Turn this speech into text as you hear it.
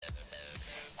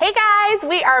Hey guys,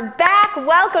 we are back.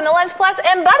 Welcome to Lunch Plus,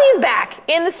 and Buddy's back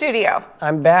in the studio.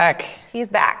 I'm back. He's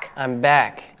back. I'm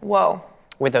back. Whoa.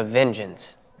 With a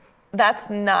vengeance. That's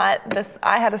not this.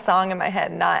 I had a song in my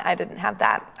head. I didn't have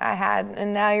that. I had,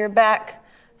 and now you're back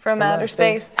from outer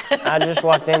space. I just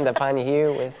walked in to find you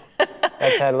here with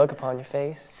that sad look upon your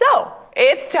face. So,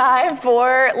 it's time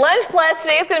for Lunch Plus.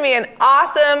 Today's going to be an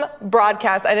awesome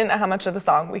broadcast. I didn't know how much of the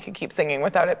song we could keep singing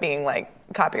without it being like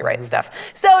copyright stuff.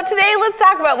 So today, let's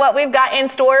talk about what we've got in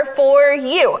store for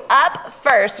you. Up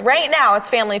first, right now, it's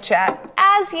Family Chat.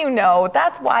 As you know,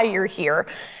 that's why you're here.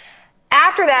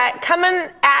 After that, coming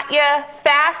at you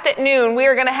fast at noon, we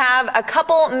are going to have a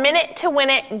couple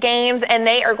minute-to-win-it games, and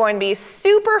they are going to be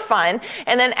super fun.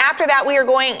 And then after that, we are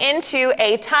going into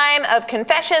a time of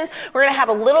confessions. We're going to have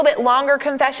a little bit longer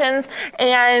confessions,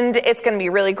 and it's going to be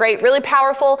really great, really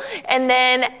powerful. And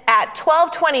then at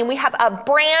 12:20, we have a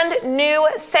brand new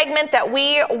segment that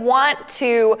we want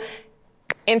to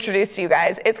introduce to you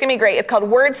guys. It's going to be great. It's called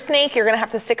Word Snake. You're going to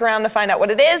have to stick around to find out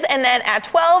what it is. And then at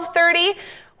 12:30,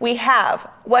 we have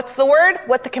What's the Word?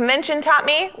 What the Convention Taught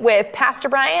Me with Pastor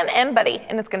Brian and Buddy.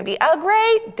 And it's going to be a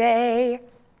great day.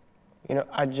 You know,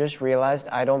 I just realized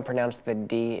I don't pronounce the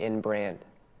D in brand.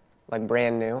 Like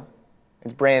brand new.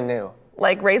 It's brand new.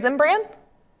 Like Raisin Bran?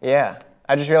 Yeah.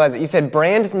 I just realized that you said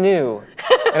brand new.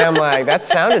 And I'm like, that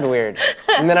sounded weird.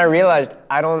 And then I realized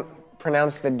I don't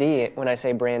pronounce the D when I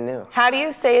say brand new. How do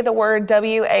you say the word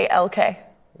W-A-L-K?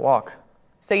 Walk.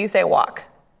 So you say walk.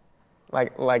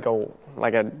 Like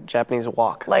a Japanese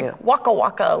walk. Like yeah. Waka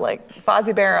Waka, like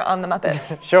Fozzie Bear on the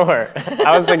Muppets. Sure.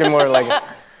 I was thinking more like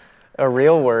a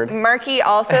real word. Marky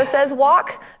also says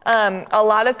walk. A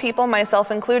lot of people, myself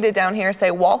included down here,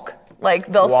 say walk. Like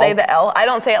they'll say the L. I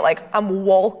don't say it like I'm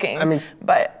walking. I mean,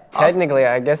 but technically,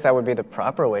 I guess that would be the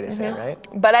proper way to say it, right?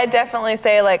 But I definitely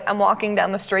say like I'm walking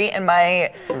down the street, and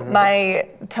my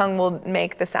tongue will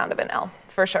make the sound of an L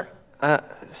for sure.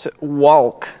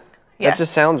 Walk. Yes. That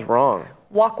just sounds wrong.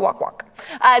 Walk, walk, walk.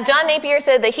 John Napier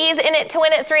said that he's in it to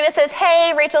win it. Serena says,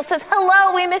 hey. Rachel says,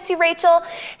 hello. We miss you, Rachel.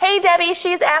 Hey, Debbie.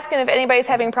 She's asking if anybody's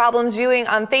having problems viewing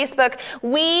on Facebook.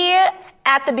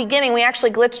 At the beginning, we actually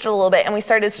glitched a little bit, and we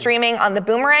started streaming on the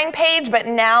Boomerang page, but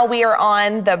now we are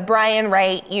on the Brian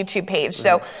Wright YouTube page.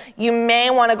 So you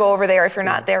may want to go over there if you're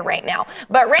not there right now.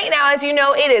 But right now, as you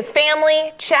know, it is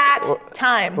Family Chat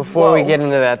time. Before we get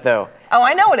into that, though. Oh,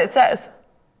 I know what it says.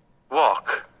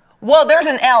 Walk. Well, there's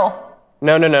an L.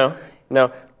 No.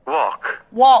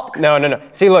 Walk. No.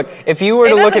 See, look, if you were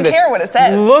to look at this, it doesn't care what it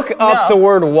says. Look up the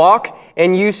word walk,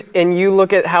 and you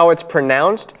look at how it's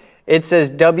pronounced. It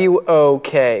says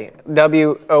W-O-K.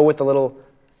 W-O with a little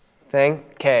thing,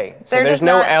 K. So there's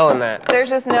no L in that. There's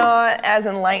just not as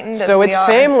enlightened as so we it's are.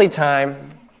 family time.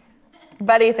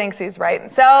 Buddy thinks he's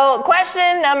right. So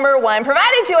question number 1,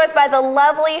 provided to us by the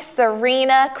lovely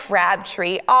Serena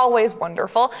Crabtree, always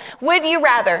wonderful. Would you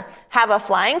rather have a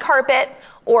flying carpet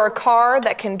or a car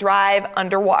that can drive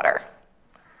underwater?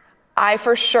 I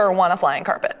for sure want a flying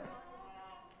carpet.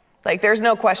 Like, there's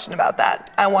no question about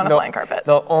that. I want a flying carpet.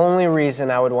 The only reason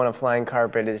I would want a flying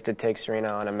carpet is to take Serena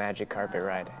on a magic carpet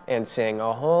ride and sing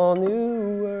A Whole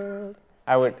New World.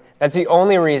 That's the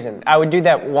only reason. I would do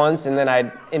that once, and then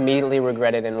I'd immediately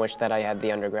regret it and wish that I had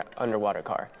the underwater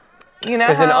car. You know,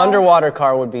 because an underwater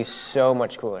car would be so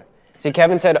much cooler. See,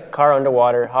 Kevin said car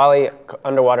underwater. Holly,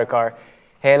 underwater car.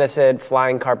 Hannah said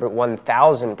flying carpet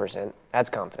 1,000%. That's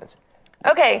confidence.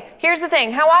 Okay, here's the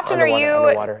thing. How often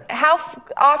Underwater. How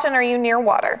often are you near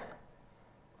water?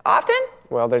 Often?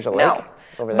 Well, there's a lake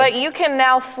over there. But you can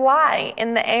now fly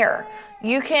in the air.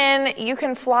 You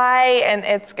can fly, and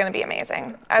it's going to be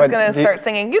amazing. I was going to start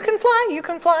singing, you can fly, you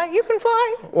can fly, you can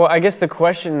fly. Well, I guess the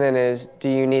question then is, do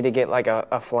you need to get like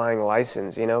a flying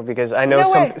license, you know? Because I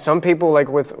know some people, like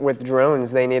with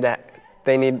drones, they need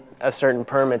a certain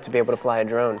permit to be able to fly a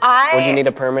drone. Would you need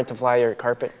a permit to fly your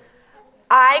carpet?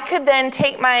 I could then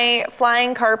take my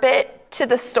flying carpet to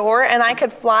the store, and I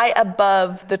could fly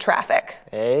above the traffic.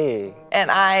 Hey. And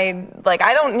I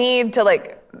don't need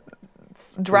to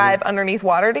drive underneath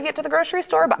water to get to the grocery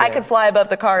store, but I could fly above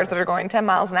the cars that are going 10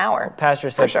 miles an hour. Pastor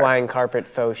said flying carpet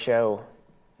faux show.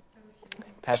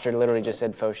 Pastor literally just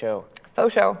said faux show.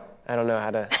 Faux show. I don't know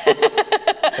how to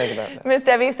think about that. Miss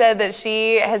Debbie said that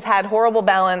she has had horrible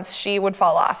balance. She would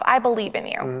fall off. I believe in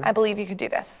you. I believe you could do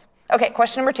this. Okay,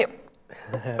 question number 2.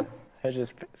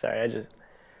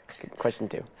 Question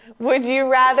 2. Would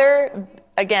you rather,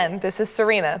 again, this is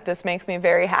Serena. This makes me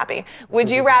very happy. Would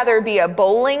you rather be a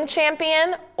bowling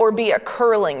champion or be a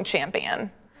curling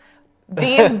champion?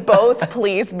 These both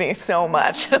pleased me so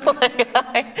much in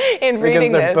reading because they're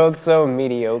this. both so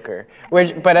mediocre.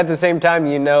 But at the same time,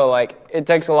 like it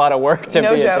takes a lot of work to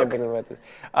No be joke. a champion with this.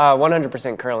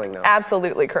 100% curling, though.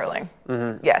 Absolutely curling.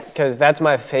 Yes. Because that's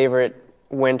my favorite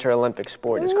Winter Olympic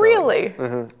sport. Is curling. Really?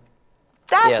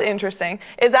 That's Yes. interesting.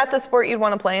 Is that the sport you'd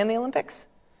want to play in the Olympics?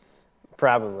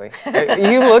 Probably.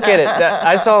 You look at it.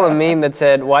 I saw a meme that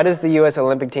said, "Why does the U.S.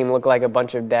 Olympic team look like a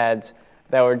bunch of dads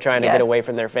that were trying to Yes. get away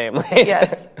from their family?"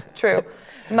 Yes, true.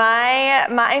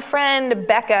 My friend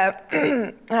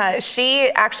Becca,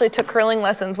 she actually took curling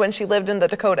lessons when she lived in the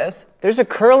Dakotas. There's a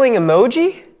curling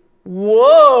emoji?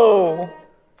 Whoa!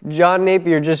 John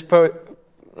Napier just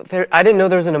I didn't know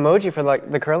there was an emoji for like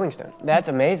the curling stuff. That's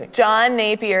amazing. John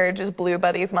Napier just blew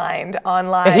Buddy's mind on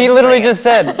live. He literally stream. just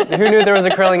said, "Who knew there was a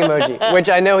curling emoji?" Which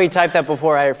I know he typed that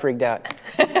before I freaked out.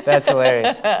 That's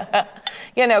hilarious.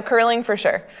 Yeah, no, curling for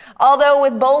sure. Although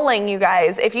with bowling, you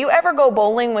guys, if you ever go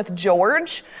bowling with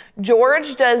George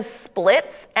does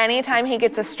splits anytime he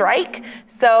gets a strike.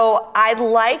 So I'd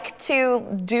like to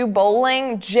do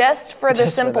bowling just for the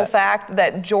simple fact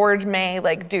that George may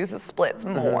do the splits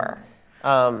more.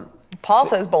 Paul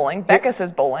says bowling. Becca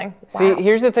says bowling. See, Wow.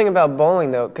 here's the thing about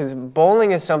bowling, though, because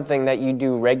bowling is something that you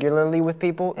do regularly with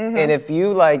people, and if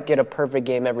you get a perfect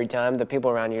game every time, the people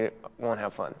around you won't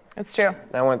have fun. It's true.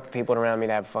 And I want the people around me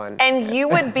to have fun. And you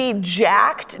would be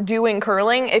jacked doing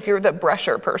curling if you're the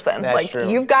brusher person. That's true.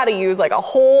 You've got to use a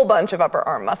whole bunch of upper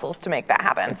arm muscles to make that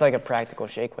happen. It's like a practical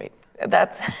shake weight.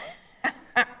 That's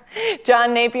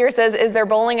John Napier says, "Is there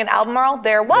bowling in Albemarle?"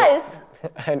 There was.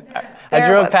 I There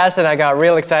drove was. past it, I got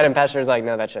real excited, and Pastor was like,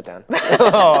 "No, that shut down."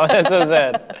 Oh, that's so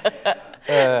sad.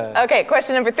 Okay,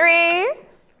 question number 3.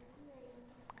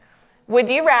 Would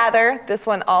you rather, this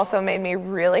one also made me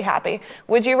really happy,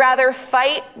 would you rather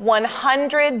fight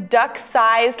 100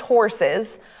 duck-sized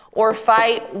horses or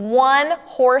fight one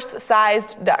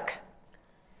horse-sized duck?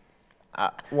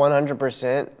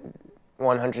 100%,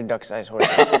 100 duck-sized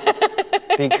horses.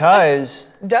 Because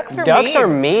Ducks are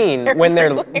mean when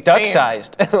they're really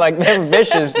duck-sized. They're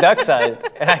vicious duck-sized.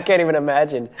 And I can't even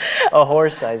imagine a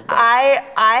horse-sized duck.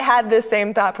 I had this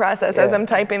same thought process as Yeah. I'm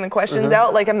typing the questions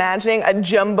out, imagining a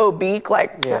jumbo beak,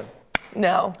 Yeah.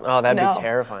 no. Oh, that'd no. be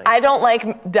terrifying. I don't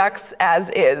like ducks as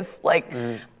is.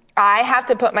 I have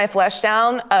to put my flesh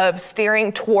down of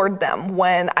steering toward them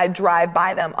when I drive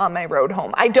by them on my road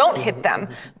home. I don't hit them,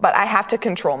 but I have to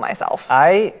control myself.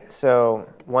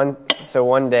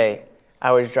 One day,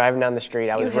 I was driving down the street.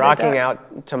 I was hit a rocking duck.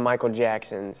 out to Michael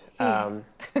Jackson's, I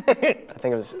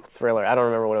think it was Thriller. I don't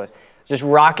remember what it was. Just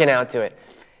rocking out to it.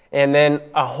 And then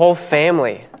a whole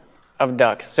family of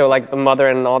ducks. So the mother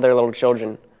and all their little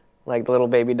children, the little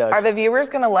baby ducks. Are the viewers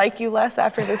going to like you less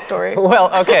after this story?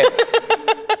 Well, okay.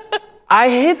 I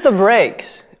hit the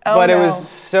brakes, but it no. was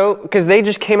so because they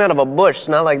just came out of a bush. It's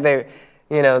not like it's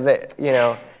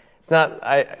not.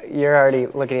 You're already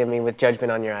looking at me with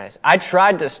judgment on your eyes. I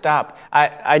tried to stop.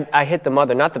 I hit the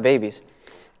mother, not the babies.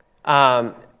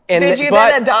 Did you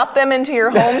then adopt them into your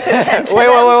home to tend to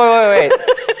them?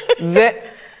 Wait.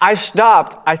 I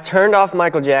stopped. I turned off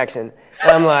Michael Jackson,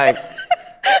 and I'm like,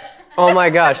 oh my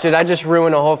gosh, did I just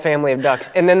ruin a whole family of ducks?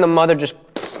 And then the mother just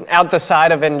out the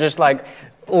side of it and just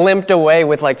limped away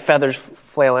with feathers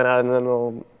flailing out, and then the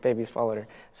little babies followed her.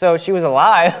 So she was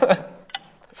alive.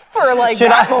 For moment.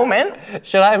 Should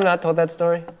I have not told that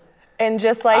story? And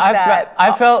just that.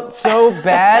 I felt so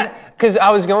bad because I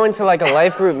was going to a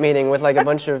life group meeting with a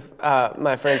bunch of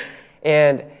my friends,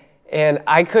 and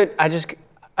I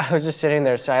was just sitting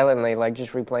there silently,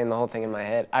 just replaying the whole thing in my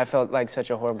head. I felt like such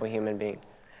a horrible human being.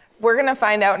 We're going to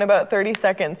find out in about 30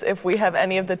 seconds if we have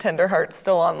any of the tender hearts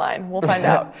still online. We'll find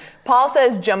out. Paul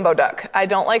says jumbo duck. I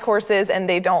don't like horses and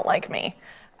they don't like me.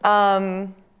 Yeah,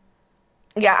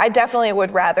 I definitely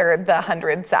would rather the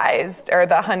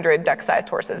 100 duck-sized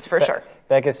horses for sure.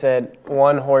 Becca said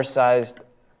one horse-sized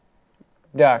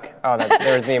duck. Oh,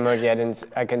 there was the emoji.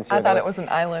 I couldn't see. I thought it was an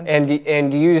island.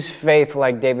 And use faith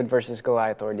like David versus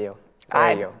Goliath ordeal.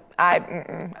 There you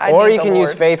go. Or you can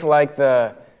use faith like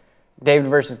the David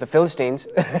versus the Philistines.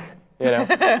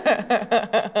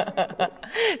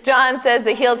 John says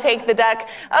that he'll take the duck.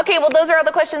 Okay, well, those are all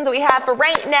the questions that we have for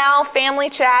right now. Family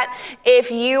chat.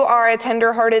 If you are a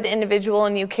tender-hearted individual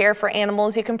and you care for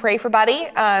animals, you can pray for Buddy.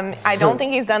 I don't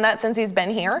think he's done that since he's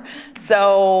been here.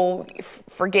 So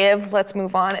forgive. Let's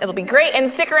move on. It'll be great.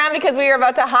 And stick around because we are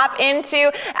about to hop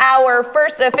into our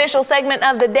first official segment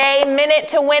of the day, Minute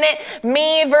to Win It.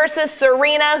 Me versus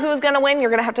Serena. Who's going to win?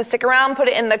 You're going to have to stick around, put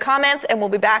it in the comments, and we'll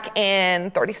be back in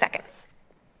 30 seconds.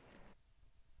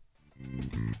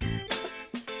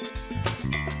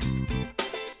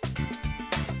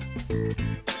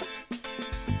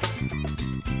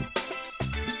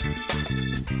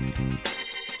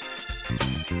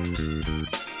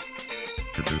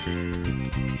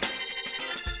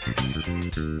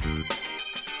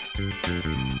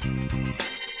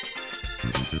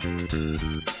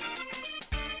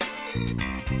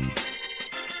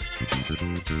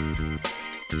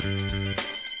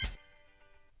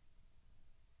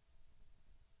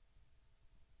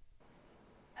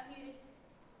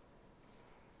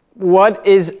 What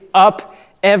is up,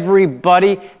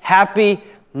 everybody? Happy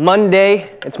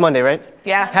Monday. It's Monday, right?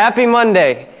 Yeah. Happy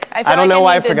Monday. I don't know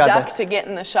why I need to forgot duck that. to get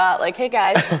in the shot. Like, hey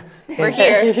guys, we're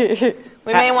here.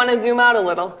 We may want to zoom out a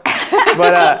little.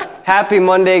 But happy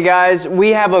Monday, guys.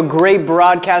 We have a great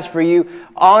broadcast for you.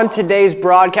 On today's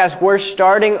broadcast, we're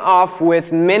starting off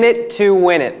with Minute to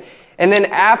Win It. And then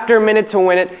after Minute to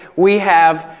Win It, we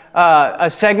have a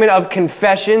segment of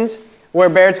confessions where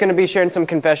Barrett's going to be sharing some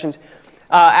confessions.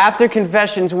 After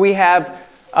confessions, we have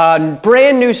a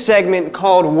brand new segment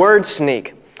called Word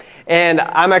Sneak. And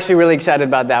I'm actually really excited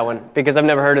about that one because I've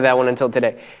never heard of that one until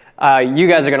today. You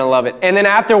guys are going to love it. And then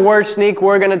after Word Sneak,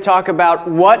 we're going to talk about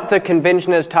what the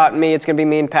convention has taught me. It's going to be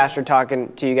me and Pastor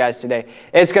talking to you guys today.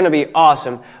 It's going to be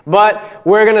awesome. But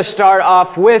we're going to start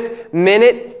off with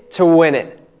Minute to Win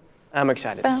It. I'm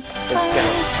excited. It's going to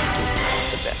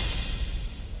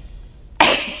be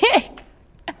the best.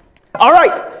 All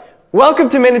right. Welcome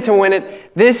to Minute to Win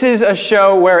It. This is a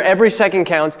show where every second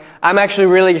counts. I'm actually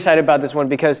really excited about this one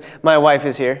because my wife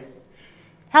is here.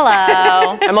 Hello.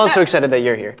 I'm also excited that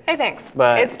you're here. Hey, thanks.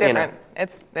 But, it's different.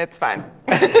 It's fine.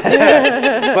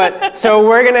 But so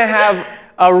we're going to have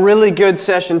a really good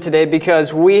session today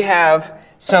because we have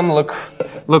some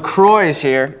LaCroix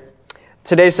here.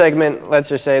 Today's segment, let's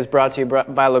just say, is brought to you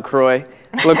by LaCroix.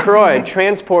 LaCroix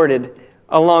transported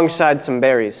alongside some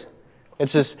berries.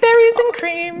 It's just Berries and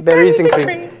cream. berries and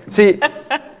cream. See,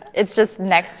 It's just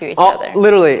next to each other.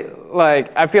 literally,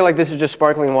 like I feel like this is just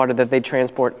sparkling water that they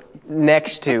transport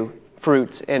next to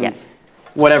fruits and Yes.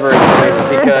 whatever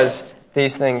flavor because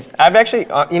these things. I've actually,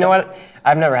 you know what?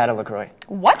 I've never had a LaCroix.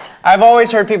 What? I've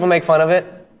always heard people make fun of it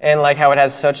and like how it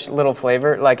has such little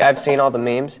flavor. Like I've seen all the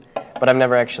memes, but I've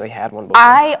never actually had one before.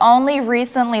 I only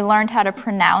recently learned how to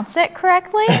pronounce it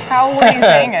correctly. How were you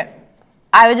saying it?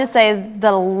 I would just say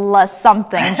the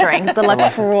something drink, the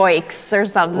LaCroix or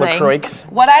something. LaCroix.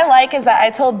 What I like is that I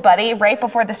told Buddy right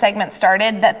before the segment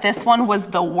started that this one was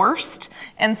the worst,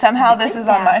 and somehow this is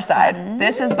on my side.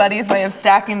 This is Buddy's way of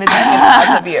stacking the deck in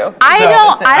odds of you.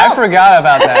 I forgot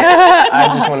about that.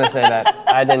 I just want to say that.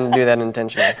 I didn't do that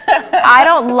intentionally. I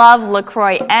don't love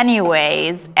LaCroix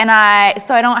anyways, and I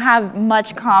don't have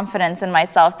much confidence in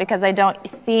myself because I don't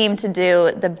seem to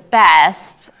do the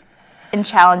best in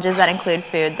challenges that include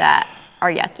food that are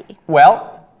yucky.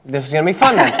 Well, this is going to be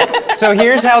fun then. So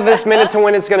here's how this Minute to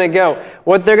Win It's going to go.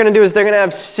 What they're going to do is they're going to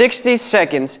have 60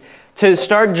 seconds to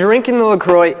start drinking the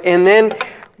LaCroix, and then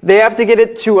they have to get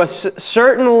it to a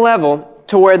certain level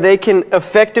to where they can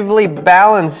effectively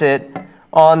balance it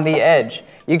on the edge.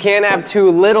 You can't have too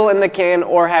little in the can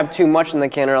or have too much in the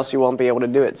can or else you won't be able to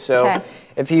do it. So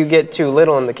if you get too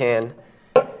little in the can,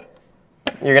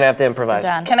 you're going to have to improvise.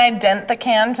 Done. Can I dent the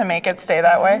can to make it stay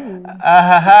that way?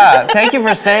 Thank you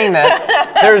for saying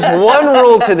that. There's one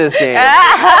rule to this game.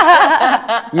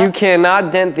 You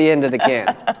cannot dent the end of the can.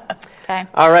 Okay.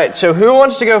 All right, so who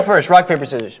wants to go first? Rock, paper,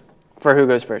 scissors. For who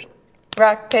goes first?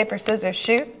 Rock, paper, scissors,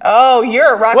 shoot. Oh,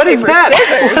 you're a rock, What paper, is that?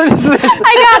 scissors. What is this?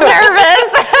 I got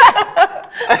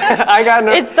nervous. I got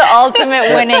no. It's the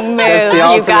ultimate winning move, It's the you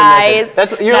ultimate guys. method.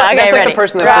 That's Okay, like ready. the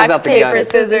person that Rock, pulls out the paper, gun.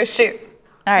 scissors, shoot.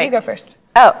 All right. You go first.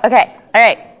 Oh, okay. All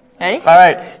right. Ready? All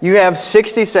right, you have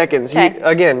 60 seconds.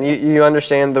 Okay. You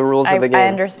understand the rules of the game. I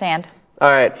understand. All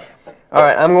right,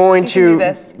 I'm going can do to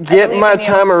this. I get believe my in you.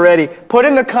 timer ready. Put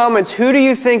in the comments, who do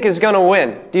you think is going to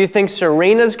win? Do you think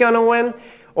Serena's going to win?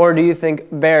 Or do you think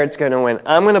Barrett's going to win?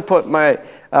 I'm going to put my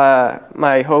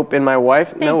my hope in my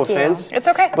wife. No Thank you. offense. It's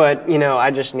okay. But,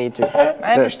 I just need to.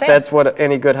 I understand. That's what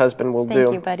any good husband will do.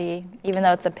 Thank you, buddy. Even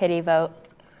though it's a pity vote.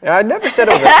 I never said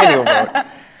it was a pity vote.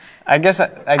 I guess I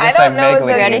don't know as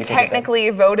vaguely though you indicated that. technically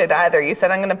voted either. You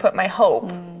said I'm going to put my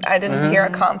hope. I didn't hear a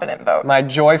confident vote. My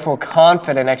joyful,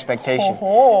 confident expectation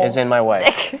Oh. is in my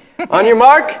wife. On your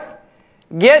mark,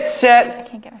 get set,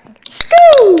 Can't get my finger.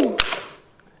 go!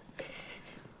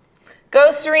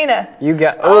 Go, Serena. You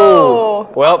got. Oh.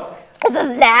 Well. This is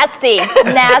nasty.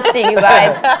 Nasty, you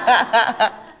guys.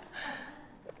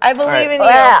 I believe in you.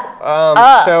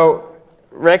 Yeah. So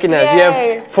recognize you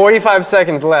Yay. have 45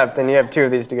 seconds left, and you have 2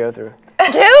 of these to go through.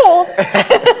 2?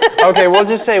 Okay, we'll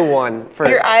just say 1 for.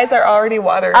 Your eyes are already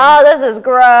watering. Oh, this is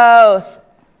gross.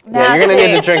 Yeah, you're gonna need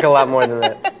to Nasty. drink a lot more than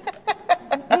that.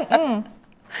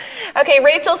 Okay,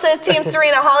 Rachel says Team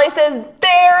Serena. Holly says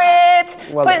Barrett.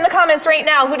 Well Put it in done. the comments right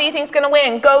now. Who do you think's gonna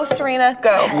win? Go, Serena.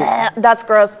 Go. That's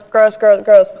gross. Gross.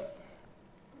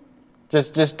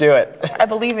 Just do it. I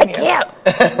believe in you. Yeah.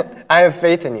 I have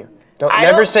faith in you. I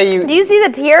Never don't- say you. Do you see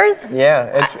the tears?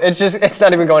 Yeah, it's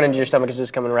not even going into your stomach. It's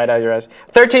just coming right out of your eyes.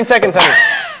 13 seconds, honey.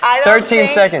 I don't 13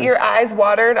 think seconds. your eyes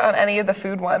watered on any of the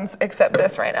food ones except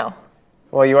this right now.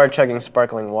 Well, you are chugging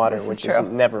sparkling water, This is which is true.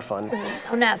 never fun.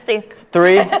 So nasty.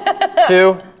 3,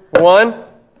 2, 1.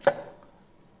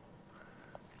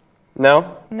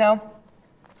 No? No.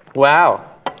 Wow.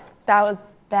 That was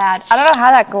bad. I don't know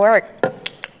how that could work.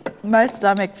 My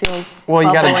stomach feels Well,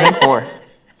 you gotta bubbly. drink more.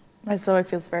 My stomach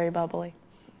feels very bubbly.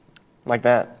 Like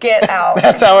that. Get out.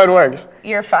 That's how it works.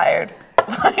 You're fired.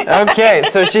 Okay,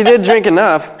 so she did drink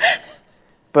enough,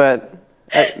 but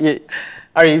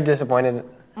are you disappointed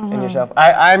in yourself?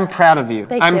 I'm proud of you.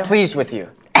 Thank I'm you. pleased with you.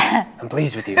 I'm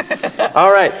pleased with you.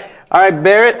 All right,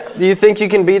 Barrett, do you think you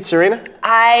can beat Serena?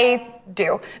 I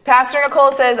do. Pastor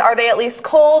Nicole says, are they at least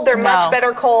cold? They're No. much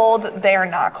better cold. They are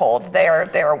not cold. They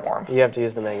are warm. You have to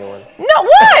use the mango one. No,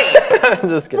 why? I'm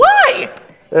just kidding. Why?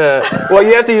 Well,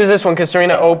 you have to use this one because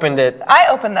Serena opened it. I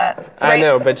opened that. I right?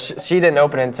 know, but she didn't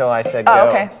open it until I said Oh, go.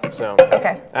 okay. So,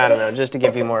 Okay. I don't know, just to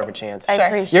give you more of a chance. I Sure.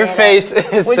 appreciate Your it. face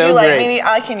is Would so you like great. me?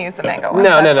 I can use the mango one.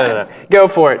 No. That's fine. Go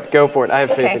for it. Go for it. I have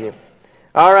faith Okay. in you.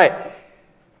 All right.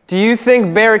 Do you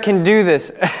think Barrett can do this?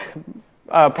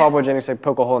 Paul Bojanic said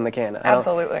poke a hole in the can. I don't-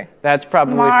 Absolutely. That's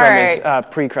probably Smart. from his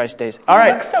pre-Christ days. All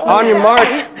right. looks so On your mark,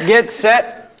 get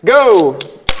set, go.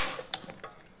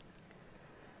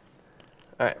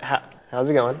 All right. How's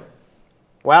it going?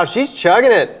 Wow, she's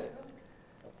chugging it.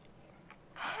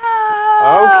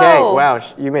 How? Okay. Wow,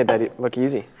 you made that look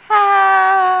easy.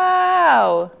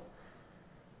 How?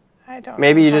 I don't.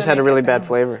 Maybe know you how just to had a make really it bad balance.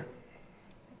 flavor.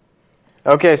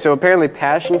 Okay, so apparently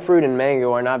passion fruit and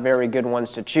mango are not very good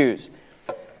ones to choose.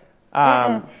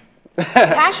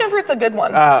 Passion fruit's a good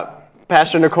one.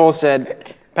 Pastor Nicole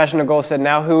said,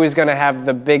 now who is going to have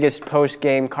the biggest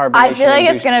post-game carbonation? I feel like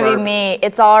it's gonna burp? be me.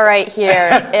 It's all right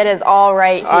here. It is all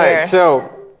right here. All right, so,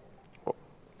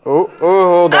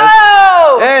 hold on.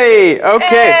 oh! Hey,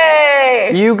 okay.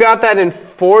 Hey! You got that in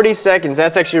 40 seconds.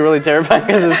 That's actually really terrifying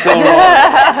because it's still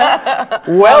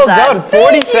rolling. Well done. done. 40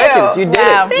 Thank you. seconds. You did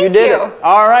Wow. it. You Thank did you. it.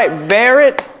 All right,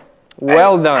 Barrett.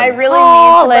 Well done. I really need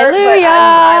to burp, but Hallelujah.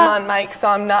 I'm on mic, so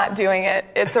I'm not doing it.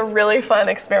 It's a really fun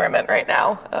experiment right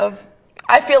now.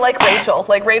 I feel like Rachel.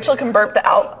 Like Rachel can burp the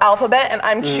alphabet, and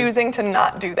I'm choosing to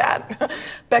not do that.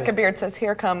 Becca Beard says,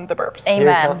 "Here come the burps."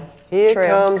 Amen. Here True.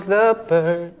 comes the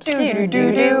burps. Do do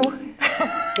do do.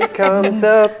 Here comes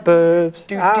the burps.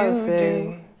 Do, I do,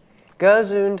 say,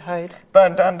 Gesundheit.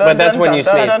 Dun, dun, dun, But that's dun, when dun, you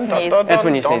dun, sneeze. dun, dun, dun, That's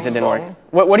when you dun, sneeze. It didn't dun.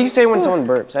 work. What do you say when someone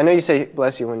burps? I know you say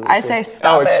bless you when you I sneeze. say,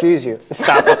 "Stop Oh, it." excuse you.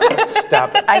 Stop it.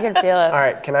 Stop it. I can feel it. All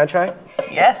right, can I try?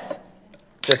 Yes,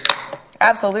 Just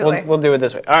absolutely. we'll do it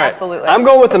this way. All right. Absolutely. I'm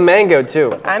going with the mango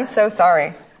too. I'm so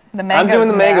sorry. The mango. I'm doing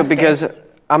the mango because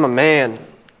I'm a man.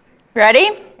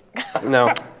 Ready?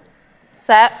 No,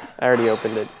 Set. I already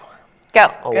opened it.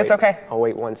 Go. I'll It's wait. okay. I'll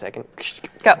wait 1 second.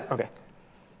 Go. Okay.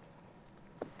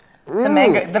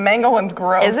 The mango one's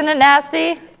gross. Isn't it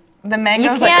nasty? The You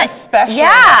mango's can't. like especially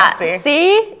yeah. nasty.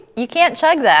 See? You can't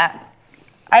chug that.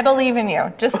 I believe in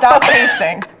you. Just stop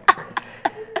tasting.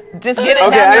 Just get it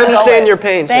Okay, down I the understand gullet. your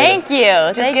pain. Serena. Thank you.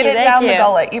 Just Thank get you. it Thank down you. the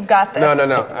gullet. You've got this.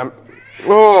 No.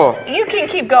 Oh, You can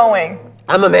keep going.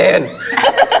 I'm a man.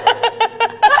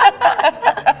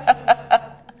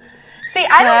 See,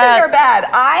 I don't think Yes. they're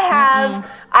bad.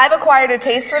 I've acquired a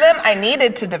taste for them. I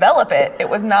needed to develop it. It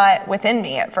was not within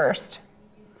me at first.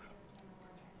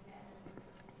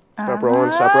 Stop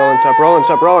rolling. Stop rolling. Stop rolling.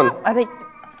 Stop rolling. I think.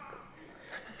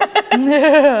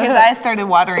 His eyes started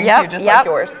watering Yep, too, just yep. like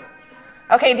yours.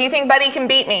 Okay, do you think Buddy can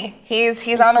beat me?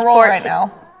 He's on a roll right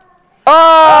now.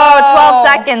 Oh, 12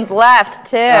 seconds left,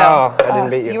 too. Oh, I didn't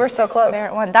beat you. You were so close.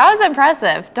 Barrett won. That was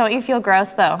impressive. Don't you feel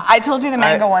gross, though? I told you the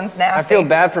mango one's nasty. I feel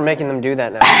bad for making them do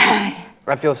that now.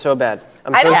 I feel so bad.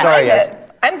 I'm I so don't sorry, mind guys.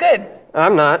 it. I'm good.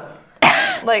 I'm not.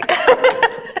 Like,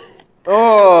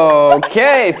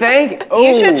 Okay,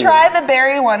 you should try the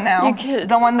berry one now. You could-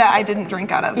 The one that I didn't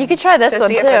drink out of. You could try this to one,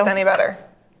 see if too. it's any better.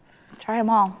 Try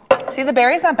them all. See, the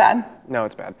berry's not bad. No,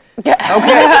 it's bad. Okay.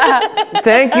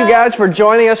 Thank you guys for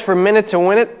joining us for Minute to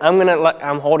Win It.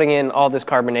 I'm holding in all this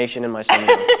carbonation in my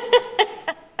stomach.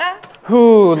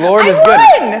 Ooh, Lord is good.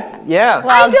 Won! Yeah.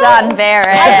 Well don't- done, I don't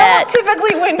Barrett.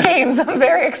 typically win games. I'm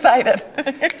very excited.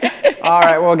 All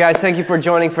right, well, guys, thank you for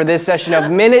joining for this session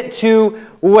of Minute to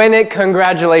Win It.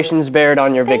 Congratulations, Barrett,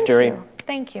 on your victory.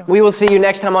 Thank you. We will see you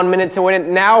next time on Minute to Win It.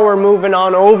 Now we're moving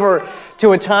on over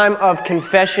to a time of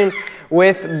confession.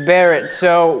 with Barrett.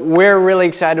 So we're really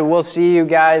excited. We'll see you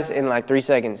guys in like 3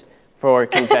 seconds for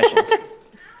confessions.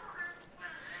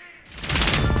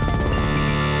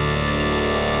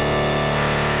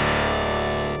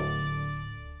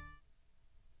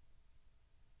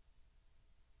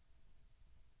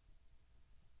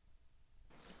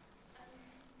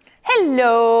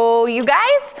 Hello, you guys.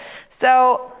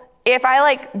 So if I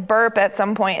like burp at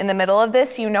some point in the middle of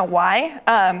this, you know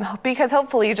why. Because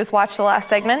hopefully you just watched the last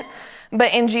segment,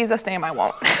 but in Jesus' name I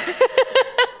won't.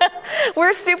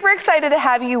 We're super excited to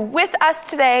have you with us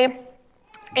today.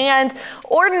 And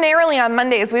ordinarily on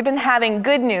Mondays, we've been having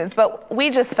good news, but we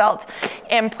just felt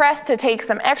impressed to take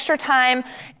some extra time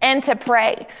and to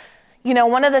pray. You know,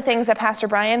 one of the things that Pastor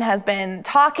Brian has been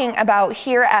talking about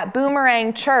here at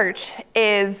Boomerang Church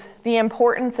is the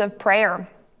importance of prayer.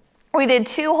 We did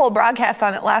 2 whole broadcasts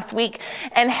on it last week,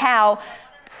 and how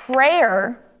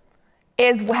prayer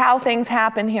is how things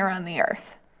happen here on the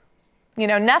earth. You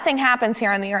know, nothing happens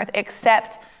here on the earth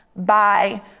except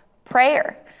by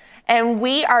prayer. And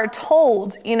we are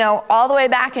told, you know, all the way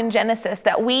back in Genesis,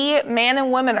 that we, man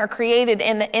and woman, are created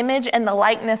in the image and the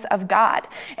likeness of God.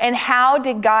 And how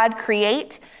did God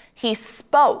create? He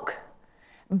spoke.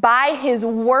 By his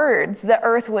words, the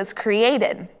earth was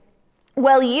created.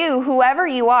 Well, you, whoever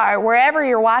you are, wherever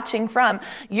you're watching from,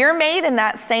 you're made in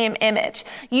that same image.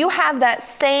 You have that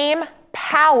same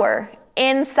power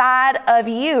inside of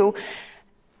you.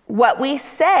 What we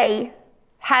say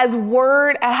has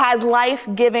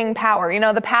life-giving power. You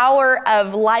know, the power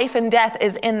of life and death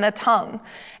is in the tongue.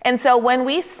 And so when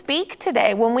we speak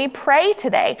today, when we pray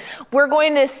today, we're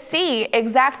going to see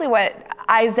exactly what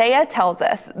Isaiah tells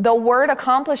us. The word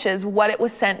accomplishes what it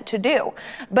was sent to do.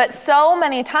 But so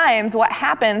many times what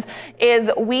happens is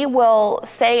we will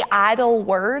say idle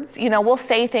words. You know, we'll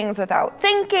say things without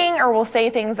thinking, or we'll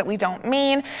say things that we don't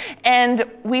mean, and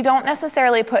we don't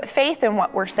necessarily put faith in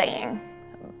what we're saying.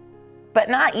 But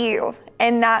not you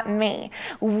and not me.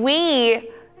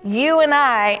 You and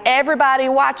I, everybody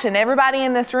watching, everybody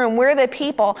in this room, we're the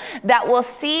people that will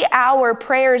see our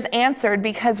prayers answered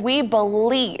because we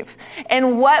believe.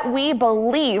 And what we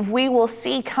believe, we will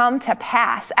see come to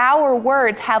pass. Our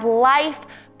words have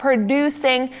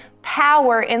life-producing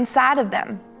power inside of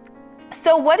them.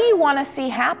 So what do you want to see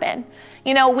happen?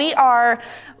 You know,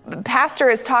 Pastor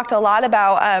has talked a lot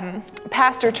about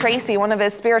Pastor Tracy, one of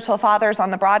his spiritual fathers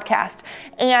on the broadcast,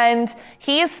 and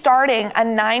he is starting a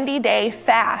 90-day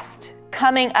fast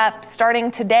coming up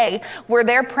starting today, where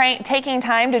they're taking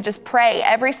time to just pray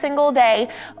every single day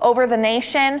over the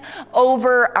nation,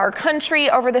 over our country,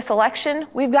 over this election.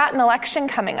 We've got an election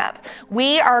coming up.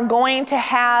 We are going to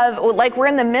have, like, we're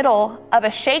in the middle of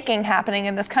a shaking happening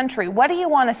in this country. What do you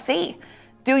want to see?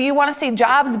 Do you want to see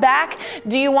jobs back?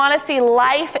 Do you want to see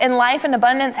life in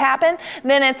abundance happen?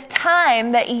 Then it's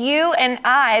time that you and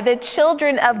I, the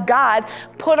children of God,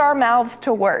 put our mouths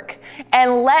to work.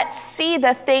 And let's see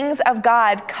the things of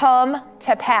God come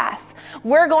to pass.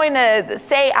 We're going to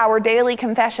say our daily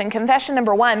confession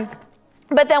number 1,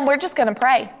 but then we're just going to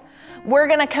pray. We're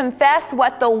going to confess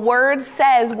what the word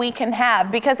says we can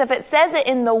have, because if it says it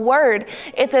in the word,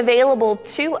 it's available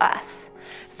to us.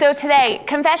 So today,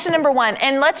 confession number 1,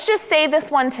 and let's just say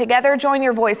this one together. Join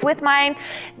your voice with mine.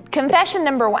 Confession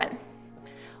number 1.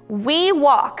 We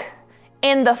walk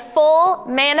in the full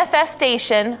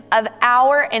manifestation of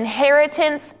our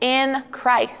inheritance in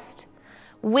Christ.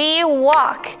 We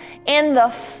walk in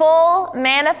the full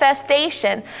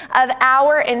manifestation of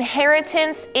our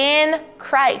inheritance in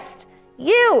Christ.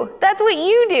 That's what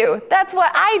you do. That's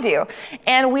what I do.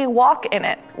 And we walk in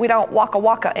it. We don't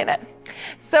waka in it.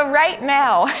 So right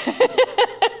now,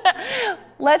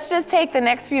 let's just take the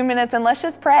next few minutes and let's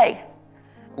just pray.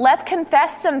 Let's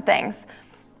confess some things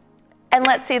and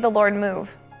let's see the Lord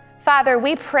move. Father,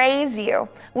 we praise you.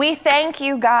 We thank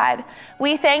you, God.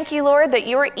 We thank you, Lord, that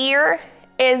your ear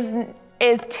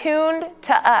is tuned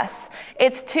to us.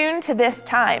 It's tuned to this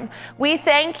time. We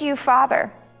thank you,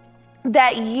 Father,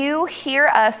 that you hear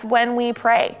us when we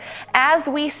pray. As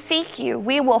we seek you,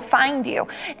 we will find you.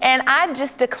 And I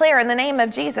just declare in the name of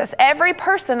Jesus, every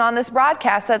person on this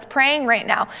broadcast that's praying right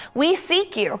now, we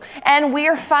seek you and we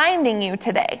are finding you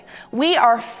today. We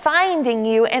are finding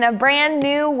you in a brand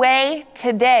new way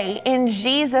today in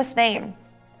Jesus' name.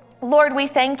 Lord, we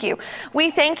thank you.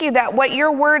 We thank you that what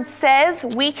your word says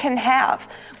we can have.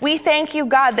 We thank you,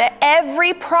 God, that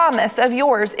every promise of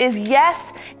yours is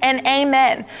yes and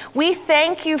amen. We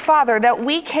thank you, Father, that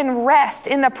we can rest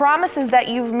in the promises that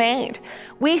you've made.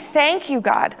 We thank you,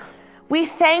 God. We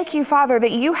thank you, Father,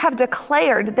 that you have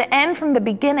declared the end from the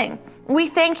beginning. We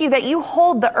thank you that you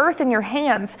hold the earth in your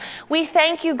hands. We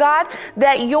thank you, God,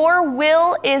 that your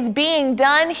will is being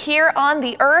done here on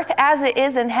the earth as it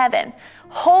is in heaven.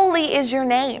 Holy is your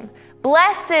name.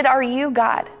 Blessed are you,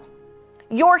 God.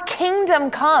 Your kingdom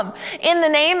come. In the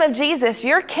name of Jesus,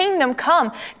 your kingdom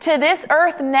come to this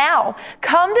earth now.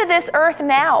 Come to this earth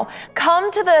now.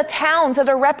 Come to the towns that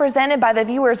are represented by the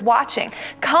viewers watching.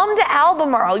 Come to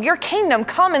Albemarle. Your kingdom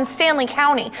come in Stanley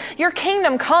County. Your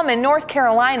kingdom come in North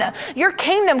Carolina. Your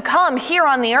kingdom come here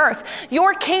on the earth.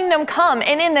 Your kingdom come,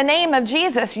 and in the name of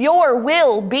Jesus, your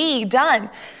will be done.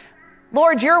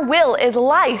 Lord, your will is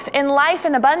life and life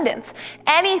in abundance.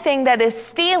 Anything that is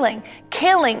stealing,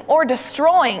 killing, or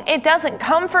destroying, it doesn't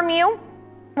come from you,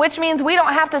 which means we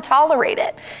don't have to tolerate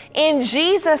it. In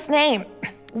Jesus' name,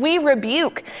 we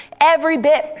rebuke every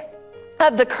bit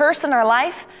of the curse in our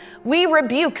life. We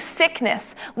rebuke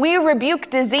sickness. We rebuke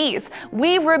disease.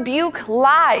 We rebuke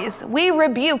lies. We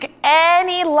rebuke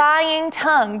any lying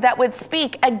tongue that would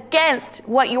speak against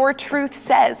what your truth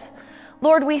says.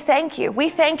 Lord, we thank you. We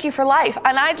thank you for life.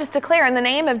 And I just declare in the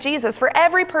name of Jesus, for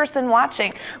every person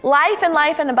watching, life and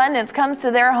life in abundance comes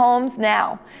to their homes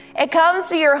now. It comes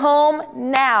to your home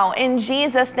now in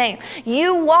Jesus' name.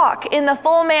 You walk in the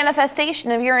full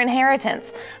manifestation of your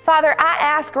inheritance. Father, I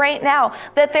ask right now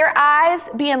that their eyes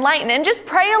be enlightened, and just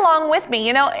pray along with me.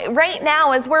 You know, right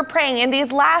now as we're praying in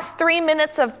these last 3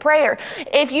 minutes of prayer,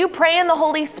 if you pray in the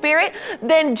Holy Spirit,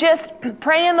 then just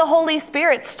pray in the Holy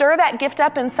Spirit. Stir that gift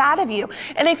up inside of you.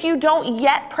 And if you don't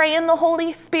yet pray in the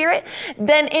Holy Spirit,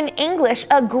 then in English,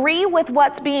 agree with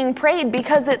what's being prayed,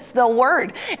 because it's the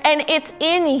word and it's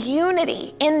in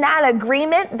unity. In that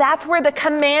agreement, that's where the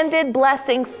commanded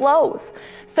blessing flows.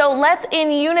 So let's,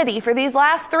 in unity, for these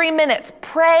last 3 minutes,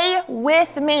 pray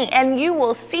with me, and you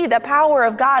will see the power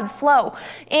of God flow.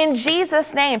 In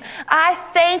Jesus' name, I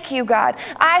thank you, God.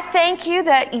 I thank you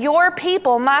that your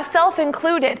people, myself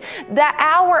included, that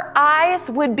our eyes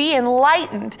would be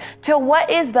enlightened to what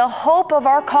is the hope of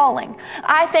our calling.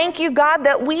 I thank you, God,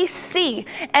 that we see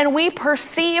and we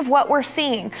perceive what we're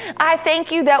seeing. I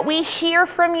thank you that we hear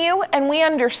from you and we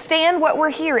understand what we're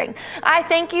hearing. I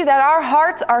thank you that our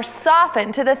hearts are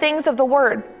softened to the things of the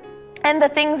word and the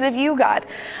things of you, God.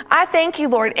 I thank you,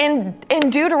 Lord. In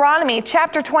Deuteronomy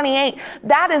chapter 28,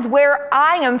 that is where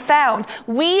I am found.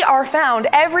 We are found.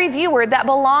 Every viewer that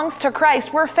belongs to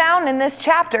Christ, we're found in this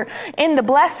chapter in the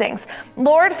blessings.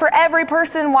 Lord, for every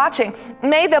person watching,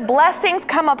 may the blessings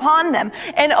come upon them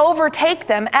and overtake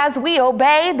them as we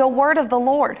obey the word of the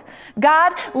Lord.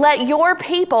 God, let your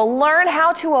people learn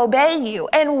how to obey you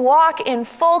and walk in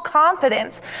full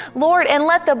confidence, Lord, and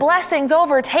let the blessings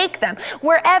overtake them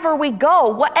wherever we go,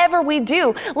 whatever we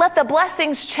do. Let the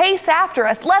blessings chase after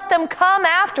us. Let them come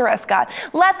after us, God.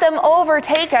 Let them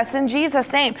overtake us in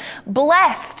Jesus' name.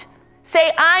 Blessed.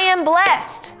 Say, I am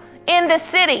blessed in the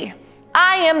city.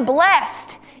 I am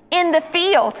blessed in the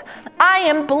field. I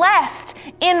am blessed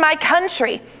in my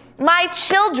country. My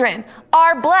children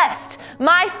are blessed.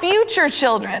 My future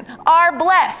children are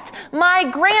blessed. My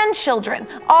grandchildren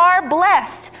are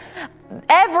blessed.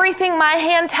 Everything my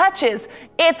hand touches,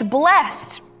 it's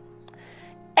blessed.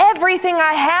 Everything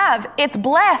I have, it's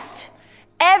blessed.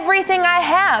 Everything I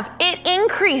have, it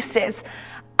increases.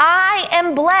 I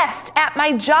am blessed at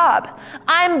my job.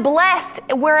 I'm blessed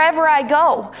wherever I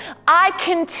go. I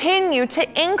continue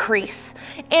to increase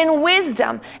in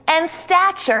wisdom and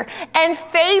stature and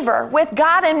favor with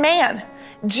God and man.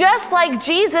 Just like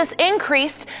Jesus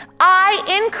increased,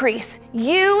 I increase.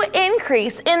 You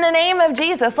increase in the name of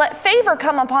Jesus. Let favor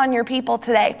come upon your people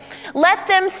today. Let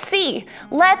them see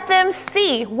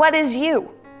what is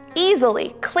you.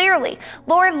 Easily, clearly.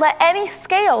 Lord, let any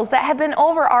scales that have been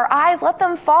over our eyes, let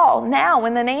them fall now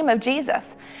in the name of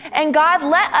Jesus. And God,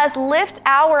 let us lift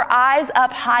our eyes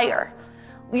up higher.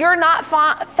 You're not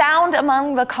found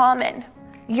among the common.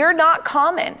 You're not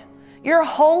common. You're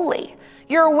holy.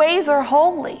 Your ways are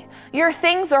holy. Your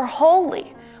things are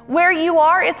holy. Where you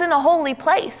are, it's in a holy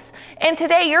place. And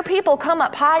today, your people come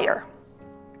up higher.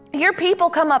 Your people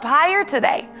come up higher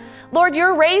today. Lord,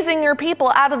 you're raising your people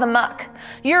out of the muck.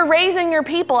 You're raising your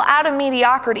people out of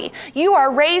mediocrity. You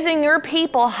are raising your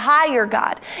people higher,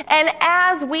 God. And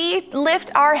as we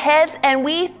lift our heads and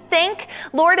we think,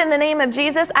 Lord, in the name of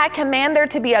Jesus, I command there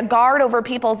to be a guard over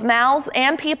people's mouths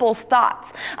and people's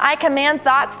thoughts. I command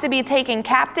thoughts to be taken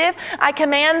captive. I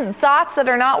command thoughts that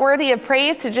are not worthy of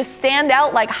praise to just stand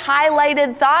out like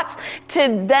highlighted thoughts,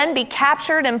 to then be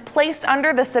captured and placed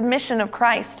under the submission of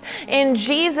Christ. In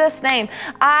Jesus' name,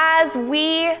 as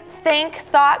we think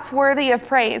thoughts worthy of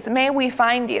praise, may we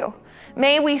find you.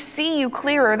 May we see you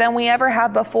clearer than we ever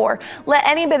have before. Let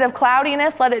any bit of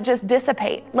cloudiness, let it just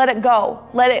dissipate. Let it go.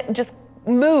 Let it just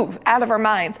move out of our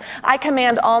minds. I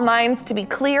command all minds to be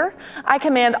clear. I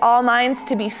command all minds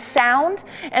to be sound.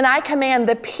 And I command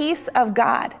the peace of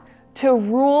God to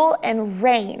rule and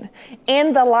reign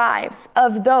in the lives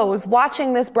of those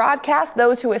watching this broadcast,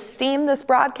 those who esteem this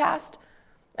broadcast,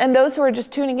 and those who are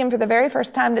just tuning in for the very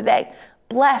first time today.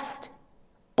 Blessed,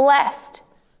 blessed,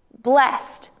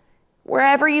 blessed.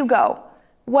 Wherever you go,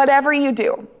 whatever you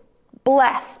do,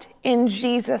 blessed in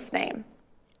Jesus' name.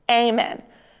 Amen.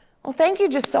 Well, thank you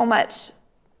just so much.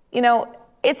 You know,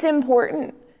 it's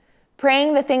important.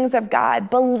 Praying the things of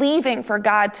God, believing for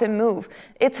God to move.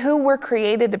 It's who we're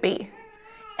created to be.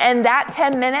 And that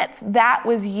 10 minutes, that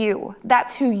was you.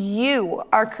 That's who you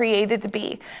are created to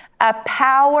be. A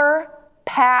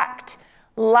power-packed,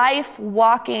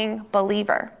 life-walking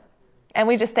believer. And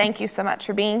we just thank you so much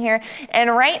for being here.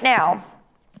 And right now,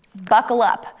 buckle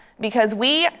up, because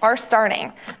we are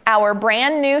starting our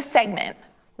brand new segment,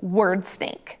 Word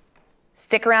Snake.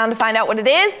 Stick around to find out what it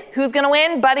is. Who's going to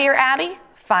win, Buddy or Abby?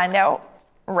 Find out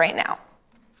right now.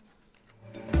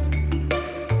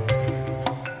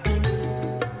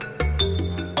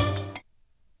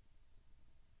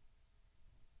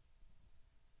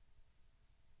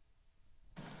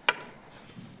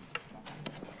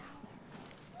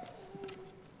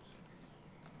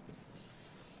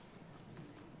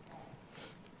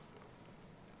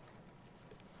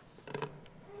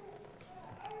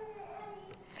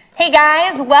 Hey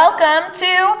guys, welcome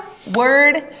to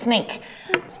Word Snake.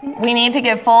 We need to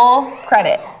give full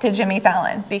credit to Jimmy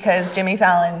Fallon because Jimmy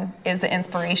Fallon is the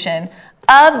inspiration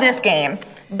of this game.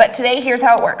 But today, here's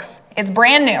how it works. It's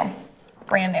brand new.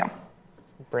 Brand new.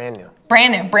 Brand new.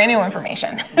 Brand new. Brand new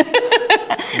information.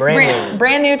 Brand new.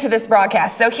 Brand new to this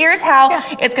broadcast. So here's how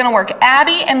it's going to work.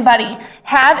 Abby and Buddy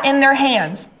have in their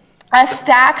hands a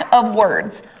stack of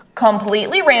words,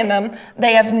 completely random.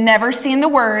 They have never seen the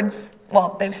words.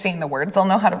 Well, they've seen the words. They'll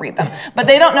know how to read them. But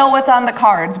they don't know what's on the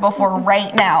cards before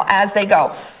right now as they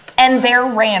go. And they're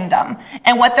random.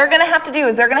 And what they're going to have to do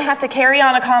is they're going to have to carry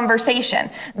on a conversation.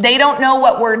 They don't know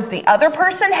what words the other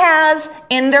person has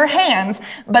in their hands,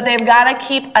 but they've got to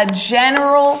keep a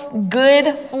general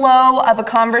good flow of a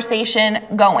conversation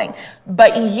going.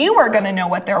 But you are going to know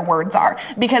what their words are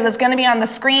because it's going to be on the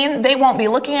screen. They won't be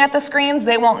looking at the screens.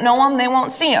 They won't know them. They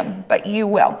won't see them, but you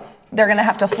will. They're going to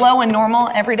have to flow in normal,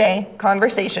 everyday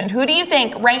conversation. Who do you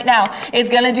think right now is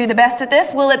going to do the best at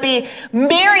this? Will it be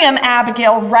Miriam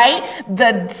Abigail Wright,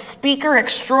 the speaker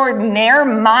extraordinaire,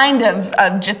 mind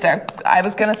of just a, I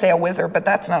was going to say a wizard, but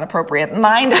that's not appropriate,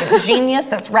 mind of a genius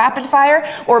that's rapid fire?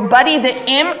 Or Buddy, the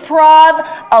improv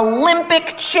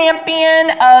Olympic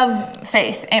champion of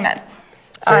faith? Amen.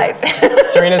 All right.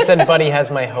 Serena said, Buddy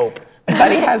has my hope.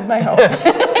 Buddy has my hope.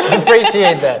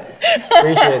 Appreciate that.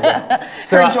 Appreciate that.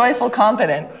 So joyful,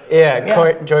 confident.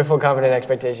 Yeah. Joyful, confident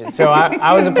expectations. So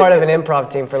I was a part of an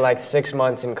improv team for like 6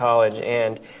 months in college,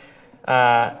 and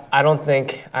I don't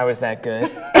think I was that good.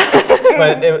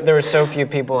 But there were so few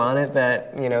people on it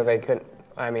that, you know, they couldn't.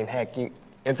 I mean, heck,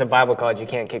 it's a Bible college. You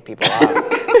can't kick people off.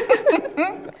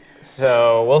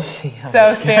 So we'll see.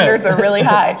 So standards are really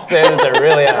high. Standards are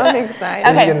really high. I'm excited.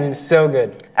 This is going to be so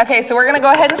good. Okay, so we're going to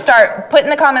go ahead and start. Put in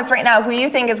the comments right now who you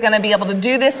think is going to be able to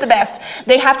do this the best.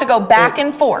 They have to go back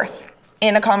and forth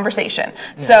in a conversation.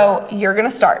 Yeah. So you're going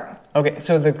to start. Okay,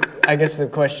 so I guess the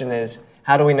question is,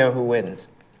 how do we know who wins?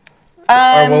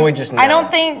 Or will we just know? I don't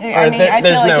think, I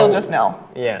feel like you'll just know.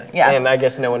 Yeah, and I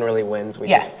guess no one really wins.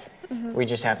 We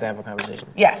just have to have a conversation.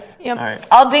 Yes. Yep. All right.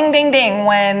 I'll ding, ding, ding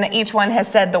when each one has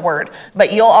said the word,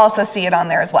 but you'll also see it on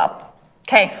there as well.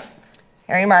 Okay.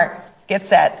 Harry Mark, get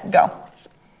set, go.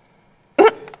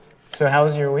 So how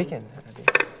was your weekend?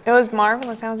 It was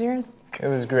marvelous. How was yours? It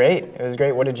was great. It was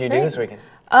great. What did you do this weekend?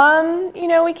 You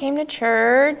know, we came to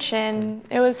church and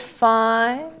it was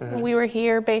fun. Mm-hmm. We were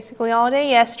here basically all day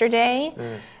yesterday.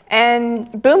 Mm.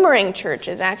 And Boomerang Church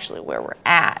is actually where we're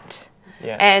at.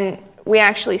 Yeah. And we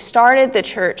actually started the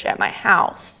church at my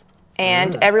house,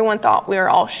 and everyone thought we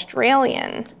were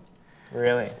Australian.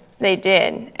 Really? They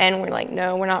did, and we're like,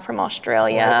 no, we're not from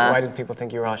Australia. Why did people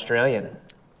think you were Australian?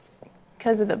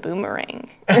 Because of the boomerang.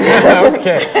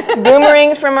 Okay.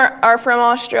 Boomerangs are from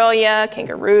Australia.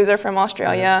 Kangaroos are from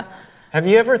Australia. Have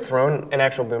you ever thrown an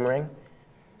actual boomerang?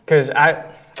 Because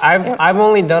I've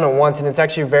only done it once, and it's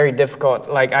actually very difficult.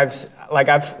 I've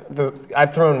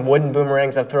thrown wooden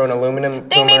boomerangs. I've thrown aluminum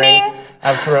boomerangs. Ding.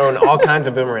 I've thrown all kinds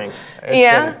of boomerangs.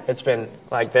 It's been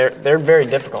like they're very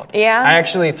difficult. Yeah. I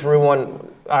actually threw one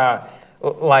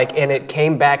and it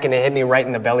came back and it hit me right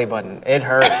in the belly button. It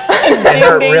hurt. It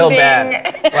hurt real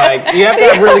bad. Like, you have to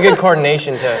have really good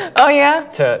coordination to Oh, yeah?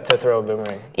 to throw a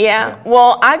boomerang. Yeah.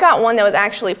 Well, I got one that was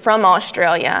actually from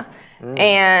Australia,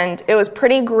 and it was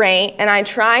pretty great, and I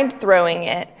tried throwing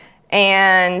it,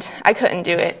 and I couldn't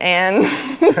do it, and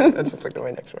I just looked at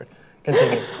my next word.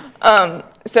 Continue.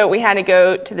 so we had to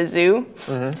go to the zoo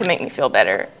to make me feel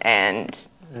better, and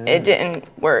it didn't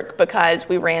work because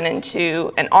we ran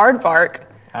into an aardvark.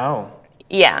 Oh.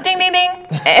 Yeah. Ding, ding, ding.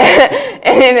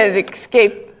 And it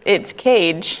escaped its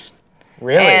cage,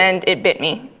 Really? and it bit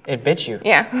me. It bit you.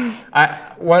 Yeah.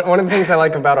 One of the things I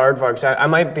like about aardvarks, I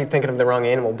might be thinking of the wrong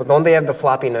animal, but don't they have the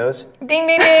floppy nose? Ding,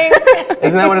 ding, ding.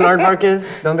 Isn't that what an aardvark is?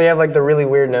 Don't they have like the really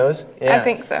weird nose? Yeah. I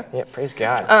think so. Yeah, praise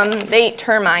God. They eat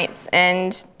termites,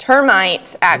 and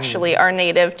termites actually are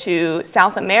native to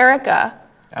South America.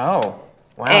 Oh.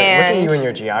 Wow, And look at you and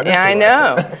your geography. yeah, I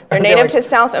know. lesson. They're native to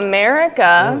South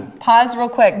America. Pause real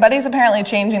quick. Buddy's apparently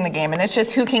changing the game, and it's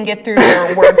just who can get through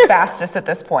their words fastest at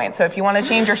this point. So if you want to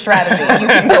change your strategy, you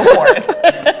can go for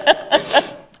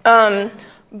it.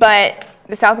 But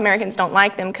the South Americans don't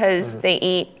like them because they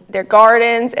eat their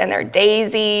gardens and their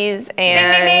daisies,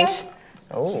 and ding.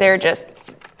 Oh. they're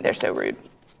so rude.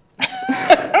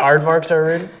 Aardvarks are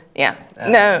rude? Yeah. Yeah,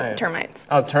 No, right. termites.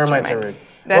 Oh, termites are rude.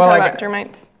 Did I Well, talk like- about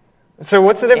termites? So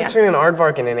what's the difference Yeah. between an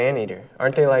aardvark and an anteater?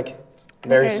 Aren't they like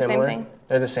very they're the same similar? thing.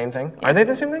 They're the same thing? Are they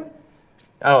the same thing?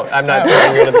 Oh, I'm not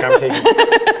bringing you into the conversation.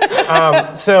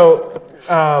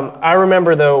 I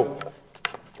remember though,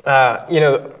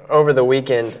 over the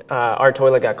weekend, our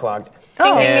toilet got clogged.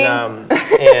 Oh. And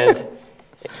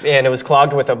it was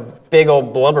clogged with a big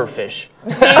old blubberfish.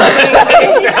 I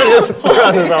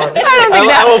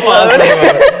will pause for a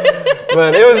moment.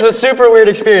 But it was a super weird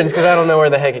experience because I don't know where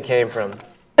the heck it came from.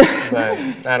 But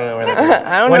I don't know where that came from.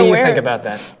 I don't What know do you where. think about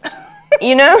that?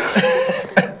 You know,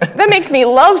 that makes me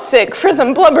lovesick for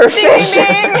some blubberfish.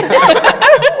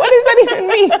 What does that even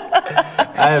mean?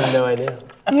 I have no idea.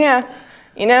 Yeah,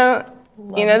 you know,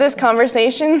 this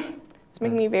conversation is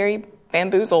making me very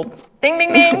bamboozled Ding,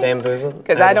 ding, ding. Bamboozled?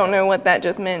 because I don't know what that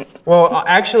just meant. Well,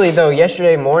 actually, though,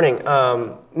 yesterday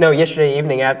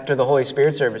evening after the Holy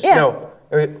Spirit service. Yeah. No,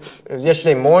 it was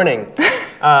yesterday morning.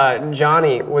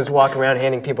 Johnny was walking around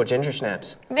handing people ginger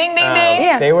snaps. Ding, ding, ding.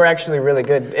 Yeah. They were actually really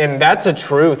good, and that's a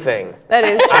true thing. That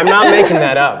is I'm not making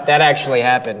that up. That actually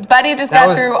happened. Buddy just That got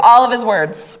was- through all of his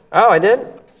words. Oh, I did?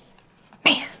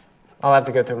 Man. I'll have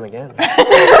to go through them again.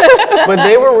 But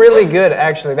they were really good,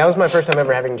 actually. That was my first time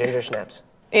ever having ginger snaps.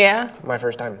 yeah. My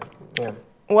first time. Yeah.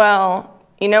 Well,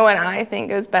 you know what I think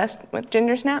goes best with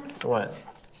ginger snaps? What?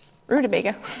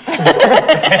 Rutabaga.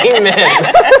 Amen.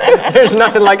 There's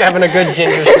nothing like having a good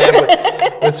ginger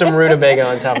snap with some rutabaga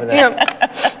on top of that.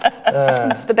 Yeah.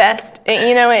 It's the best.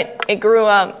 It grew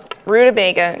up.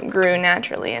 Rutabaga grew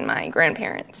naturally in my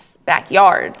grandparents'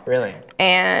 backyard. Really?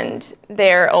 And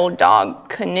their old dog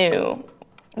Canoe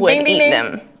would Ding, ding, eat ding.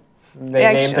 them.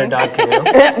 They named their dog Canoe?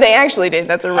 They actually did.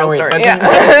 That's a real wait, story. that's Yeah,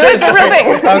 it's a real thing.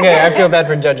 Okay, I feel bad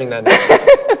for judging that.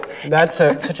 That's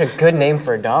such a good name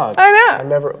for a dog. I know. I've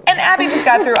never. And Abby just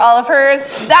got through all of hers.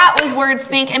 That was word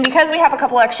stink. And because we have a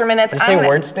couple extra minutes, Did you say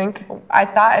word stink? I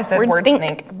thought I said Word word stink.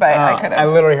 stink, but I could I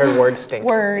have. literally heard word stink.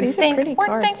 Word These are stink. pretty Word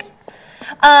cards. stink.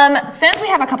 Since we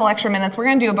have a couple extra minutes, we're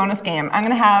going to do a bonus game. I'm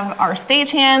going to have our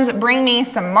stagehands bring me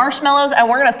some marshmallows, and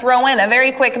we're going to throw in a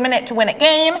very quick minute to win it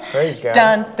game. Praise God.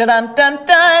 Dun, dun, dun, dun,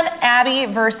 dun. Abby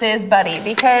versus Buddy.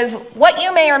 Because what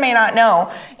you may or may not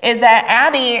know is that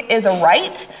Abby is a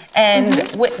right, and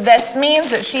this means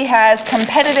that she has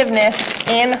competitiveness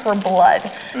in her blood.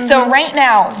 So right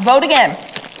now, vote again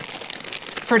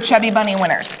for Chubby Bunny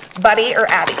winners, Buddy or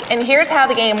Abby. And here's how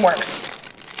the game works.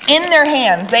 In their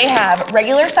hands, they have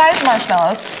regular sized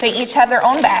marshmallows. They each have their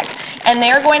own bag. And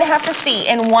they're going to have to see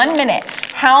in 1 minute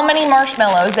how many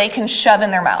marshmallows they can shove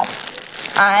in their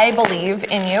mouth. I believe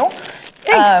in you.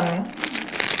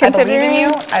 I believe in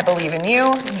you. I believe in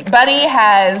you. Buddy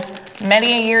has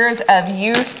many years of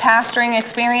youth pastoring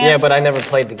experience. Yeah, but I never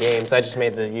played the games. I just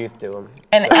made the youth do them.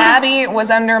 And Abby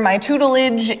was under my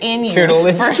tutelage in youth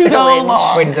Tutelage? for so Tutelage.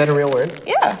 long. Wait, is that a real word?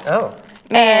 Yeah. Oh.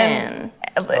 And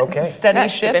Okay. study That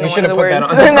should have ship. been You one should've of the put words. that on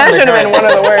the That should have card. been one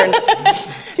of the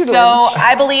words. So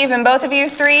I believe in both of you.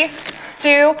 3,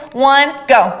 2, 1,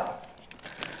 go.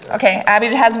 Okay, Abby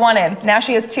has 1 in. Now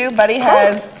she has 2. Buddy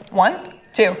has 1,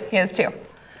 2. He has 2.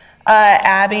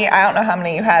 Abby, I don't know how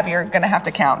many you have. You're going to have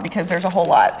to count because there's a whole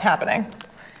lot happening.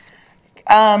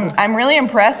 I'm really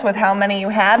impressed with how many you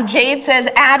have. Jade says,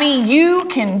 Abby, you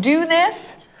can do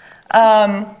this.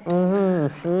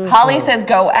 Holly says,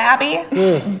 go, Abby.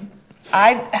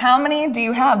 How many do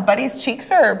you have? Buddy's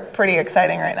cheeks are pretty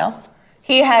exciting right now.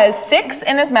 He has 6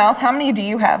 in his mouth. How many do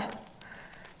you have?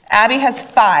 Abby has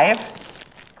 5.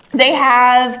 They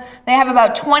have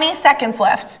about 20 seconds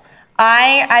left.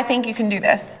 I think you can do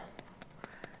this.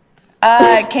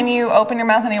 Can you open your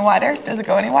mouth any wider? Does it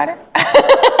go any wider?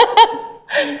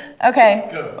 Okay.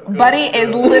 Go. Buddy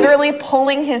is literally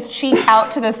pulling his cheek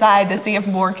out to the side to see if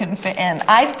more can fit in.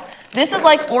 This is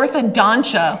like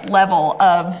orthodontia level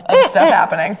of stuff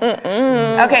happening.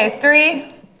 Okay,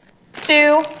 3,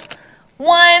 2,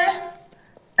 1.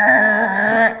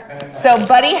 So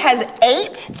Buddy has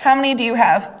 8. How many do you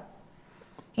have?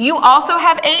 You also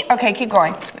have 8? Okay, keep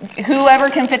going.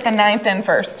 Whoever can fit the 9th in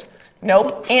first.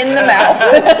 Nope, in the mouth.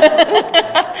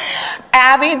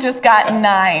 Abby just got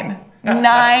 9.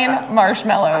 9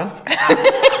 marshmallows.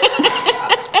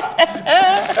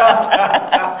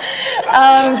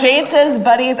 Jade says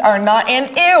buddies are not in.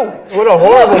 Ew! What a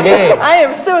horrible game. I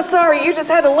am so sorry. You just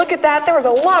had to look at that. There was a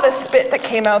lot of spit that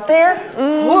came out there.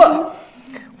 Whoa.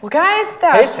 Well, guys,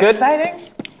 that was exciting.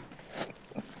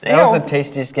 That was the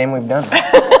tastiest game we've done.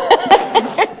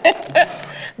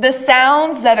 The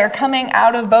sounds that are coming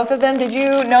out of both of them, did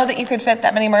you know that you could fit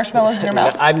that many marshmallows in your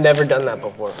mouth? I've never done that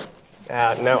before.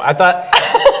 No, I thought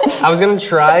I was going to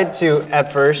try to,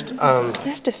 at first,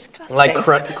 That's disgusting. like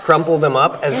crumple them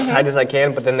up as tight as I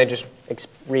can, but then they just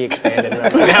re-expanded.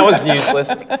 And that was useless.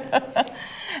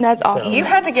 That's awesome. You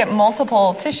had to get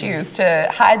multiple tissues to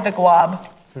hide the glob.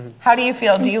 How do you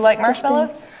feel? Do you like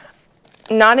marshmallows?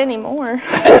 Not anymore.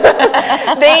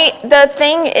 The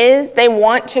thing is, they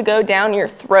want to go down your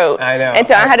throat. I know. And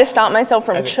so I had to stop myself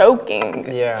from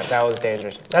choking. Yeah, that was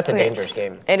dangerous. That's a dangerous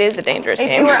game. It is a dangerous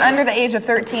game. If you are under the age of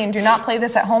 13, do not play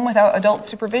this at home without adult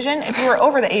supervision. If you are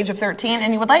over the age of 13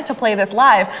 and you would like to play this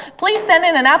live, please send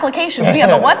in an application via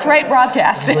the What's Right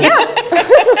broadcast.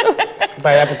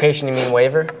 By application, you mean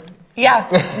waiver?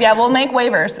 Yeah, we'll make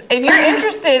waivers. If you're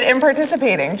interested in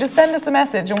participating, just send us a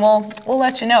message and we'll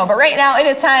let you know. But right now, it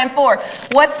is time for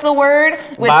What's the Word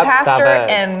with Pastor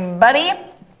and Buddy.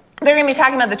 They're going to be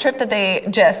talking about the trip that they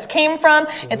just came from.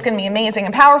 It's going to be amazing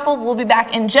and powerful. We'll be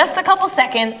back in just a couple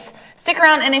seconds. Stick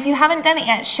around, and if you haven't done it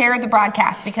yet, share the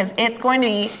broadcast because it's going to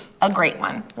be a great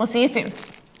one. We'll see you soon.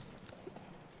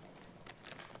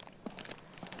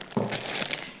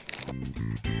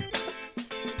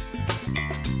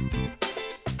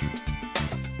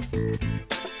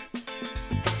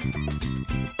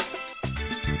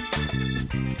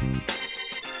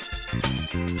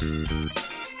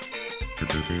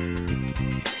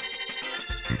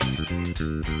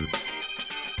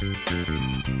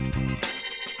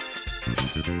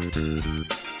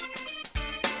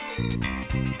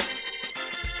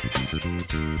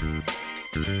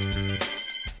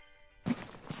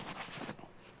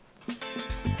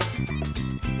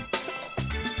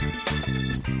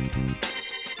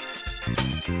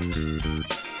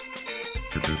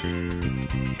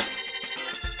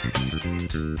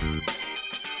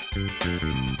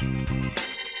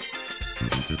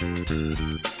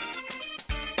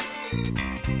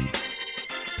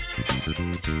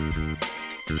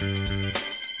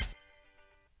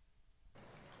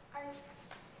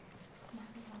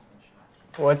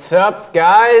 What's up,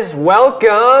 guys?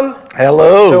 Welcome.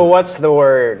 Hello. So what's the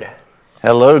word?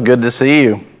 Hello, good to see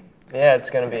you. Yeah, it's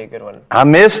going to be a good one. I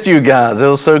missed you guys. It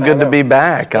was so good to be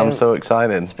back. I'm so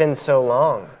excited. It's been so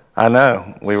long. I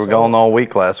know. We were gone all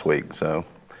week last week, so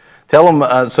tell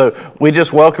them. So we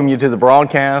just welcome you to the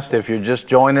broadcast. If you're just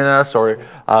joining us, or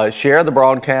share the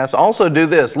broadcast. Also do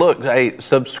this. Look, hey,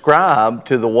 subscribe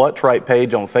to the What's Right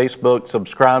page on Facebook.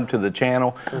 Subscribe to the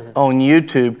channel on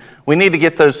YouTube. We need to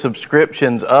get those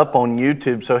subscriptions up on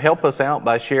YouTube. So help us out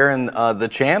by sharing the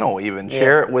channel. Even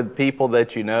share it with people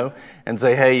that you know, and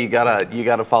say, hey, you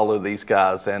gotta follow these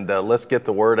guys, and let's get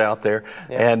the word out there.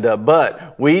 Yeah. And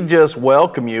but we just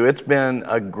welcome you. It's been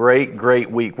a great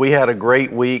week. We had a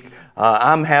great week.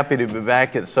 I'm happy to be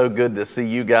back. It's so good to see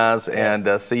you guys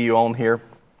and see you on here.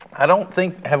 I don't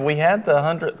think, have we had the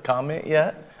 100th comment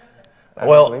yet?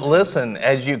 Well, listen,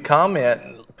 as you comment,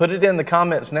 put it in the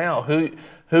comments now.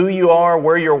 Who you are,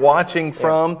 where you're watching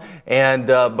from, and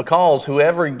because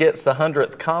whoever gets the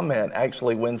 100th comment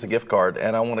actually wins a gift card,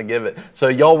 and I want to give it. So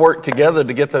y'all work together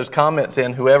to get those comments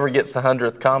in. Whoever gets the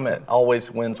 100th comment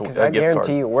always wins a gift card. I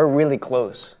guarantee you, we're really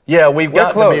close. Yeah, we've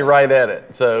got to be right at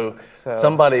it. So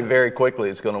somebody very quickly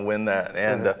is going to win that.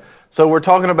 And so we're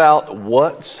talking about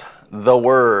what's the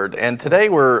word, and today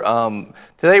we're going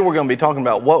to be talking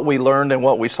about what we learned and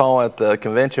what we saw at the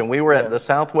convention. We were at the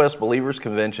Southwest Believers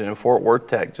Convention in Fort Worth,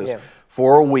 Texas,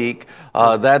 for a week.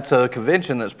 That's a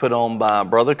convention that's put on by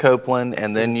Brother Copeland,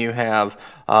 and then you have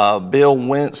Bill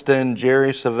Winston,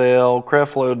 Jerry Savelle,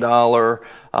 Creflo Dollar,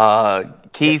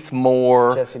 Keith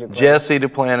Moore, Jesse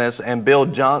Duplantis, and Bill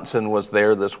Johnson was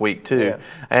there this week too. Yeah.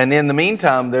 And in the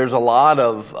meantime, there's a lot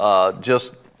of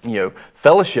just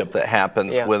fellowship that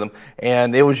happens with them.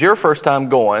 And it was your first time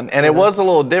going, and it was a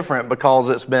little different because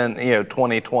it's been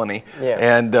 2020,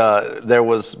 and there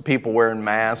was people wearing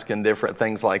masks and different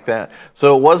things like that.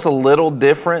 So it was a little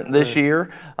different this year.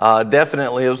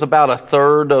 Definitely, it was about a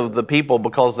third of the people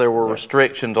because there were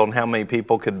restrictions on how many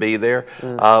people could be there.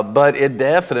 But it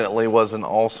definitely was an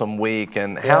awesome week.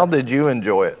 And how did you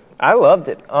enjoy it? I loved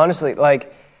it, honestly.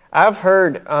 Like, I've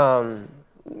heard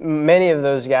many of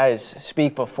those guys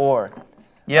speak before.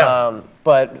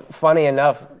 But funny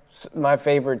enough, my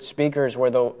favorite speakers were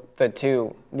the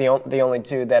only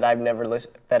two that I've never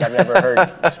heard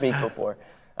speak before.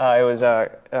 It was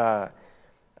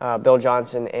Bill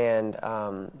Johnson and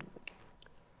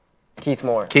Keith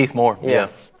Moore. Keith Moore,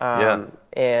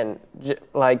 And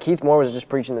Keith Moore was just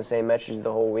preaching the same message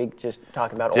the whole week, just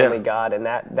talking about only God, and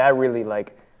that really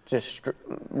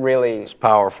it's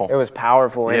powerful. It was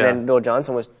powerful. And then Bill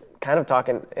Johnson was kind of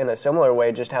talking in a similar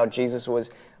way, just how Jesus was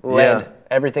led.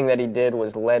 Everything that he did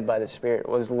was led by the Spirit,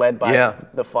 was led by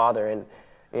the Father, and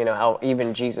how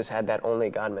even Jesus had that only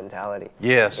God mentality.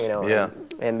 Yes.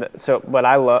 But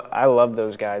I love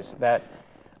those guys. That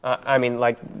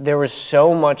there was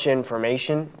so much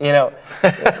information. People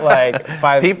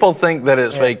think that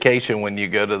it's vacation when you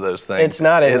go to those things. It's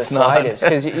not in the slightest,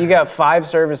 because you got 5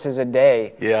 services a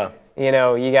day. Yeah.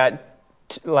 You got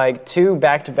 2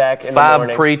 back-to-back in the 5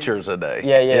 morning. preachers a day.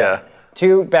 Yeah.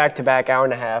 2 back-to-back hour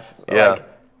and a half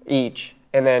each.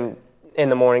 And then in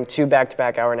the morning, 2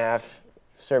 back-to-back hour and a half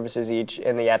services each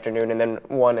in the afternoon, and then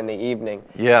 1 in the evening.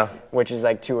 Yeah. Which is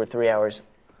 2 or 3 hours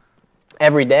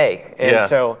every day. And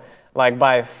so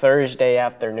by Thursday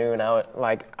afternoon,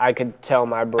 I could tell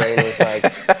my brain was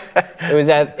it was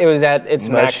at its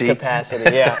max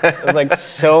capacity. Yeah. It was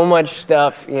so much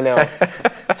stuff,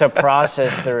 to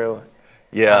process through.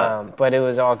 Yeah. But it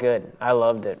was all good. I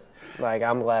loved it.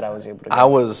 I'm glad I was able to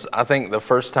go. I think the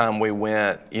first time we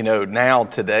went, now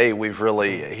today we've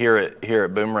really, here at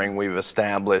Boomerang, we've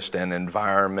established an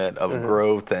environment of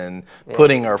growth and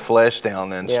putting our flesh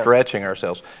down and stretching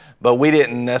ourselves. But we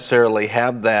didn't necessarily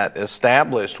have that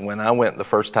established when I went the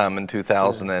first time in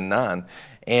 2009.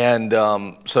 And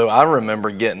so I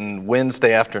remember getting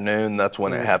Wednesday afternoon, that's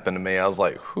when it happened to me. I was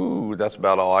like, whew, that's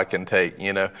about all I can take,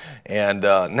 And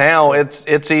now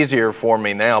it's easier for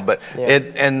me now. But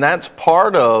and that's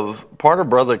part of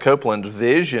Brother Copeland's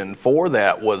vision for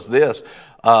that was this.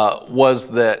 Was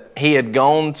that he had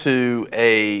gone to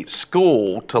a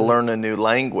school to learn a new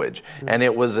language, and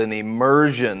it was an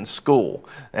immersion school.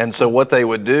 And so what they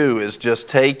would do is just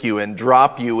take you and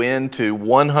drop you into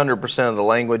 100% of the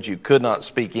language. You could not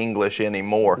speak English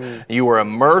anymore. You were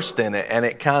immersed in it, and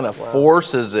it kind of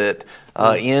forces it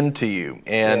into you.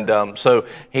 And so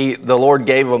the Lord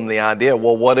gave them the idea,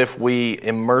 well, what if we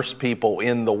immerse people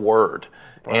in the Word?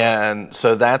 And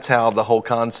so that's how the whole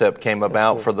concept came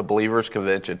about for the Believers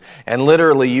Convention. And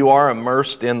literally, you are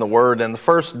immersed in the Word. And the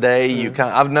first day,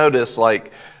 I've noticed,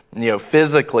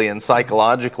 physically and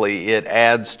psychologically, it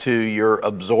adds to your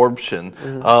absorption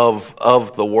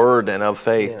of the Word and of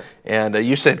faith. And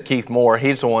you said Keith Moore,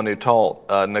 he's the one who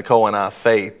taught Nicole and I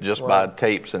faith just by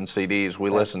tapes and CDs.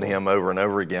 We listened to him over and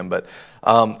over again. But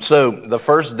so the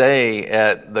first day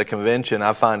at the convention,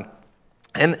 I find.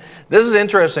 And this is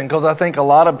interesting because I think a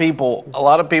lot of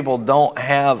people don't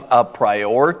have a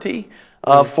priority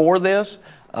for this,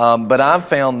 but I've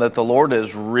found that the Lord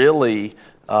is really,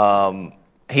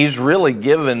 He's really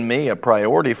given me a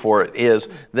priority for it, is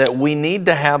that we need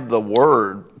to have the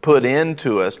Word put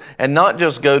into us and not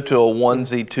just go to a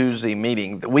onesie twosie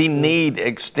meeting. We need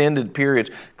extended periods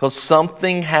because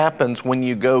something happens when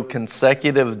you go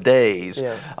consecutive days.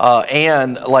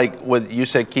 And what you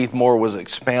said, Keith Moore was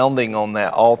expounding on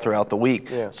that all throughout the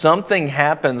week. Something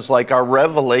happens, our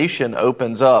revelation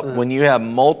opens up when you have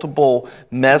multiple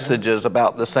messages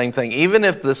about the same thing. Even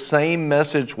if the same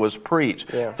message was preached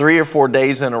 3 or 4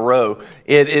 days in a row,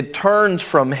 it turns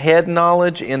from head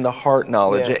knowledge into heart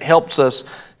knowledge. It helps us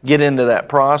get into that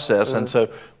process. And so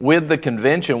with the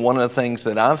convention, one of the things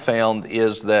that I've found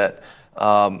is that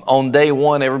on day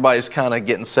one, everybody's kind of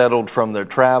getting settled from their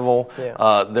travel.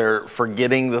 Yeah. They're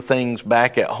forgetting the things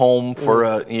back at home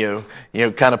for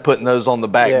kind of putting those on the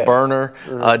back burner.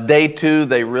 Day two,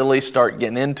 they really start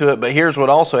getting into it. But here's what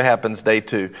also happens day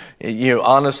two.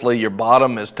 Honestly, your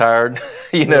bottom is tired,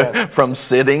 from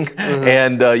sitting,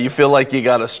 and you feel like you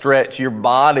got to stretch. Your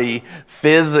body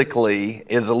physically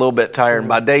is a little bit tired. And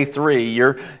by day three,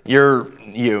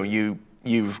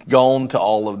 you've gone to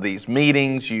all of these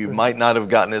meetings. You might not have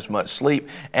gotten as much sleep.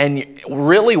 And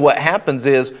really what happens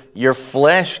is your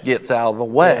flesh gets out of the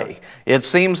way. Yeah. It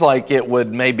seems like it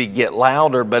would maybe get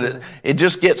louder, but it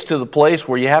just gets to the place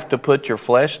where you have to put your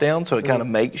flesh down, so it kind of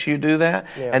makes you do that.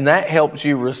 Yeah. And that helps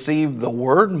you receive the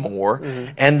Word more.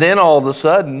 And then all of a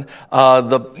sudden,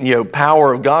 the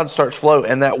power of God starts to flow,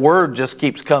 and that Word just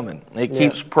keeps coming. It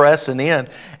keeps pressing in.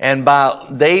 And by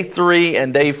day 3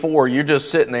 and day 4, you're just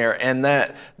sitting there, and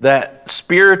that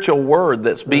spiritual word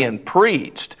that's being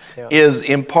preached is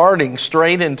imparting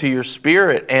straight into your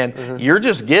spirit, and you're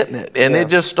just getting it, and it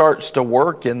just starts to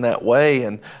work in that way,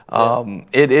 and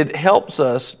it helps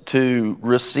us to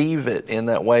receive it in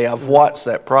that way. I've watched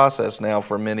that process now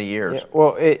for many years. Yeah.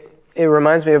 Well, it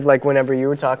reminds me of like whenever you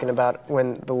were talking about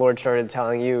when the Lord started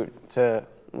telling you to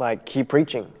like keep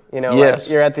preaching. Yes. Like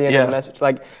you're at the end of the message.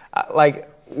 Like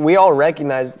we all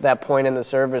recognize that point in the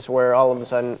service where all of a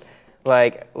sudden,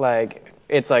 like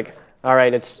it's like, all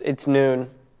right, it's noon.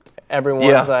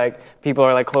 Everyone's like, people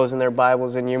are like closing their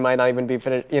Bibles, and you might not even be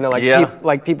finished.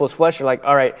 Like people's flesh are like,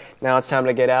 all right, now it's time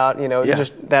to get out.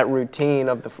 Just that routine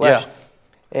of the flesh.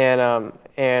 Yeah.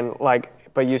 And like,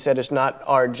 but you said it's not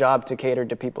our job to cater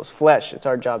to people's flesh. It's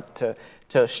our job to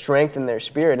strengthen their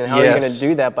spirit. And how are you going to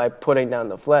do that? By putting down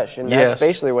the flesh. And that's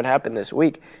basically what happened this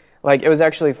week. Like, it was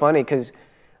actually funny because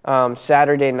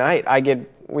Saturday night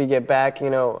we get back.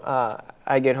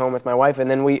 I get home with my wife, and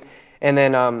then we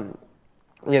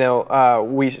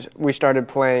started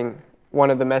playing one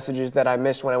of the messages that I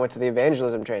missed when I went to the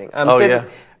evangelism training.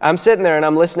 I'm sitting there and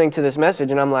I'm listening to this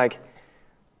message, and I'm like,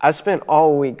 I spent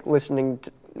all week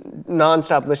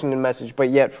nonstop listening to the message, but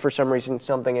yet for some reason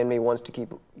something in me wants to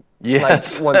keep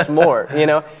wants more,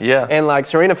 Yeah. And like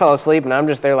Serena fell asleep, and I'm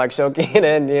just there like soaking it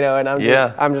in, and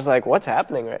I'm just like, what's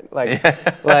happening, right?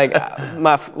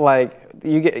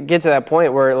 You get to that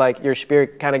point where like your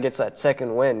spirit kind of gets that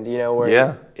second wind,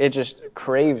 where it just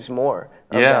craves more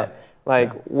of that.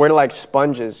 We're like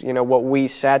sponges, what we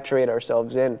saturate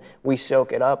ourselves in, we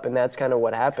soak it up, and that's kind of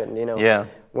what happened,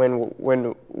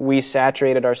 When we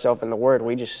saturated ourselves in the Word,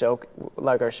 we just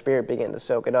our spirit began to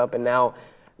soak it up, and now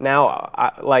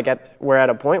we're at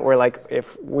a point where like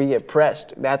if we get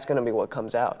pressed, that's going to be what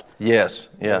comes out. Yes,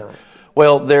 yeah.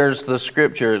 Well, there's the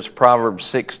scripture. It's Proverbs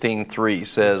 16:3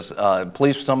 says,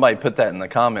 please somebody put that in the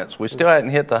comments. We still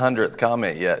hadn't hit the 100th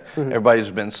comment yet. Everybody's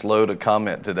been slow to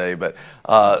comment today, but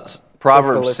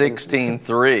Proverbs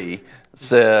 16:3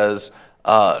 says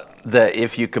that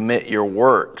if you commit your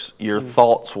works, your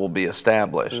thoughts will be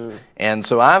established. And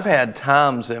so I've had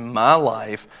times in my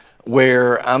life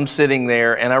where I'm sitting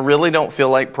there and I really don't feel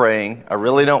like praying. I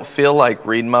really don't feel like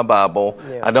reading my Bible.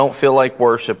 I don't feel like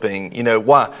worshiping.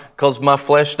 Why? Because my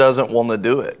flesh doesn't want to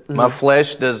do it. My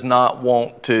flesh does not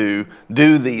want to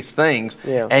do these things.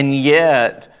 And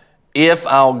yet, if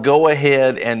I'll go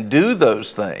ahead and do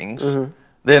those things,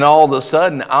 then all of a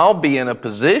sudden I'll be in a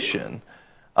position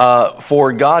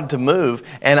for God to move,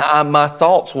 and my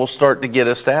thoughts will start to get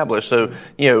established. So,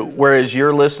 whereas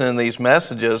you're listening to these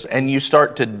messages and you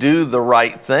start to do the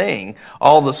right thing,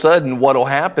 all of a sudden what will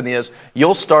happen is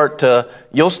you'll start to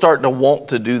want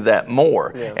to do that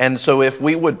more. And so if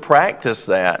we would practice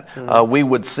that, we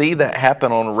would see that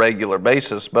happen on a regular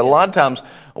basis. But a lot of times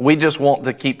we just want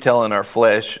to keep telling our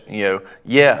flesh,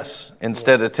 yes,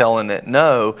 instead of telling it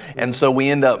no. And so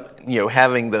we end up,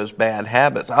 having those bad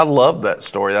habits. I love that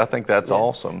story. I think that's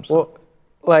awesome. So.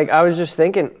 Well, I was just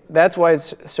thinking, that's why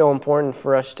it's so important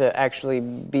for us to actually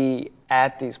be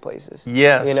at these places.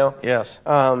 Yes. Yes.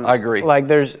 I agree.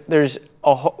 Obviously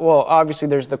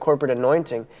there's the corporate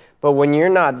anointing, but when you're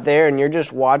not there and you're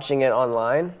just watching it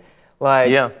online,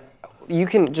 you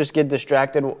can just get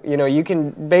distracted. You can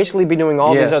basically be doing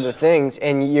all these other things,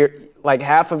 and you're like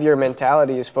half of your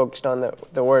mentality is focused on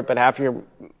the Word, but half of your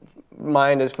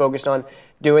mind is focused on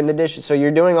doing the dishes. So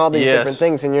you're doing all these different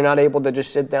things, and you're not able to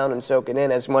just sit down and soak it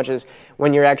in as much as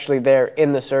when you're actually there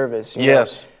in the service.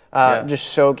 Just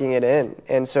soaking it in.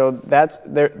 And so that's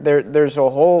there's a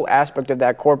whole aspect of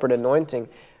that corporate anointing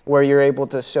where you're able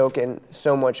to soak in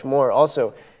so much more.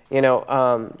 Also,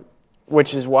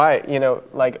 which is why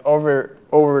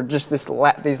over just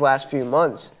these last few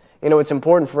months, it's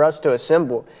important for us to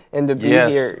assemble and to be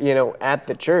here, at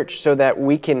the church, so that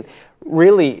we can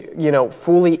really,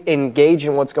 fully engage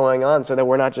in what's going on so that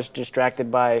we're not just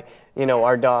distracted by,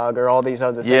 our dog or all these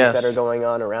other things that are going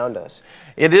on around us.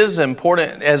 It is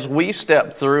important as we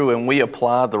step through and we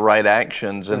apply the right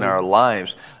actions in our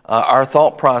lives, our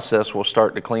thought process will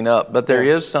start to clean up. But there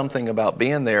is something about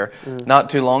being there. Not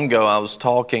too long ago, I was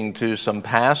talking to some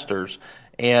pastors,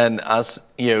 and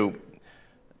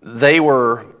they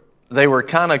were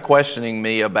kind of questioning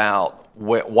me about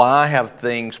why have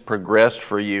things progressed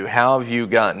for you? How have you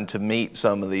gotten to meet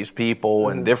some of these people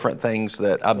and different things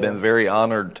that I've been very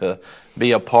honored to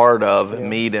be a part of and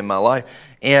meet in my life?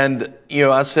 And,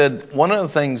 I said, one of the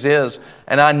things is,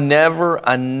 and I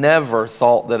never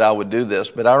thought that I would do this,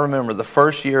 but I remember the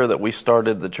first year that we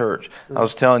started the church, I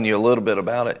was telling you a little bit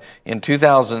about it. In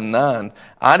 2009,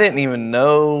 I didn't even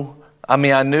know,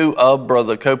 I knew of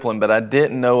Brother Copeland, but I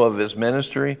didn't know of his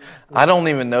ministry. I don't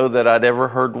even know that I'd ever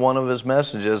heard one of his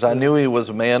messages. I knew he was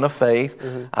a man of faith.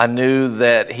 I knew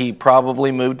that he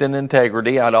probably moved in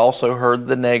integrity. I'd also heard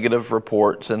the negative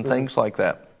reports and things like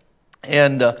that.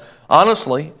 And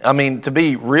honestly, to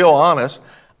be real honest,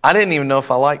 I didn't even know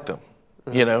if I liked him,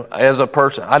 as a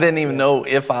person. I didn't even know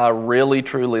if I really,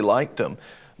 truly liked him.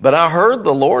 But I heard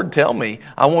the Lord tell me,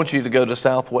 I want you to go to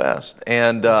Southwest.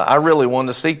 And I really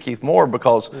wanted to see Keith Moore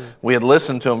because we had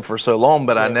listened to him for so long,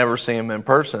 but I never see him in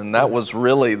person. That was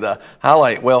really the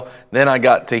highlight. Well, then I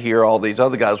got to hear all these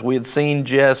other guys. We had seen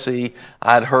Jesse.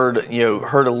 I'd heard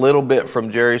a little bit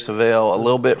from Jerry Savelle, a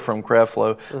little bit from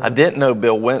Creflo. I didn't know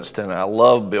Bill Winston. I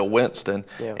love Bill Winston.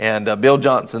 And Bill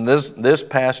Johnson, this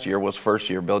past year was first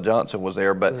year Bill Johnson was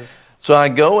there. But so I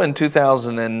go in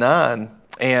 2009.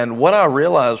 And what I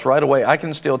realized right away, I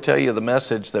can still tell you the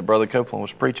message that Brother Copeland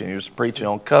was preaching. He was preaching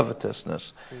on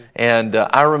covetousness. And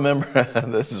I remember,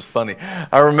 this is funny,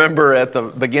 I remember at the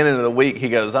beginning of the week, he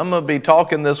goes, I'm going to be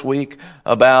talking this week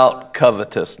about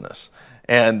covetousness.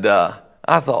 And I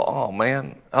thought, oh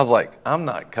man, I was like, I'm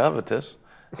not covetous.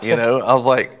 I was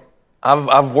like,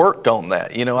 I've worked on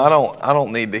that. I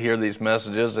don't need to hear these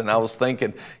messages. And I was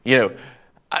thinking,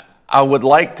 I would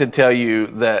like to tell you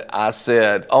that I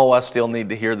said, I still need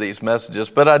to hear these messages,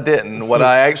 but I didn't. What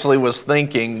I actually was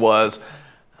thinking was,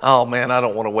 oh man, I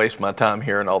don't want to waste my time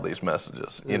hearing all these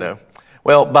messages,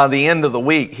 Well, by the end of the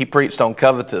week, he preached on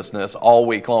covetousness all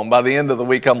week long. By the end of the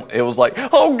week, it was like,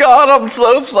 oh God, I'm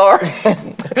so sorry.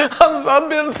 I've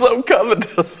been so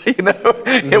covetous,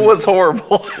 It was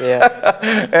horrible.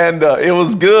 And it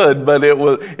was good, but it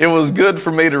was good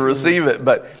for me to receive it.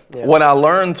 But what I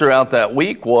learned throughout that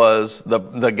week was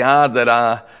the guy that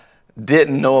I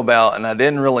didn't know about, and I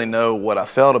didn't really know what I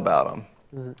felt about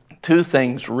him. Two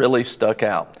things really stuck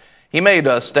out. He made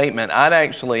a statement. I'd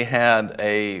actually had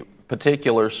a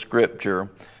particular scripture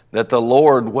that the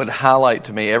Lord would highlight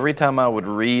to me. Every time I would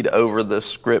read over the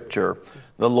scripture,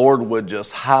 the Lord would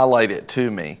just highlight it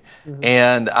to me.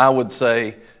 And I would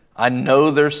say, I know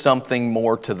there's something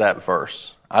more to that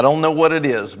verse. I don't know what it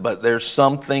is, but there's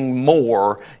something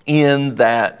more in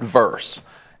that verse.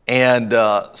 And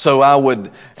so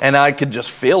I could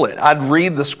just feel it. I'd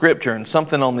read the scripture and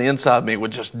something on the inside of me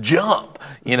would just jump,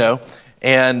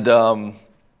 And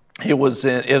it was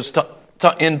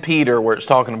in Peter, where it's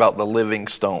talking about the living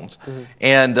stones.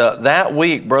 And that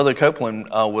week, Brother Copeland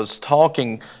was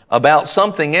talking about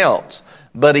something else,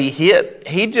 but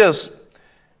he just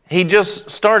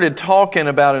started talking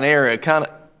about an area,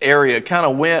 kind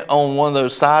of went on one of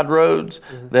those side roads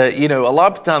that, a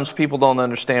lot of times people don't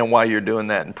understand why you're doing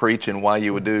that and preaching, why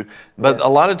you would do. But a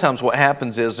lot of times what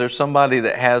happens is there's somebody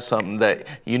that has something that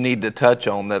you need to touch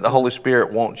on, that the Holy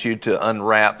Spirit wants you to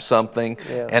unwrap something,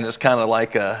 and it's kind of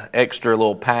like a extra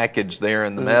little package there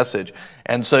in the message.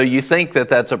 And so you think that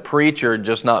that's a preacher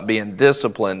just not being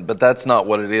disciplined, but that's not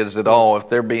what it is at all. If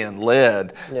they're being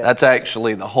led, that's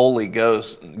actually the Holy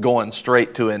Ghost going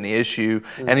straight to an issue,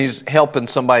 and he's helping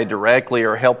somebody directly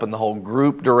or helping the whole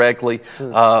group directly,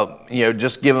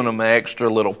 just giving them an extra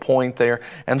little point there.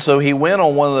 And so he went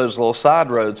on one of those little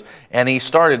side roads, and he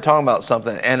started talking about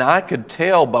something, and I could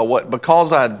tell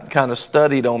because I'd kind of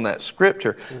studied on that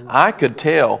scripture, I could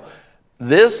tell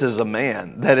this is a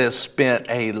man that has spent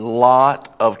a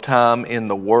lot of time in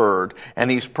the Word,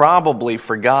 and he's probably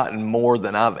forgotten more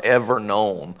than I've ever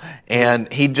known.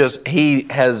 And he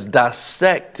has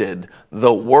dissected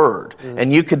the Word.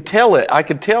 And you could tell it. I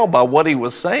could tell by what he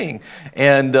was saying.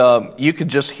 And you could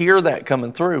just hear that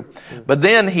coming through. But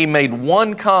then he made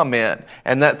one comment,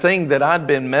 and that thing that I'd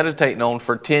been meditating on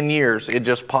for 10 years, it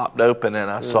just popped open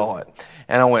and I saw it.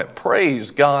 And I went,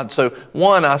 praise God. So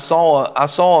one, I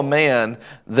saw a man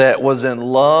that was in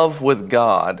love with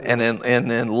God and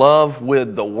in love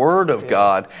with the Word of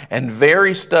God, and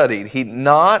very studied. He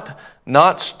not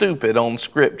not stupid on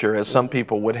Scripture as some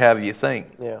people would have you think.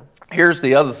 Yeah. Here's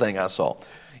the other thing I saw.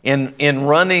 In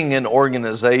running an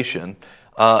organization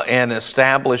and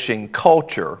establishing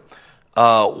culture,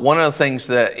 one of the things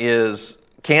that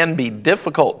can be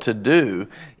difficult to do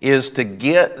is to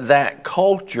get that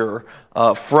culture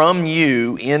from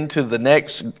you into the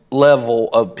next level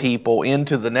of people,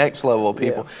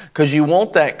 because you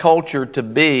want that culture to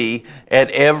be at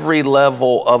every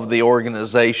level of the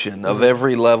organization, of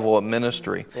every level of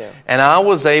ministry. Yeah. And I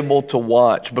was able to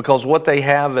watch, because what they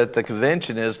have at the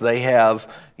convention is they have,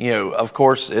 of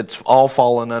course, it's all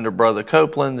fallen under Brother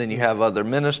Copeland, then you have other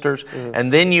ministers,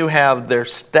 and then you have their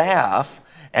staff,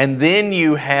 and then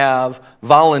you have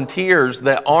volunteers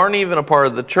that aren't even a part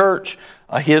of the church,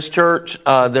 his church.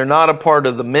 They're not a part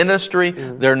of the ministry.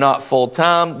 They're not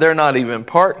full-time. They're not even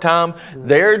part-time.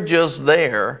 They're just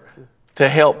there to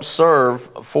help serve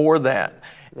for that.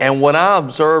 And what I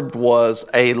observed was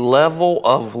a level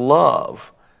of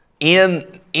love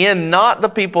in not the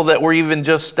people that were even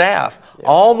just staff,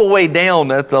 all the way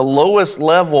down at the lowest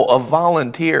level of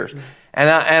volunteers. And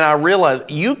I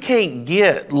realized you can't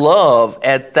get love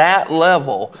at that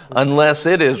level unless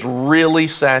it is really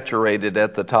saturated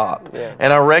at the top. Yeah.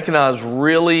 And I recognized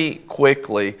really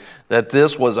quickly that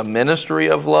this was a ministry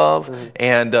of love.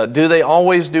 And do they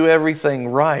always do everything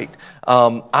right?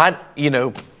 I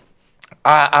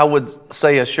would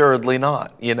say assuredly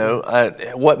not.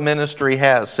 What ministry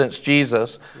has since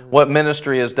Jesus? What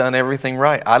ministry has done everything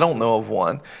right? I don't know of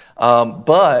one.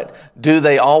 But do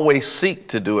they always seek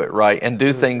to do it right and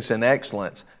do things in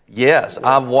excellence? Yes,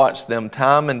 I've watched them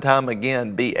time and time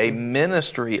again be a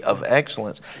ministry of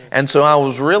excellence. And so I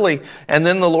was and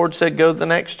then the Lord said, go the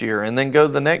next year, and then go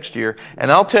the next year.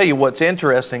 And I'll tell you what's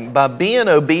interesting. By being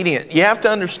obedient, you have to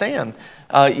understand,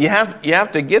 you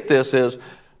have to get this is,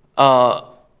 I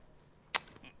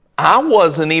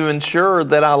wasn't even sure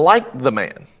that I liked the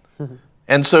man.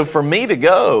 And so for me to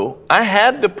go, I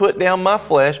had to put down my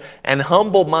flesh and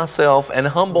humble myself and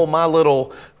humble my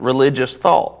little religious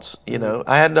thoughts.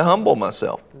 I had to humble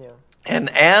myself. Yeah. And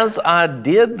as I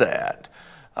did that,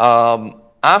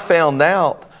 I found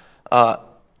out, the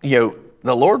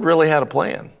Lord really had a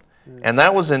plan. And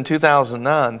that was in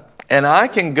 2009. And I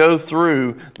can go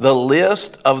through the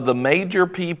list of the major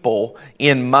people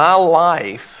in my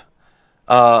life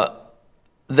that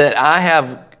I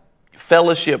have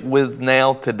fellowship with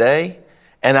now today,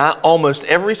 and almost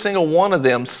every single one of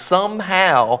them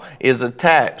somehow is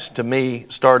attached to me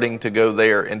starting to go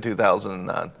there in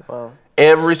 2009. Wow.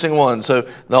 Every single one. So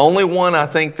the only one I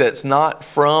think that's not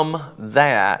from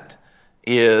that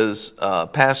is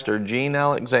Pastor Gene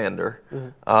Alexander,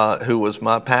 who was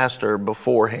my pastor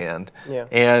beforehand. Yeah.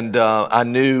 And I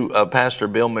knew Pastor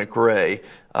Bill McRae,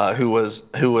 who was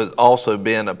also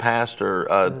been a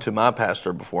pastor to my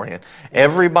pastor beforehand.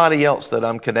 Everybody else that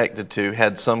I'm connected to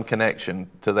had some connection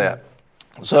to that.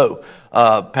 So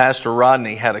Pastor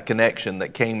Rodney had a connection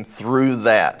that came through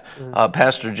that.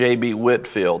 Pastor J.B.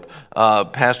 Whitfield,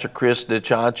 Pastor Chris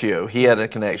DiCiaccio, he had a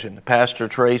connection. Pastor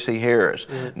Tracy Harris,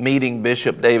 meeting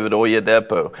Bishop David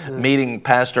Oyedepo, meeting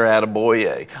Pastor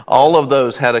Adeboye. All of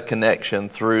those had a connection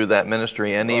through that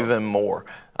ministry, and even more.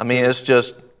 I mean,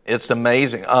 it's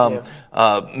amazing.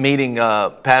 Meeting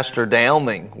Pastor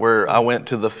Downing, where I went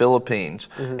to the Philippines,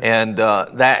 and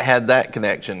that had that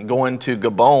connection. Going to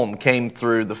Gabon came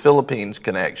through the Philippines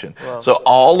connection. Wow. So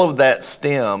all of that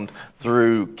stemmed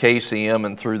through KCM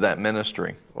and through that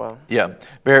ministry. Wow. Yeah.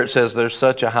 Barrett says there's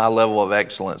such a high level of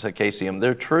excellence at KCM.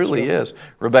 There truly is.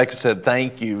 Rebecca said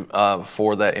thank you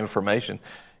for that information.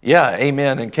 Yeah,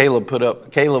 amen. And Caleb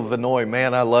Vinoy,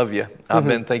 man, I love you. I've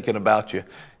been thinking about you.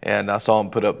 And I saw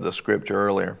him put up the scripture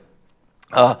earlier.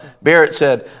 Barrett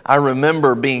said, I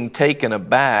remember being taken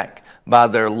aback by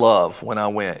their love when I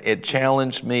went. It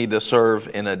challenged me to serve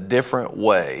in a different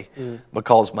way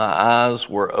because my eyes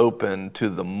were open to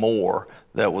the more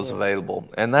that was available.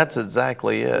 And that's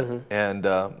exactly it. And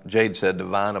Jade said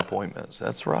divine appointments.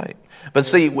 That's right. But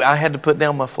see, I had to put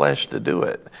down my flesh to do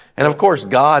it. And of course,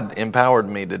 God empowered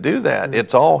me to do that.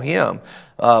 It's all Him.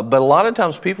 But a lot of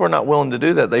times people are not willing to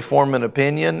do that. They form an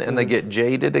opinion and they get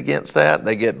jaded against that.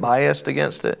 They get biased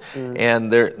against it.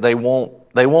 And they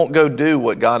won't go do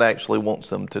what God actually wants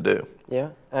them to do. Yeah.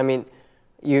 I mean,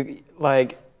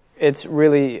 it's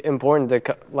really important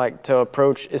to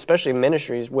approach, especially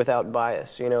ministries, without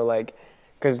bias,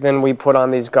 because then we put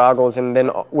on these goggles and then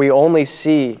we only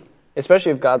see,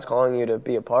 especially if God's calling you to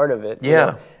be a part of it.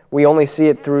 Yeah. We only see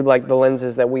it through the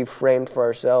lenses that we've framed for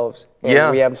ourselves.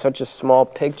 And we have such a small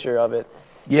picture of it.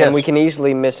 Yes. And we can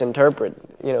easily misinterpret,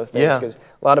 things. Because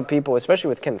a lot of people, especially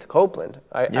with Kenneth Copeland,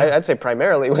 I'd say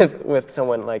primarily with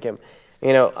someone like him,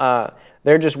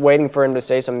 they're just waiting for him to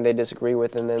say something they disagree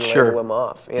with and then label him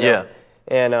off. Yeah.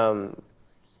 And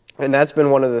that's been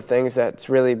one of the things that's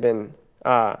really been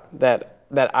that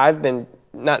I've been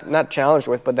not challenged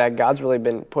with, but that God's really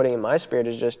been putting in my spirit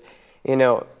is just,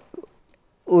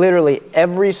 literally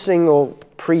every single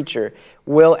preacher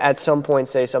will at some point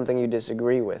say something you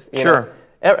disagree with. You know?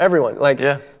 Everyone, like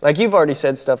you've already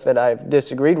said stuff that I've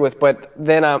disagreed with, but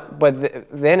then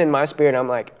in my spirit I'm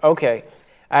like, okay,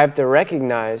 I have to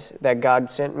recognize that God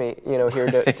sent me, here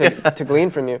to glean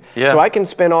from you. Yeah. So I can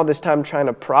spend all this time trying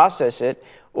to process it,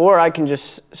 or I can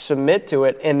just submit to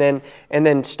it and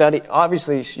then study.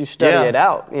 Obviously, you study it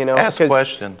out. Ask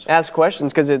questions. Ask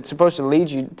questions because it's supposed to lead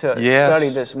you to study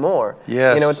this more.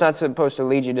 Yes. It's not supposed to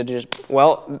lead you to just,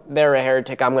 they're a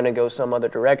heretic, I'm going to go some other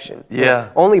direction. Yeah.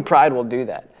 Only pride will do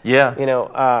that.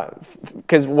 Yeah.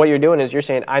 Because what you're doing is you're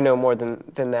saying, I know more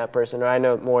than that person, or I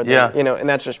know more than, and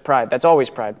that's just pride. That's always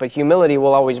pride. But humility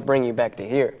will always bring you back to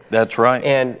here. That's right.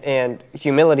 And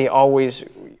humility always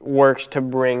works to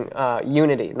bring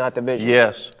unity, not division.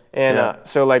 Yes. And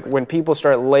so like when people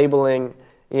start labeling,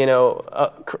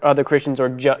 other Christians or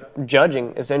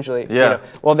judging, essentially,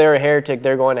 well, they're a heretic,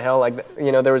 they're going to hell. Like,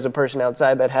 there was a person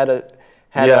outside that had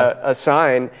a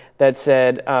sign that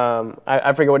said,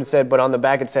 I forget what it said, but on the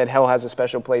back it said, "Hell has a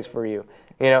special place for you."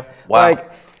 Wow.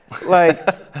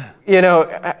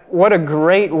 What a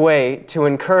great way to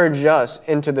encourage us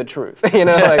into the truth.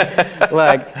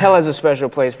 Like hell has a special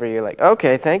place for you. Like,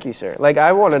 okay, thank you, sir. Like,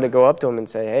 I wanted to go up to him and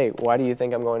say, hey, why do you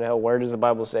think I'm going to hell? Where does the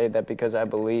Bible say that because I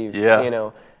believe,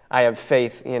 I have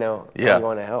faith, I'm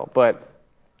going to hell? But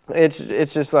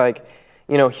it's just like,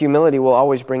 humility will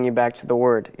always bring you back to the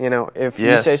Word. If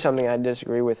you say something I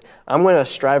disagree with, I'm going to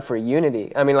strive for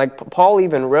unity. I mean, like Paul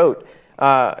even wrote,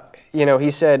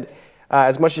 he said,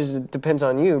 as much as it depends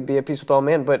on you, be at peace with all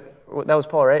men. But that was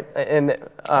Paul, right?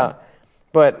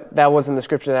 But that wasn't the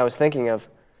scripture that I was thinking of.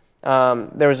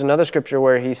 There was another scripture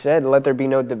where he said, "Let there be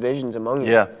no divisions among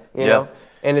you." Yeah.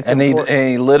 And it's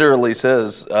he literally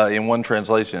says in one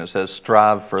translation, it says,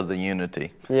 "Strive for the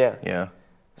unity." Yeah.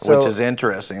 So, which is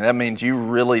interesting. That means you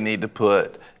really need to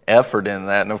put effort in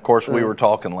that. And of course, we were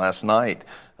talking last night.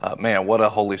 Man, what a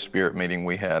Holy Spirit meeting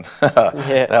we had.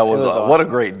 That was awesome. What a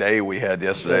great day we had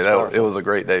yesterday. It was a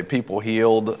great day. People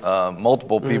healed,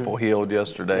 multiple people healed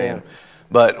yesterday. Yeah.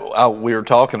 But we were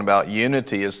talking about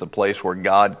unity is the place where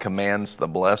God commands the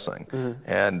blessing.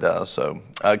 And so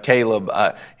Caleb,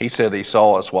 he said he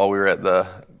saw us while we were at the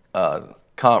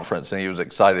conference, and he was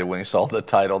excited when he saw the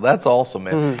title. That's awesome,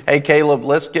 man. Hey, Caleb,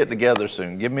 let's get together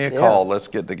soon. Give me a call. Let's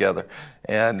get together.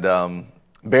 And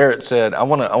Barrett said, I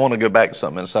want to go back to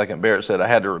something in a second. Barrett said, I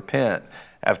had to repent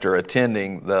after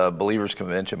attending the Believers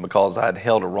Convention because I had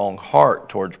held a wrong heart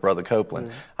towards Brother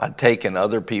Copeland. I'd taken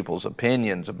other people's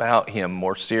opinions about him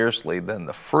more seriously than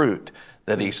the fruit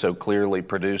that he so clearly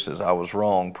produces. I was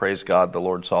wrong. Praise God, the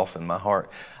Lord softened my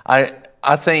heart. I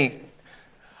think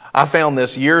I found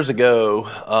this years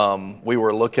ago. We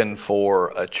were looking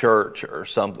for a church or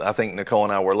something. I think Nicole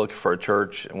and I were looking for a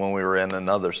church when we were in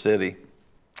another city.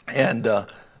 And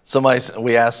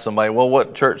we asked somebody, well,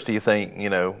 what church do you think,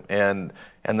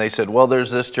 and they said, well, there's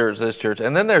this church,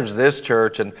 and then there's this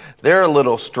church, and they're a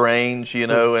little strange,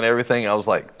 and everything. I was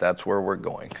like, that's where we're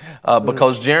going.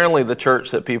 Because generally the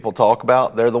church that people talk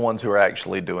about, they're the ones who are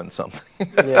actually doing something.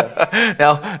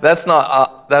 Now,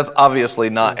 that's obviously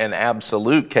not an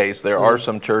absolute case. There are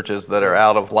some churches that are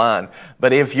out of line.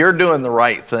 But if you're doing the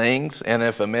right things, and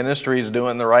if a ministry is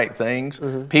doing the right things,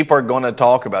 people are going to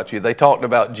talk about you. They talked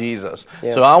about Jesus.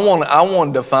 So I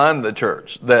want to find the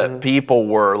church that people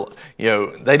were,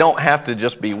 they don't have to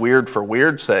just be weird for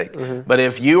weird's sake. But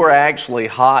if you are actually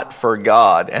hot for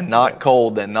God and not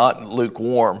cold and not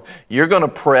lukewarm, you're going to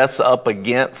press up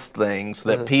against things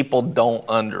that people don't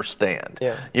understand.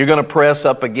 You're going to press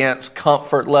up against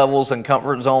comfort levels and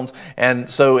comfort zones. And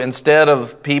so instead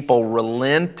of people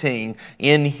relenting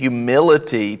in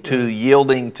humility to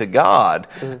yielding to God,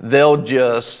 they'll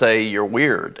just say you're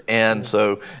weird. And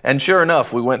and sure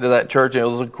enough, we went to that church, and it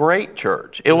was a great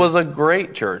church. It was a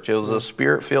great church. It was a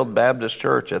Spirit-filled Baptist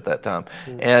church at that time.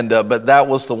 And but that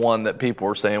was the one that people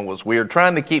were saying was weird,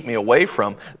 trying to keep me away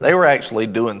from. They were actually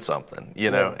doing something,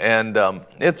 And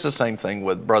it's the same thing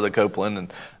with Brother Copeland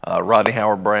and Rodney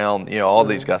Howard Brown, all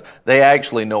these guys. They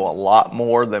actually know a lot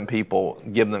more than people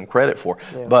give them credit for.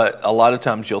 But a lot of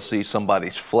times you'll see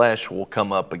somebody's flesh will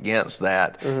come up against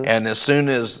that. And as soon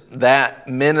as that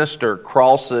minister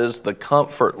crosses the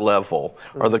comfort level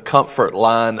or the comfort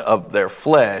line of their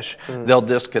flesh, they'll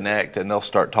disconnect and they'll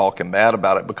start talking bad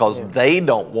about it because they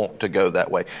don't want to go that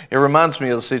way. It reminds me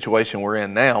of the situation we're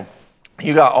in now.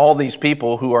 you got all these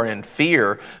people who are in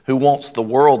fear, who wants the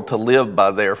world to live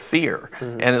by their fear.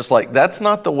 And it's like, that's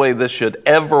not the way this should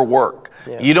ever work.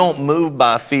 You don't move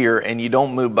by fear, and you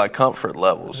don't move by comfort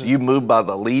levels. You move by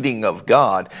the leading of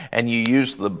God, and you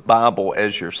use the Bible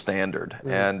as your standard.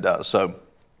 And so,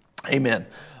 amen.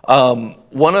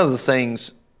 One of the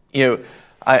things,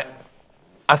 I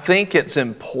think it's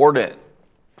important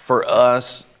for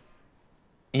us,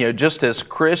 just as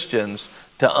Christians,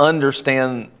 to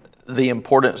understand the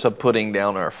importance of putting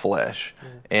down our flesh.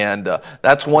 And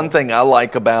that's one thing I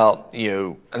like about,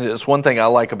 it's one thing I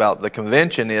like about the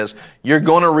convention is you're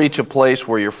going to reach a place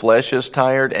where your flesh is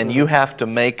tired, and you have to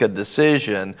make a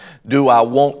decision, do I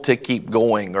want to keep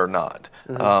going or not?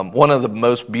 One of the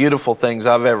most beautiful things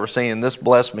I've ever seen, and this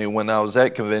blessed me when I was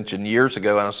at convention years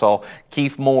ago, and I saw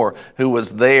Keith Moore, who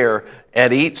was there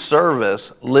at each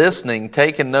service, listening,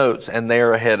 taking notes, and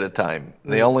there ahead of time.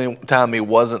 The only time he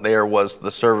wasn't there was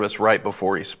the service right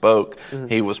before he spoke.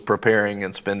 He was preparing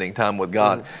and spending time with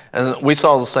God. And we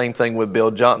saw the same thing with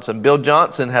Bill Johnson. Bill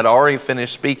Johnson had already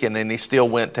finished speaking, and he still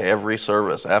went to every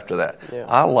service after that.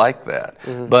 I like that.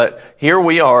 But here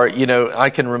we are, I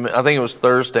can remember, I think it was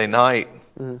Thursday night,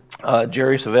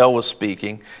 Jerry Savelle was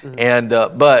speaking, and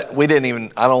but we didn't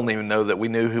even, I don't even know that we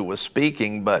knew who was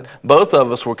speaking, but both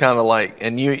of us were kind of like,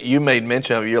 and you made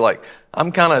mention of it, you're like,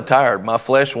 I'm kind of tired. My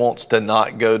flesh wants to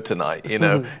not go tonight,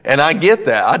 and I get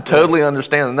that. I totally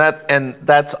understand, and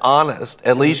that's honest.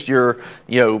 At least you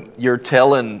were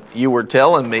telling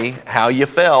me how you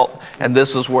felt, and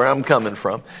this is where I'm coming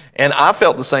from. And I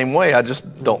felt the same way. I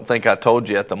just don't think I told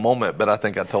you at the moment, but I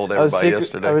think I told everybody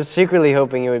yesterday. I was secretly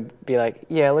hoping it would be like,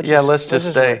 let's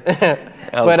just stay.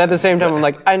 But at the same time, I'm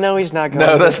like, I know he's not going to.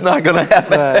 No, that's not going to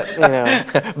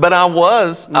happen. But, but I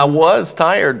was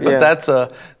tired. But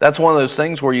that's one of those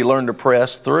things where you learn to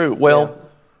press through. Well,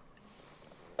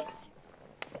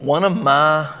 one of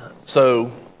my,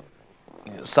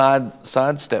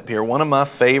 sidestep here, one of my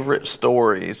favorite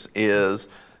stories is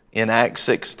in Acts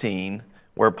 16,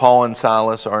 where Paul and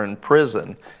Silas are in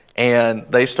prison, and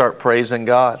they start praising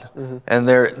God. And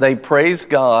they praise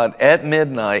God at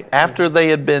midnight after they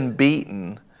had been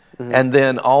beaten, and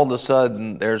then all of a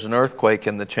sudden there's an earthquake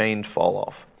and the chains fall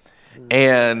off.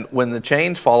 And when the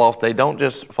chains fall off, they don't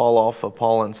just fall off of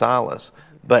Paul and Silas,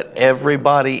 but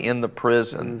everybody in the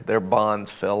prison, their bonds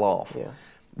fell off.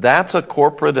 That's a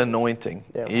corporate anointing.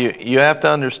 You have to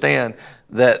understand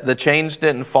that the chains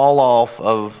didn't fall off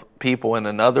of people in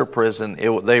another prison.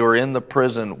 They were in the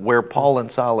prison where Paul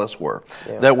and Silas were,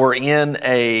 that were in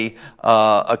a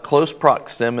close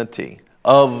proximity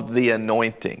of the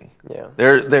anointing.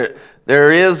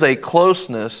 There is a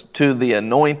closeness to the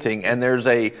anointing, and there's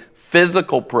a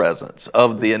physical presence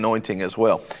of the anointing as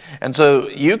well. And so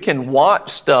you can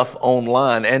watch stuff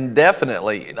online, and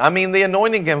definitely, the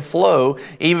anointing can flow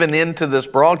even into this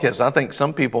broadcast. I think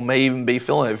some people may even be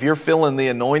feeling it. If you're feeling the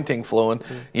anointing flowing,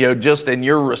 and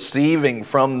you're receiving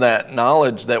from that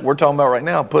knowledge that we're talking about right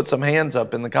now, put some hands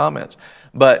up in the comments.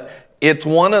 But it's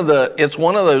one of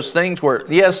those things where,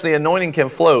 yes, the anointing can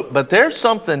flow, but there's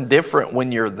something different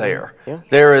when you're there.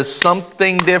 There is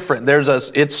something different.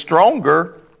 It's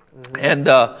stronger. And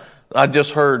I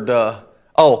just heard, I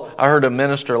heard a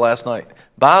minister last night.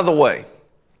 By the way,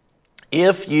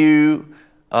 if you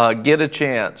get a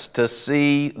chance to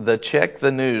see the Check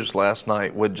the News last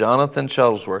night with Jonathan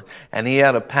Shuttlesworth, and he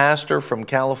had a pastor from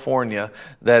California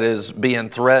that is being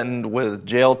threatened with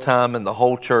jail time in the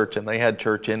whole church, and they had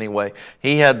church anyway.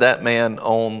 He had that man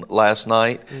on last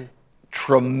night.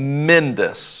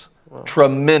 Tremendous.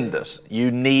 Tremendous. You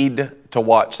need to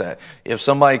watch that. If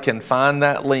somebody can find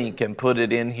that link and put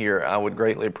it in here, I would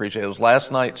greatly appreciate it. It was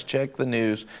last night's Check the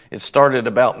News. It started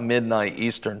about midnight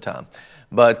Eastern time.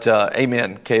 But,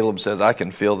 amen, Caleb says, I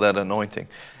can feel that anointing.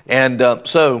 And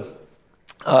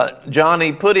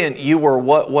Johnny, put in, you were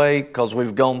what way? Because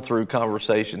we've gone through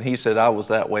conversation. He said, I was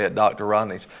that way at Dr.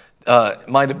 Rodney's.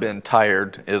 Might have been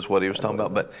tired is what he was talking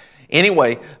about. But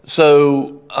anyway,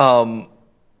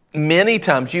 many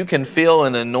times you can feel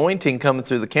an anointing coming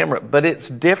through the camera, but it's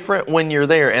different when you're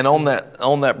there. And on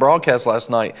that broadcast last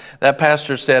night, that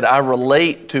pastor said, I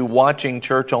relate to watching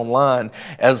church online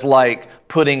as like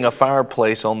putting a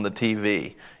fireplace on the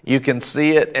TV. You can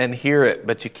see it and hear it,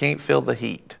 but you can't feel the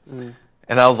heat.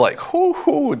 And I was like,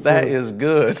 that is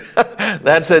good.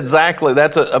 That's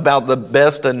about the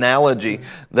best analogy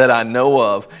that I know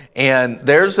of. And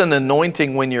there's an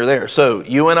anointing when you're there. So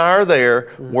you and I are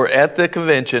there. We're at the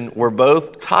convention. We're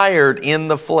both tired in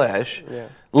the flesh.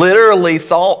 Literally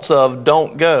thoughts of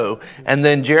don't go. And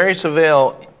then Jerry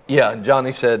Savelle, Yeah,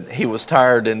 Johnny said he was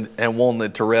tired and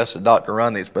wanted to rest at Dr.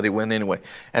 Ronnie's, but he went anyway.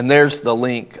 And there's the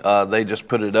link. They just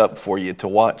put it up for you to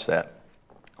watch that.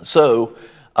 So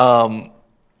all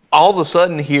of a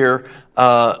sudden here,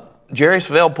 Jerry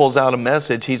Savelle pulls out a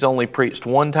message he's only preached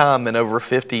one time in over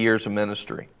 50 years of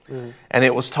ministry. And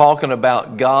it was talking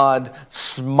about God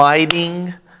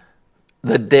smiting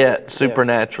the debt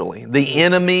supernaturally, the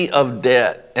enemy of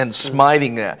debt, and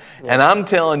smiting that. And I'm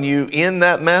telling you, in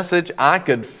that message, I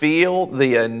could feel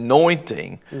the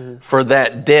anointing for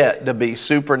that debt to be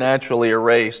supernaturally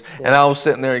erased. And I was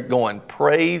sitting there going,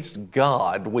 praise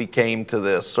God we came to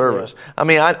this service. I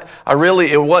mean, I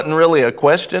really, it wasn't really a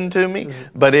question to me,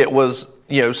 but it was,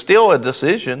 still a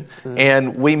decision,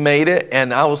 and we made it,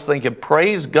 and I was thinking,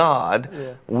 praise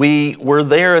God, we were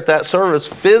there at that service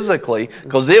physically,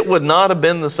 because it would not have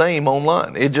been the same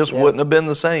online. It just wouldn't have been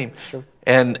the same. Sure.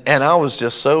 And I was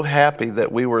just so happy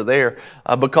that we were there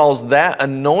because that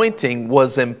anointing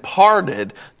was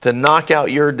imparted to knock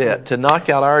out your debt, to knock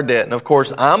out our debt. And of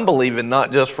course, I'm believing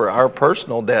not just for our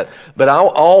personal debt, but I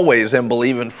always am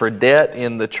believing for debt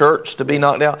in the church to be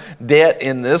knocked out, debt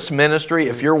in this ministry.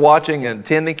 If you're watching and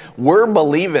attending, we're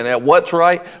believing at What's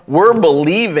Right. We're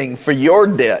believing for your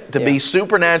debt to be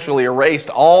supernaturally erased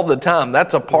all the time.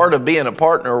 That's a part of being a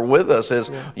partner with us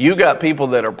is you got people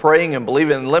that are praying and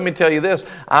believing. And let me tell you this,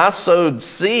 I sowed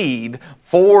seed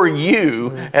for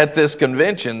you at this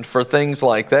convention for things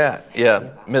like that. Yeah,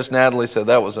 Miss Natalie said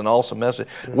that was an awesome message.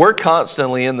 We're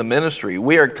constantly in the ministry.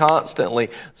 We are constantly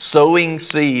sowing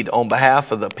seed on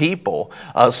behalf of the people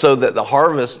so that the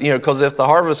harvest, because if the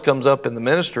harvest comes up in the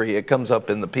ministry, it comes up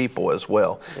in the people as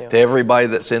well, to everybody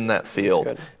that's in that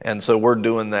field. And so we're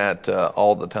doing that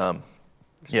all the time.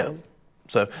 Yeah.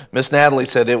 So Miss Natalie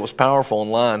said it was powerful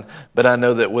online, but I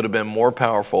know that would have been more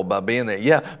powerful by being there.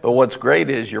 Yeah, but what's great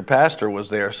is your pastor was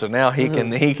there, so now he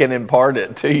can impart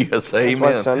it to you. So That's amen.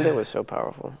 why Sunday was so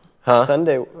powerful. Huh?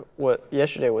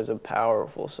 Yesterday was a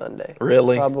powerful Sunday.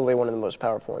 Really? Probably one of the most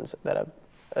powerful ones that I've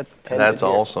attended. That's here.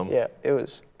 awesome. Yeah, it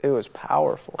was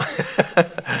powerful.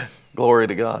 Glory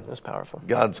to God. It was powerful.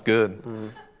 God's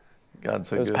good. God's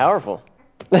so good. It was powerful.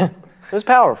 It was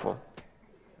powerful.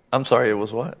 I'm sorry, it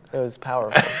was what? It was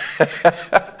powerful.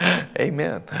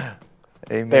 Amen.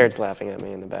 Amen. Baird's laughing at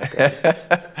me in the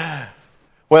background.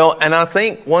 Well, and I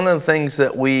think one of the things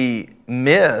that we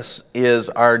miss is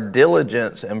our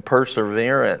diligence and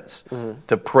perseverance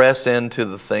to press into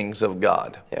the things of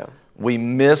God. Yeah. We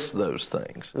miss those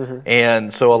things.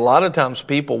 And so a lot of times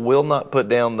people will not put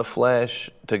down the flesh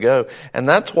to go. And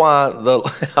that's why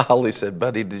Holly said,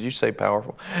 buddy, did you say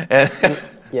powerful? And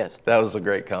yes. That was a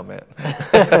great comment.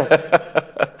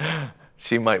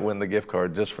 She might win the gift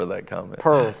card just for that comment.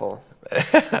 Powerful.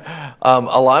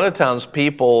 A lot of times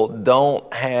people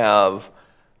don't have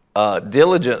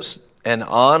diligence and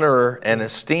honor and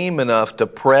esteem enough to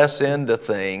press into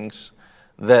things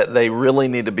that they really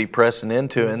need to be pressing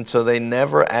into, and so they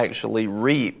never actually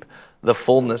reap the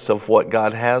fullness of what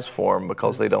God has for them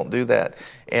because they don't do that.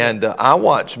 And I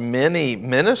watch many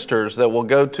ministers that will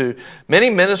many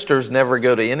ministers never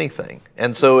go to anything.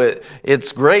 And so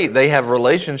it's great. They have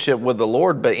relationship with the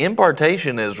Lord, but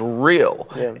impartation is real.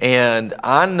 Yeah. And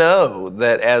I know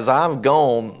that as I've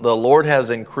gone, the Lord has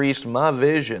increased my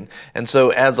vision. And so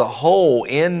as a whole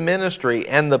in ministry,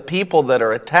 and the people that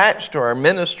are attached to our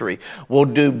ministry will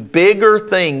do bigger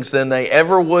things than they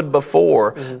ever would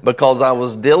before because I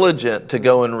was diligent to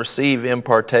go and receive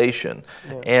impartation.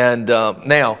 Yeah. And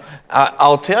now,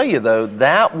 I'll tell you though,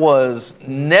 that was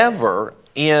never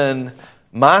in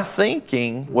my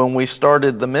thinking when we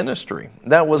started the ministry.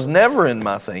 That was never in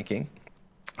my thinking.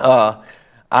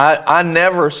 I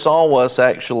never saw us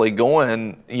actually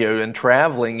going, and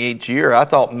traveling each year. I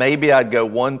thought maybe I'd go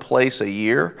one place a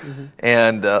year,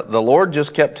 and the Lord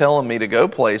just kept telling me to go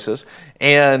places,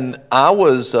 and I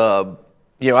was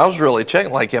really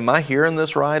checking, like, am I hearing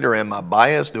this right, or am I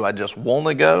biased? Do I just want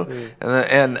to go?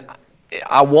 And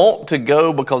I want to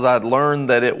go because I'd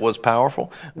learned that it was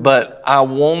powerful, but I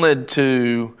wanted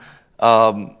to,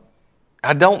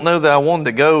 I don't know that I wanted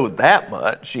to go that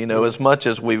much, as much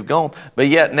as we've gone. But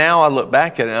yet now I look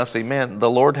back at it and I say, man, the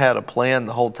Lord had a plan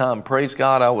the whole time. Praise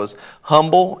God, I was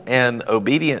humble and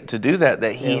obedient to do that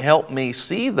He helped me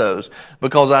see those,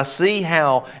 because I see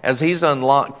how, as He's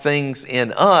unlocked things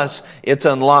in us, it's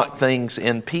unlocked things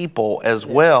in people as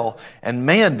well. And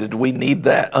man, did we need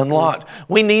that unlocked.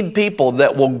 We need people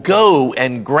that will go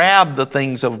and grab the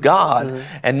things of God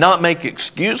and not make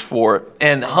excuse for it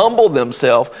and humble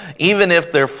themselves, even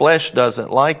if their flesh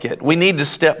doesn't like it. We need to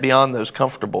step beyond those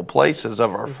comfortable places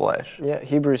of our flesh. Yeah,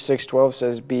 Hebrews 6:12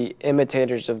 says, be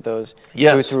imitators of those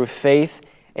who through faith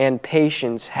and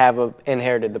patience have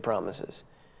inherited the promises.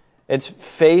 It's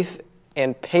faith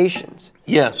and patience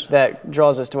Yes. that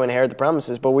draws us to inherit the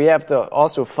promises, but we have to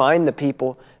also find the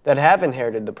people that have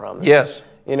inherited the promises. Yes.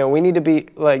 We need to be,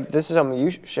 this is something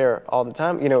you share all the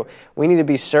time, we need to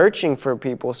be searching for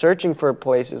people, searching for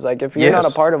places. Like, if you're not a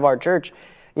Yes. part of our church,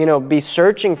 be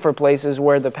searching for places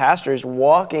where the pastor is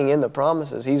walking in the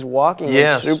promises. He's walking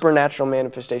Yes. in supernatural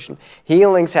manifestation.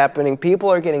 Healing's happening. People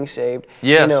are getting saved.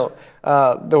 Yes.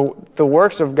 The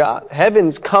works of God,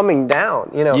 heaven's coming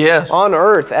down, Yes. on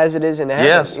earth as it is in heaven.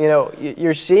 Yes.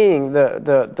 You're seeing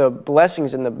the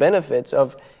blessings and the benefits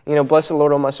of, bless the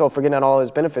Lord, O my soul, forget not all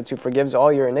his benefits, who forgives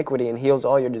all your iniquity and heals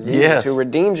all your diseases, Yes. who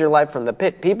redeems your life from the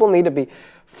pit. People need to be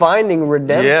finding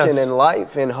redemption Yes. in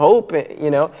life and hope,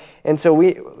 and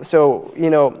so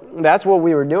that's what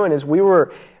we were doing, is we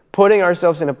were putting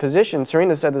ourselves in a position.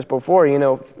 Serena said this before,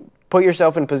 put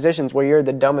yourself in positions where you're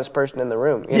the dumbest person in the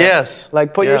room. Yes.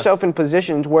 Like, put Yeah. yourself in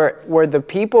positions where the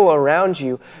people around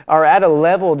you are at a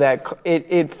level that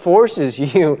it forces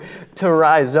you to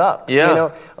rise up.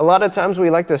 Yeah. A lot of times we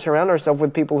like to surround ourselves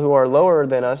with people who are lower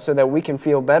than us so that we can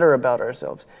feel better about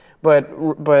ourselves. But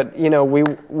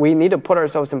we need to put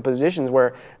ourselves in positions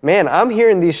where, man, I'm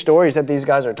hearing these stories that these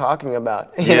guys are talking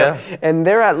about. you know, and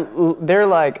they're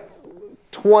like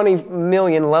 20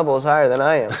 million levels higher than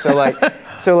I am.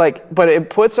 So but it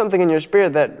puts something in your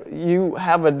spirit that you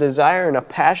have a desire and a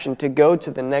passion to go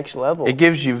to the next level. It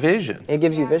gives you vision. It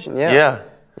gives you vision. Yeah. Yeah.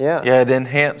 Yeah. Yeah, it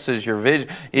enhances your vision.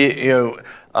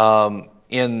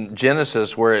 In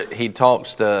Genesis, where he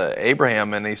talks to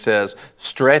Abraham and he says,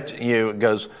 stretch, it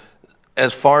goes,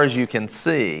 as far as you can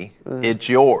see, it's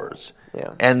yours.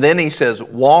 Yeah. And then he says,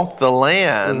 walk the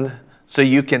land so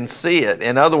you can see it.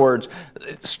 In other words,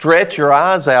 stretch your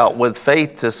eyes out with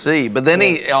faith to see. But then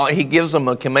he gives them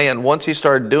a command. Once he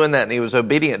started doing that and he was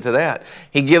obedient to that,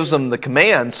 he gives them the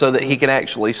command so that he can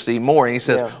actually see more. And he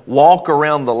says, walk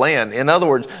around the land. In other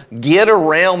words, get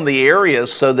around the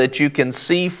areas so that you can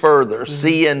see further,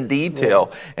 see in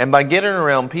detail. And by getting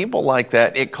around people like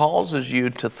that, it causes you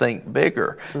to think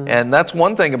bigger. And that's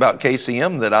one thing about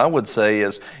KCM that I would say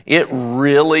is it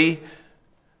really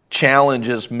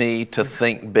challenges me to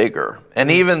think bigger. And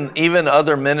even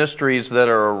other ministries that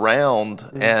are around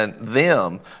and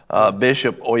them,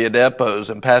 Bishop Oyedepos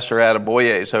and Pastor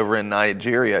Adeboye's over in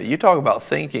Nigeria, you talk about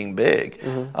thinking big.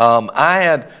 When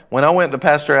I went to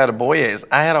Pastor Adeboye's,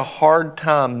 I had a hard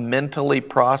time mentally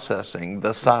processing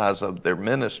the size of their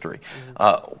ministry.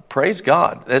 Praise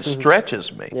God. It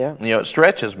stretches me. Yeah. It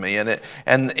stretches me.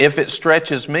 And if it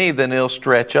stretches me, then it'll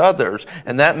stretch others.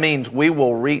 And that means we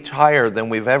will reach higher than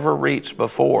we've ever reached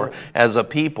before as a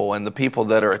people and the people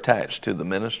that are attached to the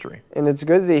ministry. And it's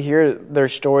good to hear their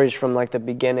stories from the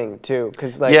beginning too,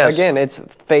 because again, it's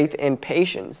faith and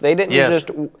patience. They didn't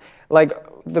just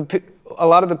a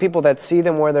lot of the people that see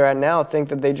them where they're at now think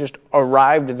that they just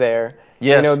arrived there.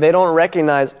 Yes. They don't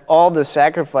recognize all the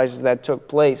sacrifices that took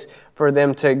place for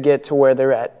them to get to where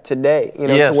they're at today.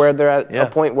 To where they're at a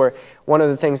point where one of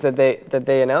the things that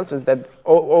they announced is that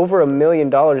over $1 million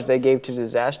they gave to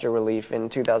disaster relief in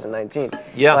 2019.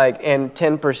 Yeah. And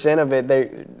 10% of it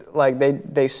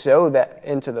they sow that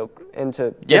into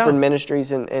different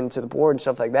ministries and into the poor and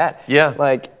stuff like that.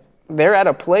 Yeah. They're at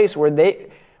a place where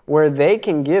they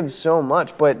can give so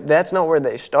much, but that's not where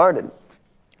they started.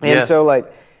 And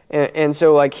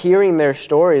so hearing their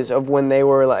stories of when they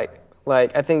were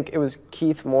I think it was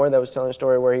Keith Moore that was telling a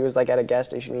story where he was at a gas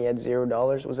station, he had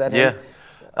 $0. Was that him?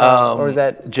 Or was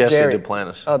that Jesse Jerry?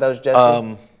 Duplantis? Oh, that was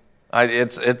Jesse.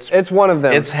 It's one of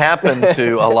them. It's happened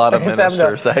to a lot of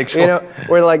ministers, actually.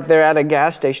 Where they're at a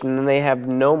gas station and they have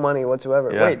no money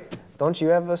whatsoever. Yeah. Wait, don't you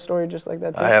have a story just like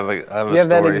that too? I have a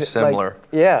story similar.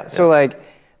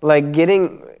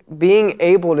 Being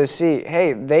able to see,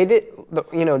 hey, they did,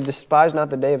 despise not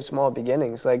the day of small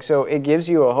beginnings. So it gives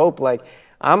you a hope.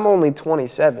 I'm only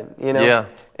 27,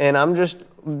 and I'm just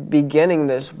beginning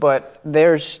this, but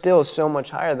there's still so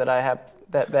much higher that I have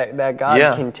that God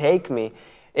can take me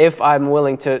if I'm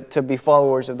willing to be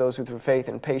followers of those who through faith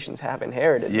and patience have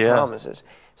inherited the promises.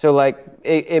 So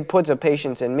it puts a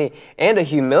patience in me and a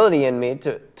humility in me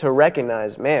to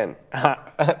recognize, man,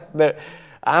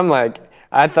 I'm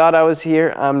I thought I was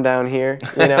here, I'm down here,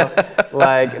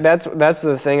 that's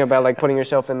the thing about putting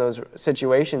yourself in those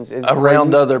situations is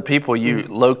around other people you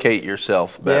locate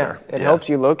yourself better. Yeah, it helps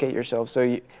you locate yourself.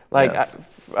 So 1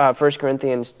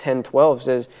 Corinthians 10:12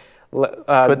 says, put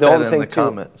don't that in think the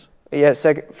comments. Yeah,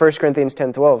 1 Corinthians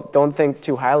 10:12. Don't think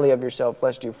too highly of yourself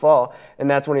lest you fall. And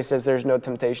that's when he says there's no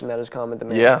temptation that is common to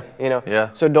man. Yeah.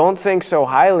 So don't think so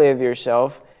highly of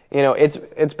yourself.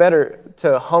 It's better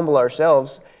to humble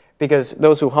ourselves because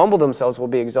those who humble themselves will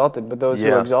be exalted, but those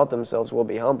who exalt themselves will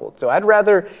be humbled. So I'd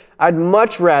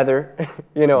much rather,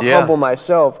 humble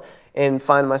myself and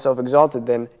find myself exalted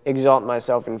than exalt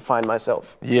myself and find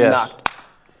myself knocked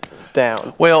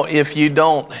down. Well, if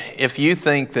you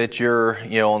think that you're,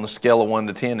 on the scale of 1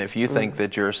 to 10, if you think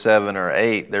that you're a 7 or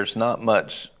 8, there's not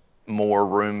much more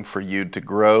room for you to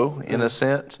grow in a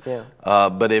sense. Yeah.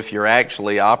 But if you're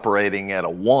actually operating at a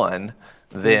 1,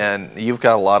 then you've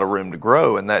got a lot of room to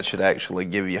grow, and that should actually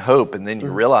give you hope. And then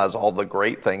you realize all the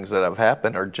great things that have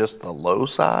happened are just the low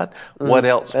side. What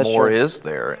else more is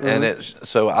there? And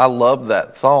so I love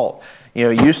that thought.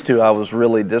 Used to, I was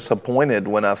really disappointed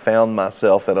when I found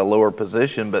myself at a lower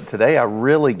position, but today I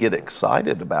really get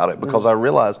excited about it because I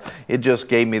realize it just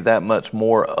gave me that much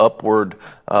more upward,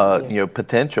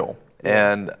 potential.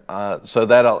 And so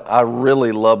that I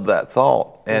really love that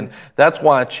thought. And that's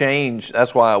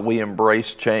why we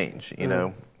embrace change.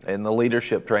 In the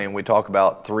leadership training, we talk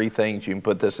about 3 things. You can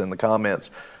put this in the comments.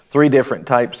 3 different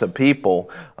types of people: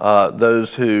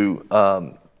 those who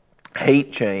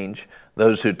hate change,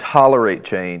 those who tolerate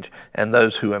change, and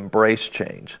those who embrace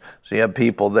change. So you have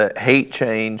people that hate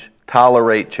change,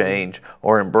 tolerate change,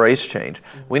 or embrace change.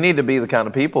 We need to be the kind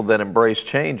of people that embrace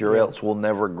change, or else we'll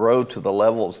never grow to the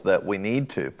levels that we need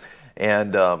to.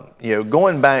 And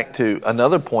going back to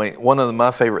another point, one of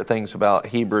my favorite things about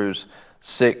Hebrews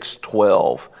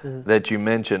 6:12 that you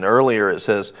mentioned earlier, it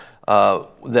says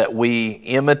that we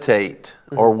imitate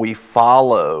or we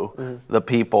follow the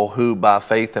people who by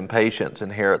faith and patience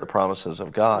inherit the promises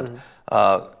of God.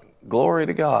 Glory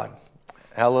to God.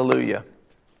 Hallelujah.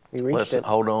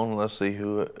 Hold on, let's see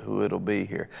who it'll be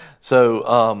here.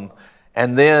 So,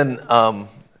 and then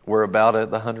we're about at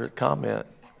the 100th comment.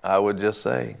 I would just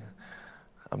say,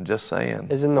 I'm just saying.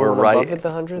 Isn't the one above it the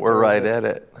 100th? We're right at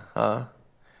it. Well,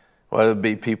 it would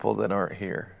be people that aren't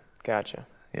here. Gotcha.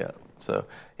 Yeah. So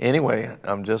anyway,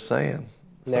 I'm just saying.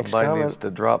 Somebody needs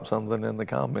to drop something in the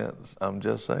comments. I'm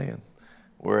just saying.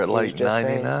 We're at like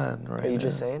 99 right now. Are you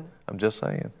just saying? I'm just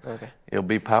saying. Okay. It'll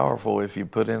be powerful if you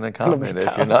put in a comment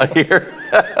if you're not here.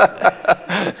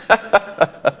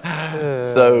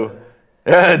 So,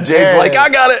 Jade's like, I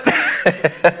got it.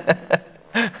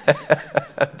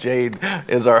 Jade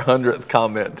is our 100th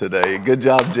comment today. Good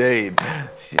job, Jade.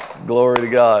 Glory to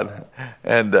God.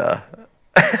 And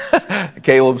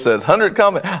Caleb says, 100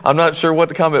 comment. I'm not sure what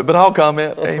to comment, but I'll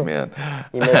comment. Amen.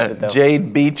 You missed it, though.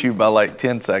 Jade beat you by like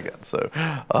 10 seconds. So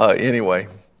anyway.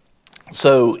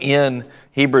 So in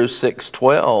Hebrews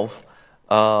 6:12,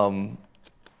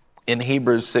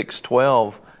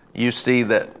 you see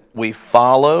that we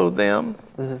follow them.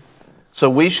 So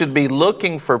we should be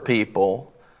looking for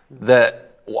people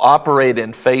that operate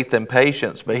in faith and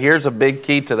patience. But here's a big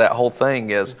key to that whole thing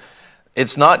is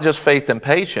it's not just faith and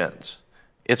patience.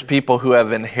 It's people who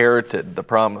have inherited the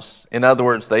promise. In other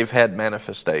words, they've had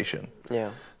manifestation.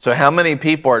 Yeah. So how many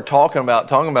people are talking about,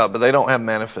 but they don't have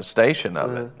manifestation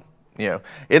of it?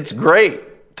 It's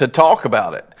great to talk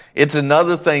about it. It's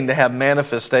another thing to have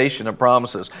manifestation of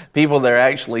promises. People that are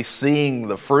actually seeing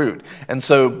the fruit. And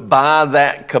so by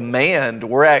that command,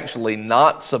 we're actually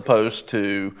not supposed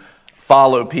to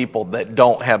follow people that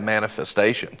don't have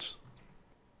manifestations.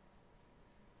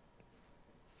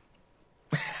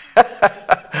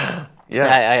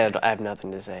 Yeah, I have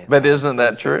nothing to say. But isn't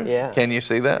that true? Yeah. Can you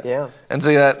see that? Yeah. And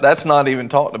see that's not even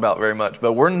talked about very much.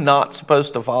 But we're not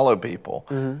supposed to follow people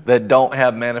that don't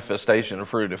have manifestation of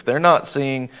fruit. If they're not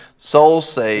seeing souls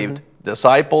saved,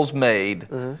 disciples made,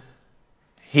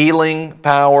 healing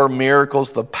power,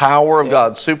 miracles, the power of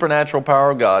God, supernatural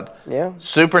power of God,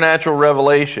 supernatural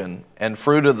revelation, and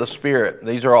fruit of the Spirit,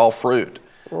 these are all fruit,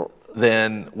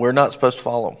 then we're not supposed to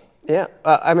follow them. Yeah,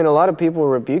 a lot of people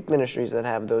rebuke ministries that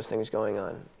have those things going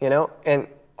on, and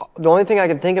the only thing I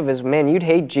can think of is, man, you'd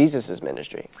hate Jesus'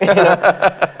 ministry. You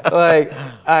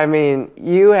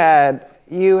had,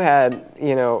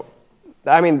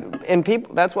 and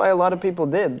people, that's why a lot of people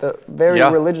did. The very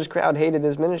religious crowd hated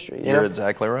his ministry. You're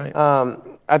exactly right.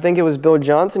 I think it was Bill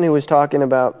Johnson who was talking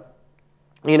about,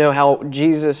 how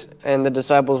Jesus and the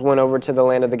disciples went over to the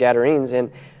land of the Gadarenes,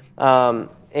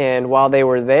 and while they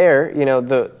were there,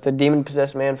 the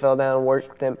demon-possessed man fell down and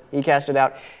worshipped him. He cast it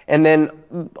out. And then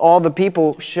all the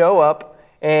people show up,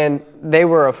 and they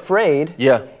were afraid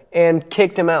and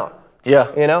kicked him out.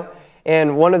 Yeah.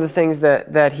 And one of the things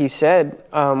that he said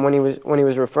when he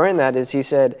was referring that is he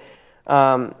said,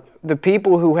 the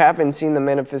people who haven't seen the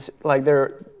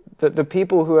The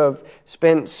people who have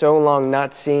spent so long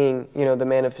not seeing, the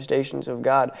manifestations of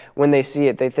God, when they see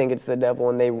it, they think it's the devil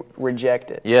and they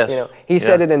reject it. Yes. He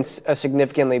said it in a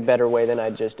significantly better way than I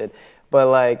just did.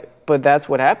 But that's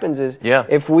what happens is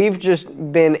if we've just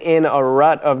been in a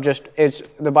rut of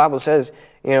the Bible says,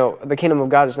 the kingdom of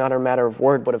God is not a matter of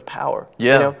word, but of power.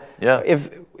 Yeah.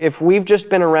 If we've just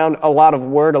been around a lot of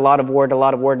word,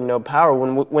 and no power,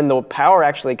 when the power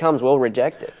actually comes, we'll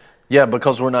reject it. Yeah,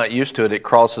 because we're not used to it. It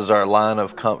crosses our line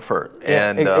of comfort.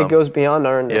 And it goes beyond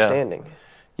our understanding.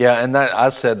 Yeah, and I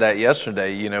said that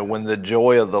yesterday, when the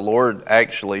joy of the Lord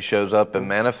actually shows up and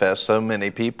manifests, so many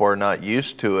people are not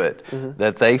used to it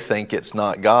that they think it's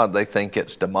not God. They think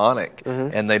it's demonic,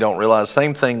 and they don't realize.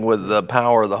 Same thing with the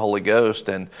power of the Holy Ghost.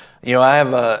 And, I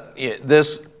have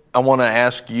I want to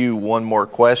ask you one more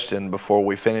question before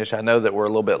we finish. I know that we're a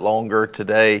little bit longer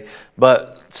today,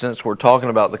 but since we're talking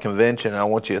about the convention, I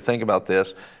want you to think about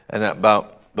this. And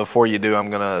before you do, I'm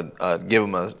going to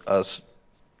give them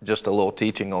just a little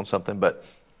teaching on something. But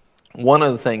one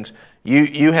of the things,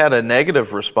 you had a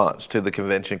negative response to the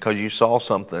convention because you saw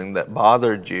something that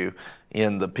bothered you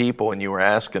in the people, and you were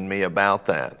asking me about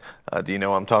that. Do you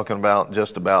know what I'm talking about?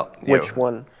 Just about which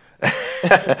one?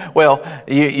 Well,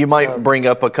 you might bring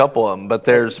up a couple of them, but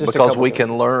because we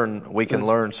can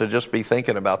learn. So just be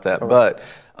thinking about that. Right.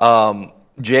 But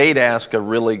Jade asked a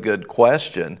really good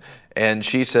question, and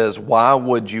she says, "Why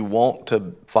would you want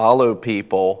to follow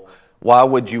people? Why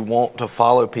would you want to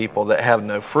follow people that have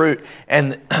no fruit?"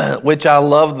 And which I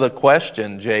love the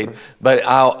question, Jade. But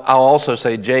I'll also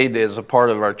say Jade is a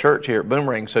part of our church here at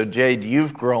Boomerang. So Jade,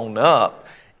 you've grown up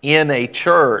in a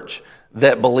church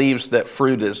that believes that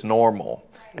fruit is normal.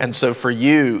 And so for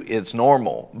you, it's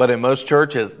normal. But in most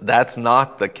churches, that's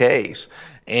not the case.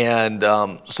 And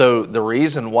so the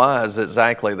reason why is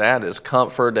exactly that, is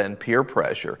comfort and peer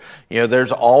pressure.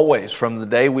 There's always, from the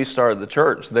day we started the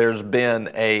church, there's been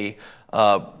a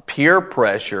peer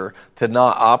pressure to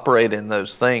not operate in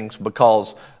those things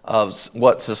because of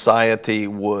what society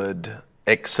would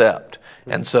accept.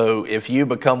 And so if you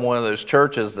become one of those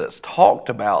churches that's talked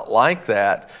about like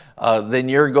that, then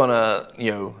you're going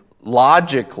to,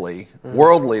 logically,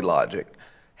 worldly logic,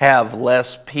 have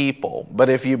less people. But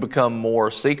if you become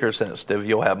more seeker sensitive,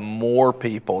 you'll have more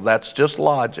people. That's just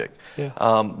logic. Yeah.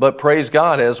 But praise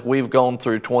God, as we've gone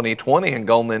through 2020 and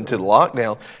gone into the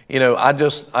lockdown, I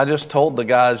just told the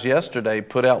guys yesterday,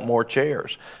 put out more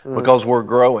chairs because we're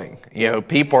growing.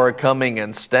 People are coming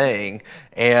and staying,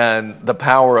 and the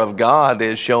power of God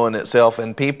is showing itself,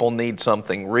 and people need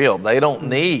something real. They don't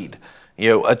need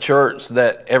a church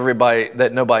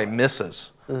that nobody misses.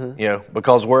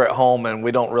 Because we're at home and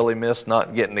we don't really miss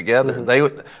not getting together.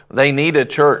 They need a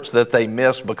church that they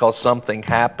miss because something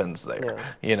happens there.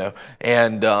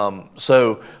 And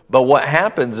but what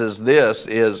happens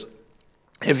is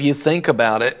if you think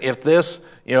about it, if this,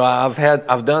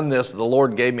 I've done this. The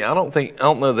Lord gave me. I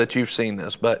don't know that you've seen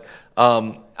this, but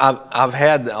I've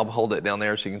had. I'll hold it down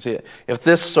there so you can see it. If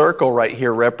this circle right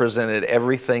here represented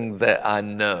everything that I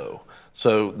know.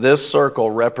 So this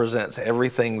circle represents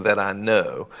everything that I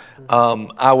know.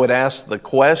 I would ask the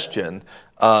question,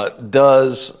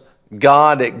 does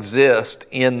God exist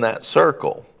in that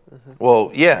circle?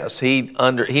 Well, yes, he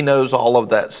knows all of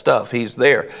that stuff. He's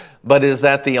there. But is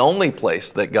that the only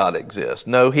place that God exists?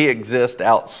 No, he exists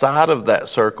outside of that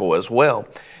circle as well.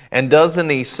 And doesn't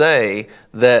he say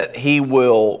that he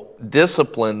will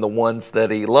discipline the ones that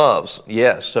he loves?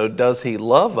 Yes. So does he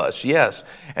love us? Yes.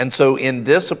 And so in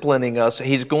disciplining us,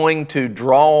 he's going to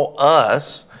draw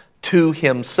us to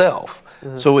himself.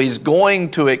 So he's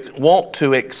going to want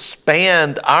to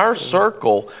expand our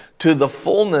circle to the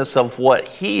fullness of what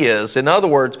he is. In other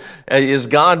words, is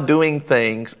God doing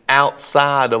things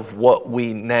outside of what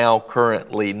we now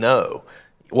currently know?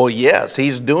 Well, yes,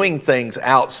 he's doing things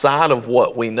outside of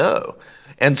what we know.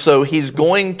 And so he's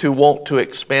going to want to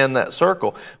expand that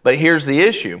circle. But here's the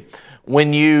issue.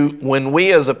 When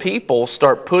we as a people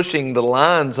start pushing the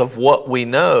lines of what we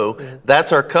know,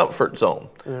 that's our comfort zone.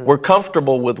 We're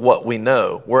comfortable with what we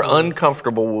know. We're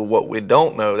uncomfortable with what we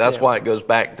don't know. That's why it goes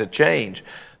back to change.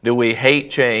 Do we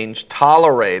hate change,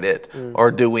 tolerate it,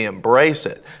 or do we embrace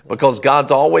it? Because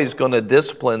God's always going to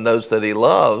discipline those that he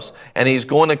loves, and he's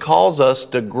going to cause us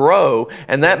to grow,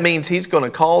 and that means he's going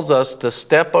to cause us to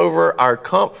step over our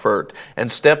comfort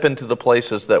and step into the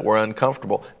places that we're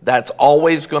uncomfortable. That's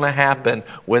always going to happen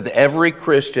with every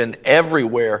Christian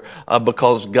everywhere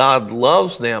because God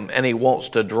loves them and he wants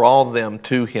to draw them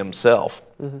to himself.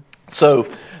 So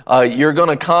you're going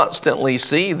to constantly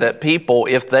see that people,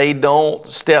 if they don't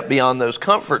step beyond those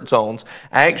comfort zones,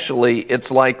 actually it's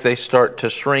like they start to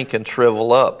shrink and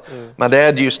shrivel up. My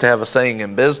dad used to have a saying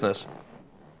in business,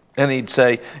 and he'd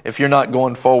say, if you're not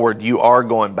going forward, you are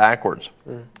going backwards.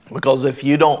 Because if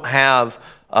you don't have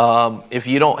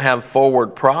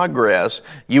forward progress,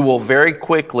 you will very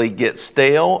quickly get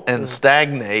stale and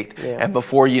stagnate, and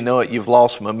before you know it, you've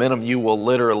lost momentum. You will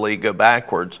literally go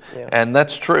backwards, and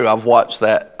that's true. I've watched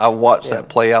that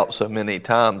play out so many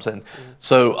times, and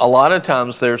so a lot of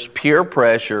times there's peer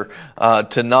pressure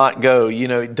to not go.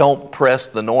 Don't press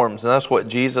the norms, and that's what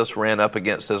Jesus ran up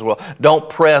against as well. Don't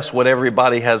press what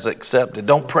everybody has accepted.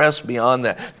 Don't press beyond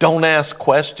that. Don't ask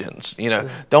questions.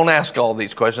 Don't ask all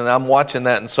these questions. I'm watching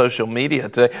that in social media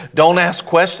today. Don't ask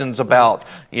questions about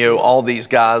all these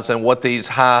guys and what these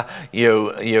high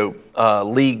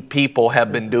league people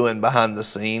have been doing behind the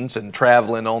scenes and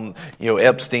traveling on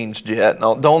Epstein's jet and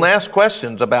all. Don't ask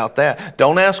questions about that.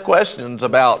 Don't ask questions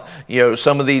about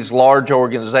some of these large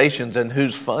organizations and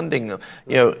who's funding them.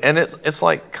 And it's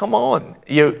like, come on.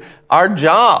 Our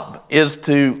job is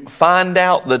to find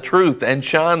out the truth and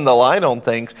shine the light on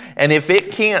things. And if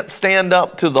it can't stand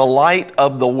up to the light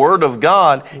of the Word of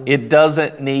God, it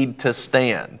doesn't need to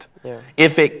stand.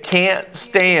 If it can't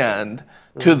stand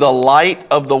to the light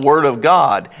of the Word of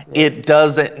God, it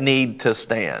doesn't need to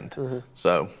stand.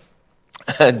 So,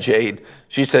 Jade,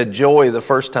 she said, joy the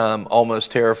first time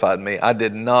almost terrified me. I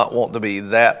did not want to be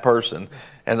that person,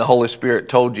 and the Holy Spirit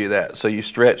told you that, so you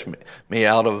stretched me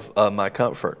out of my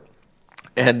comfort.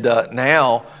 And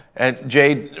now, and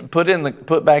Jade,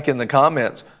 put back in the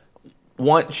comments,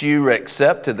 once you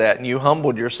accepted that and you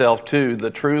humbled yourself to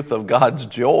the truth of God's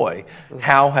joy,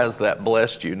 how has that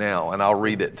blessed you now? And I'll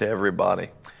read it to everybody.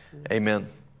 Amen.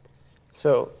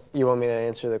 So you want me to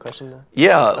answer the question now?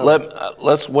 Yeah,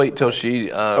 let's wait till she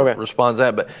responds to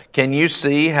that. But can you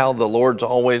see how the Lord's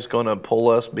always going to pull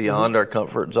us beyond our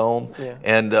comfort zone? Yeah.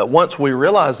 And once we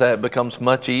realize that, it becomes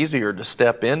much easier to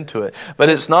step into it. But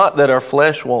it's not that our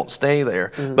flesh won't stay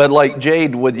there. But like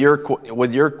Jade, with your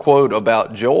quote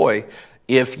about joy,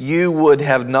 if you would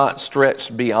have not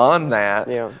stretched beyond that,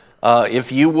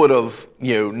 if you would have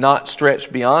not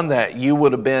stretched beyond that, you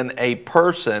would have been a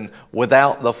person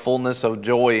without the fullness of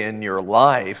joy in your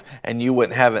life, and you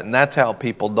wouldn't have it. And that's how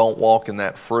people don't walk in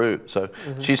that fruit. So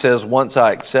she says, once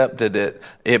I accepted it,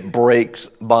 it breaks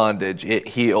bondage, it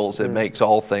heals, it makes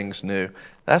all things new.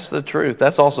 That's the truth.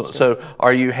 That's also, so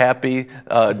are you happy,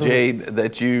 Jade,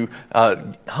 that you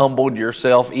humbled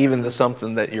yourself even to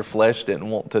something that your flesh didn't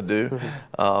want to do?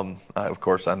 Of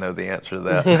course, I know the answer to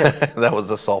that. That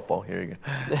was a softball. Here you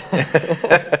go.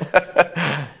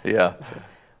 Yeah.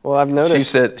 Well, I've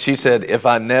noticed. She said, if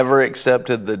I never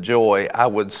accepted the joy, I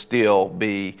would still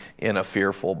be in a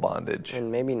fearful bondage.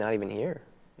 And maybe not even here.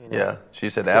 Yeah. She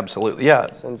said, absolutely. Yeah.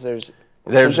 Since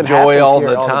there's joy all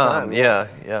the time. Yeah.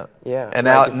 And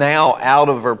out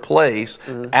of her place,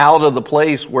 out of the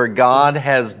place where God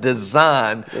has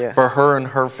designed for her and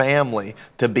her family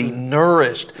to be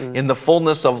nourished in the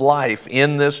fullness of life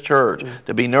in this church,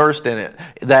 to be nourished in it.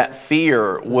 That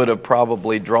fear would have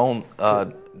probably driven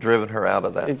her out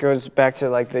of that. It goes back to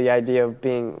like the idea of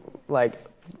being like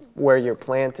where you're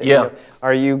planted. Yeah.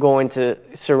 Are you going to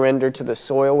surrender to the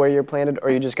soil where you're planted, or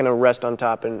are you just going to rest on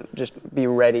top and just be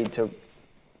ready to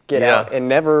get out and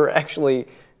never actually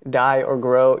die or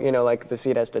grow? Like the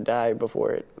seed has to die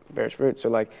before it bears fruit. So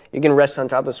like you can rest on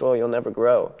top of the soil, you'll never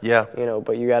grow. Yeah.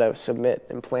 But you got to submit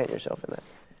and plant yourself in that.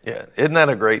 Yeah. Isn't that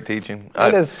a great teaching?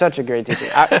 It is such a great teaching.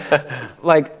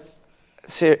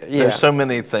 There's so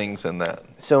many things in that.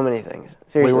 So many things.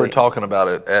 Seriously. We were talking about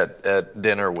it at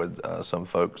dinner with some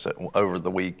folks over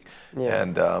the week,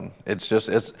 and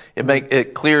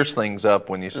it clears things up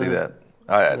when you see that.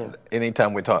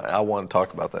 Anytime we talk, I want to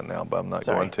talk about that now, but I'm not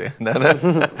going to.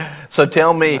 No. So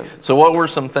tell me, what were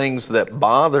some things that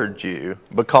bothered you?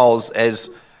 Because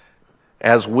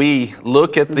as we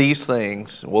look at these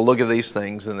things, we'll look at these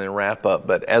things and then wrap up.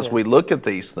 But as we look at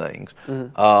these things,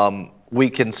 we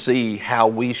can see how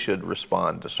we should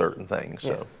respond to certain things.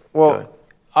 So, well,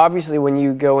 obviously, when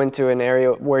you go into an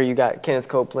area where you got Kenneth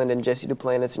Copeland and Jesse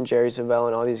Duplantis and Jerry Savelle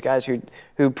and all these guys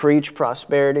who preach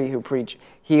prosperity, who preach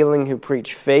healing, who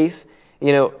preach faith,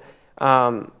 and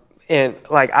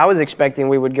like I was expecting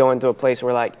we would go into a place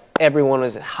where like everyone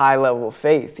was at high level of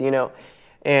faith,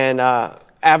 and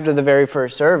after the very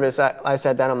first service, I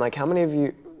sat down. I'm like, how many of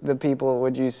you, the people,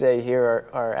 would you say here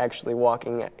are actually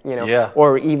walking,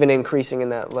 or even increasing in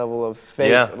that level of faith?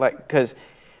 Yeah. Like, because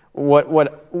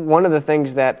one of the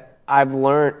things that I've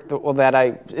learned, that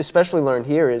I especially learned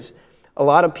here is a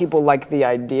lot of people like the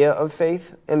idea of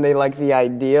faith, and they like the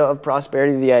idea of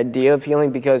prosperity, the idea of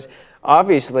healing, because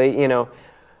obviously, you know,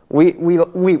 we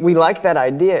like that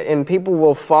idea, and people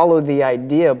will follow the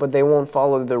idea, but they won't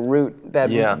follow the route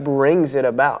that brings it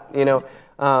about. You know,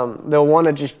 they'll want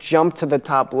to just jump to the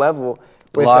top level.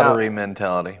 Lottery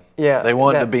mentality. Yeah, they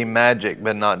want to be magic,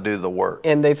 but not do the work.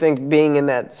 And they think being in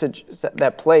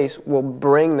that place will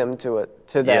bring them to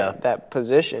that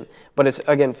position. But it's,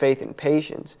 again, faith and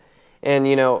patience. And,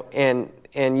 you know,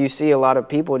 and you see a lot of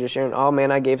people just sharing, oh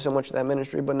man, I gave so much to that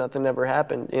ministry, but nothing ever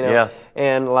happened, you know.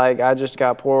 And like I just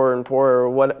got poorer and poorer, or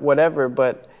whatever.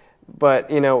 But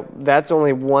you know, that's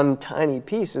only one tiny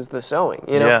piece is the sowing,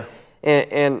 you know.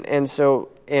 And so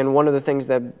one of the things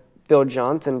that Bill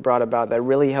Johnson brought about that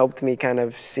really helped me kind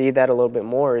of see that a little bit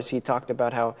more is he talked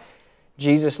about how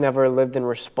Jesus never lived in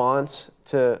response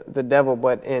to the devil,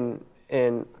 but in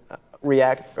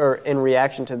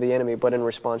reaction to the enemy, but in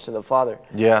response to the Father.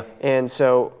 Yeah. And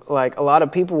so, like, a lot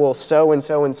of people will sow and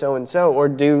sow and sow and sow, or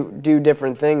do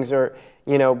different things, or,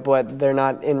 you know, but they're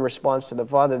not in response to the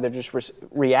Father. They're just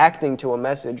reacting to a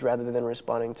message rather than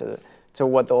responding to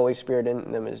what the Holy Spirit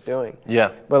in them is doing.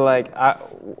 Yeah. But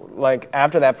like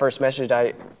after that first message,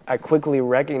 I quickly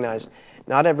recognized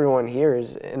not everyone here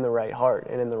is in the right heart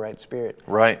and in the right spirit.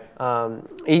 Right.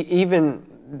 Even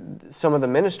some of the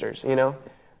ministers, you know,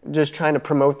 just trying to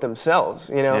promote themselves,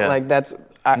 you know, like that's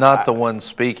not the ones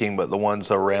speaking, but the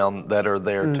ones around that are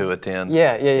there to attend.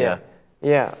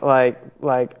 Yeah.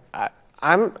 Like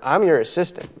I'm your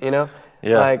assistant, you know.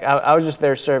 Yeah. Like I was just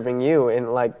there serving you,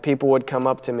 and like people would come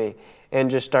up to me and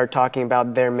just start talking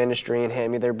about their ministry and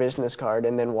hand me their business card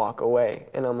and then walk away,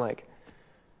 and I'm like,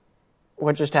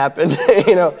 what just happened?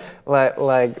 You know,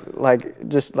 like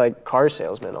just like car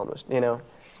salesman almost, you know,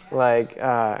 like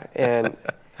and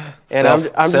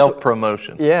I'm self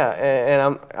promotion. Yeah,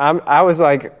 and I was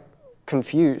like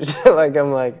confused. Like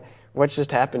I'm like, what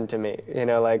just happened to me? You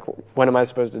know, like what am I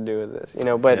supposed to do with this? You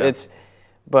know,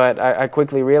 but I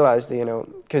quickly realized, you know,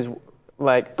 because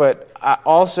but I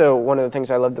also, one of the things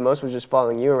I loved the most was just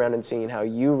following you around and seeing how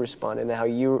you responded and how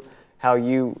you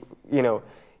you know,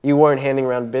 you weren't handing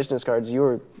around business cards, you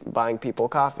were buying people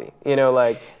coffee, you know,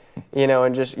 like. You know,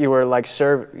 and just you were like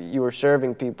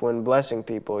serving people and blessing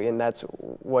people, and that's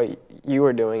what you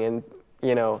were doing, and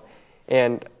you know,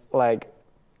 and like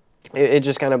it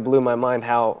just kind of blew my mind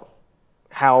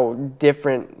how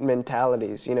different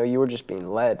mentalities. You know, you were just being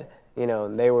led. You know,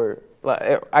 and they were.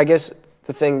 I guess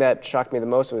the thing that shocked me the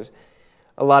most was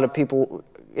a lot of people,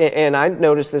 and I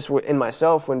noticed this in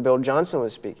myself when Bill Johnson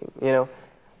was speaking. You know,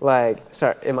 like,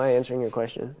 sorry, am I answering your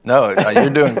question? No, you're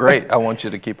doing great. I want you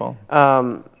to keep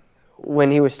on.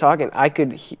 When he was talking, I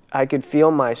could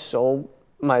feel my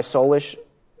soulish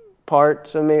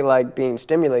parts of me like being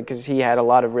stimulated because he had a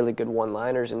lot of really good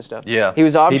one-liners and stuff. Yeah, he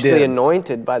was obviously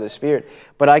anointed by the Spirit,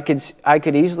 but I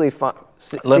could easily see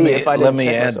if I didn't Let me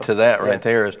add to that right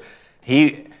there is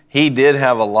he did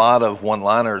have a lot of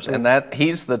one-liners, and that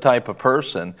he's the type of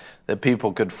person that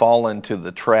people could fall into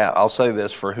the trap. I'll say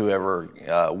this for whoever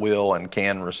will and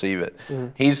can receive it.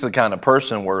 He's the kind of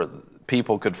person where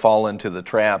people could fall into the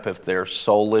trap if they're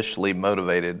soulishly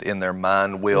motivated in their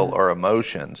mind, will, or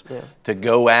emotions to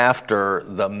go after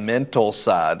the mental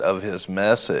side of his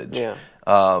message.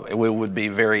 It would be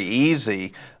very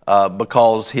easy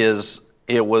because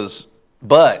he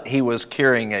was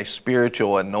carrying a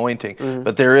spiritual anointing.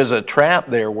 But there is a trap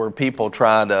there where people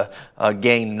try to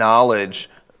gain knowledge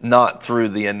not through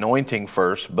the anointing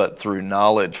first, but through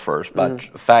knowledge first, by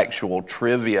factual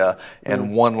trivia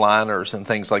and one-liners and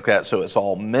things like that. So it's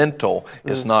all mental.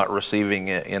 It's not receiving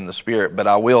it in the Spirit. But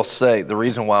I will say, the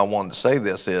reason why I wanted to say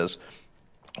this is,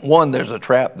 one, there's a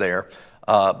trap there.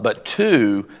 But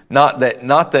two, not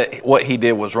that what he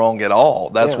did was wrong at all.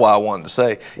 That's why I wanted to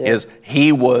say is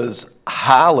he was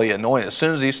highly anointed. As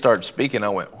soon as he started speaking, I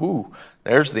went, whoo,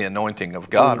 there's the anointing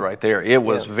of God right there. It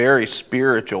was very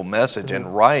spiritual message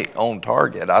and right on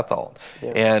target, I thought.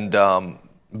 And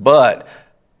but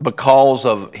because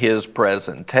of his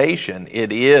presentation,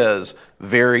 it is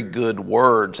very good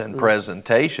words and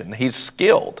presentation. He's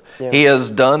skilled. He has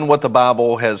done what the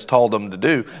Bible has told him to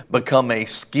do, become a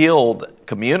skilled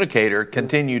communicator,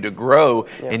 continue to grow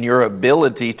in your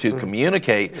ability to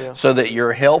communicate so that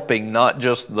you're helping not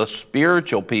just the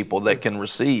spiritual people that can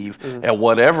receive at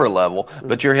whatever level,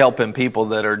 but you're helping people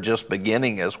that are just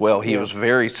beginning as well. He was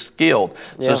very skilled.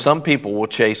 So some people will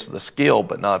chase the skill,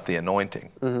 but not the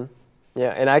anointing. Yeah,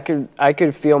 and I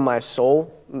could feel my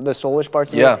soul, the soulish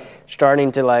parts of me,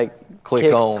 starting to like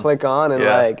click on, and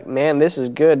like, man, this is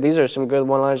good. These are some good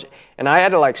one-liners, and I had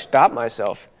to like stop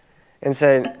myself and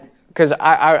say, because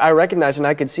I recognize and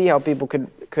I could see how people could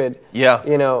Yeah.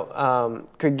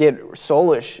 could get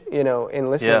soulish, in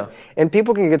listening. Yeah. And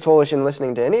people can get soulish in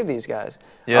listening to any of these guys.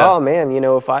 Yeah. Oh man,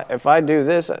 if I do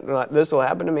this, this will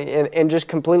happen to me, and just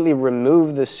completely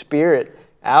remove the Spirit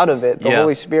out of it, the Yeah.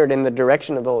 Holy Spirit in the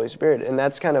direction of the Holy Spirit, and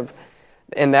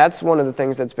that's one of the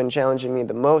things that's been challenging me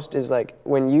the most is like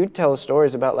when you tell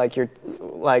stories about like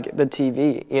the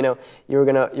TV, you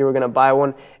were gonna buy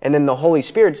one, and then the Holy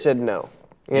Spirit said no,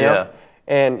 Yeah.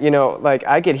 and like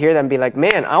I could hear them be like,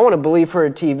 man, I want to believe for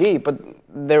a TV, but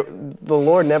the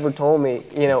Lord never told me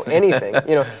anything.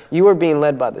 You were being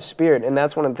led by the Spirit, and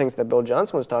that's one of the things that Bill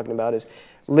Johnson was talking about is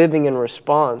living in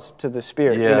response to the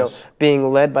Spirit. Yes.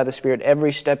 Being led by the Spirit.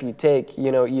 Every step you take,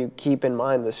 you keep in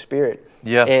mind the Spirit.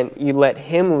 Yeah. And you let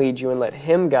Him lead you and let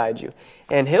Him guide you.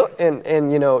 And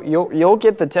you'll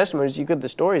get the testimonies, you get the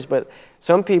stories, but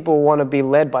some people want to be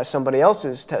led by somebody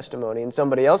else's testimony and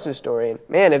somebody else's story. And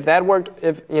man, if that worked,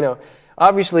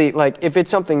 obviously, like if it's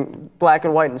something black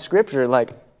and white in Scripture, like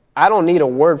I don't need a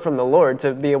word from the Lord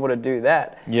to be able to do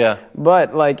that. Yeah.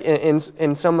 But like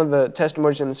in some of the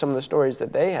testimonies and some of the stories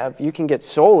that they have, you can get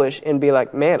soulish and be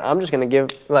like, man, I'm just going to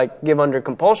give under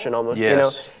compulsion almost.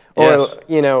 Yes. Or,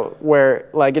 Yes. where,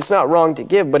 like, it's not wrong to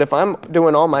give, but if I'm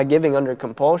doing all my giving under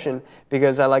compulsion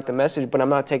because I like the message, but I'm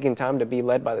not taking time to be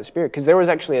led by the Spirit. Because there was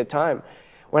actually a time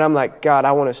when I'm like, God,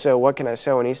 I want to sow. What can I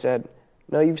sow? And He said,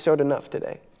 no, you've sowed enough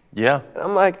today. Yeah. And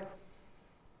I'm like,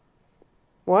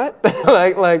 what?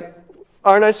 like,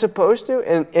 aren't I supposed to?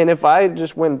 And if I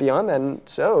just went beyond that and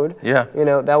sowed, Yeah.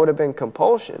 that would have been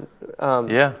compulsion.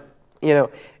 Yeah.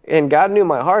 And God knew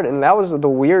my heart, and that was the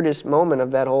weirdest moment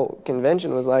of that whole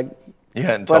convention. Was like, You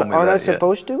hadn't but told me aren't that I yet.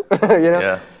 supposed to?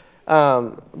 Yeah.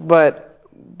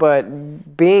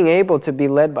 But being able to be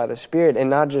led by the Spirit and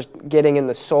not just getting in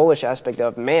the soulish aspect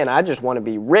of, man, I just want to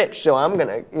be rich, so I'm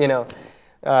gonna,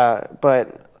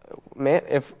 but man,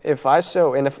 if I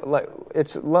sow, and if like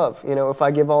it's love, if I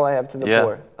give all I have to the Yeah.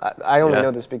 poor, I only Yeah.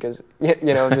 know this because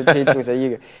the teachings that you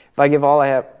give. If I give all I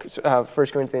have,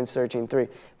 1 Corinthians 13:3.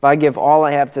 If I give all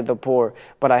I have to the poor,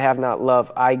 but I have not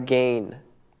love, I gain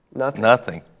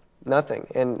nothing. Nothing.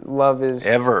 And love is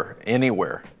Ever,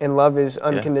 anywhere. And love is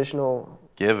unconditional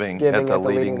Giving at the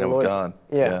leading of Lord. God.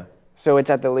 Yeah. So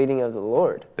it's at the leading of the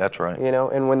Lord. That's right.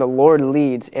 And when the Lord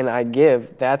leads and I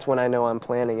give, that's when I know I'm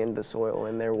planting in the soil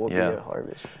and there will be a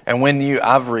harvest. And when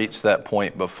I've reached that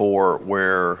point before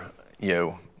where,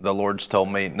 the Lord's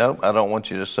told me, nope, I don't want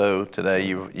you to sow today.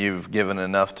 You've given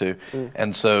enough to.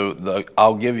 And so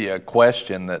I'll give you a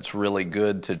question that's really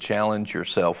good to challenge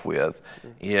yourself with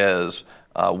is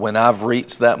when I've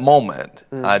reached that moment,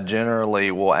 I generally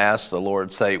will ask the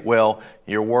Lord, say, well,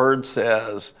 your word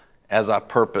says, as I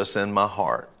purpose in my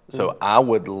heart. So I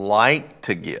would like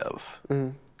to give.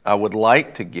 I would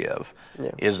like to give. Yeah.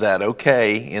 Is that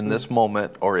okay in this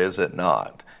moment or is it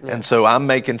not? Yeah. And so I'm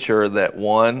making sure that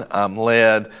 1, I'm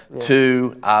led,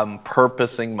 2, I'm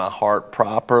purposing my heart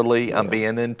properly, I'm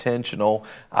being intentional.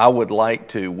 I would like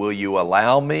to, will you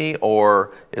allow me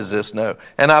or is this no?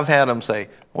 And I've had them say,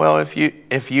 well,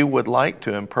 if you would like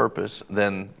to and purpose,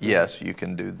 then yes, you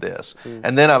can do this.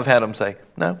 And then I've had them say,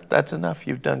 no, that's enough,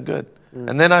 you've done good.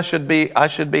 And then I should be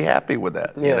happy with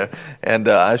that, and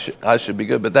I should be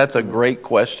good. But that's a great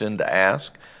question to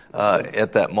ask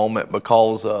at that moment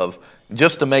because of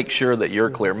just to make sure that you're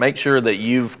clear. Make sure that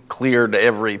you've cleared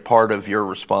every part of your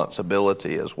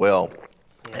responsibility as well.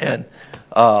 And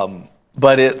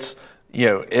but it's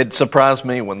it surprised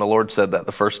me when the Lord said that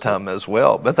the first time as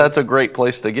well. But that's a great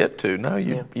place to get to. No,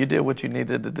 you did what you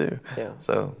needed to do. Yeah.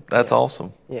 So that's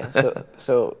awesome. Yeah.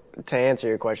 So to answer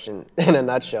your question in a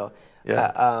nutshell.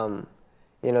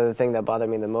 The thing that bothered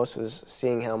me the most was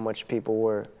seeing how much people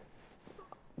were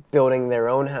building their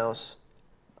own house,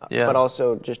 but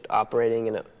also just operating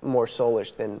in a more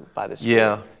soulish than by the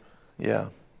Spirit. Yeah.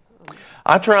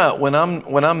 I try when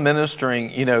I'm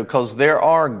ministering, because there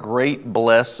are great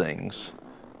blessings.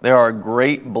 There are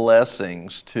great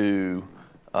blessings to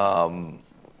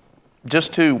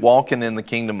just to walking in the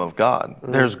kingdom of God.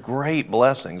 There's great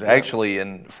blessings. Actually,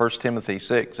 in 1 Timothy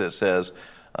 6, it says,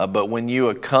 but when you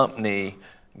accompany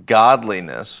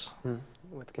godliness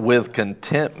with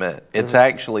contentment, it's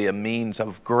actually a means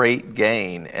of great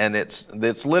gain, and it's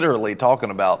literally talking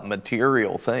about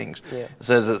material things. Yeah. It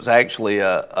says it's actually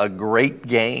a great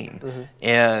gain.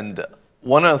 And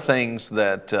one of the things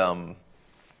that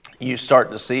you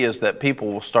start to see is that people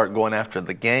will start going after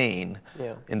the gain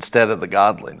instead of the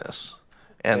godliness.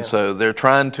 And so they're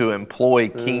trying to employ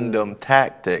kingdom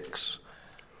tactics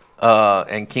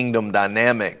and kingdom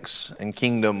dynamics and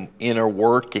kingdom inner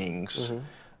workings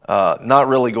not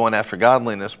really going after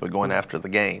godliness, but going after the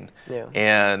gain. Yeah.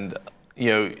 And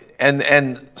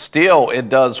and still it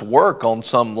does work on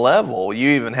some level.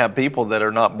 You even have people that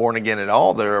are not born again at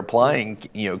all that are applying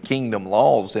kingdom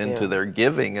laws into their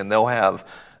giving, and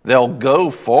they'll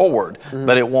go forward,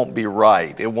 but it won't be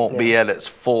right. It won't be at its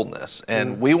fullness.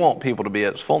 And we want people to be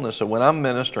at its fullness. So when I'm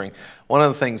ministering, one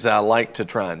of the things that I like to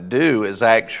try and do is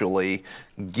actually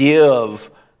give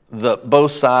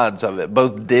both sides of it,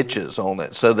 both ditches on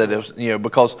it, so that if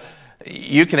because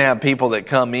you can have people that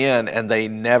come in and they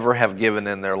never have given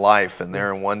in their life, and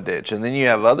they're in one ditch, and then you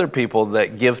have other people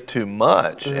that give too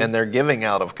much, and they're giving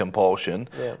out of compulsion,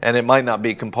 and it might not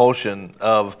be compulsion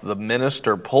of the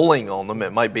minister pulling on them.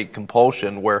 It might be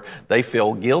compulsion where they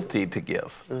feel guilty to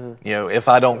give. If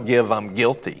I don't give, I'm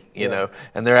guilty.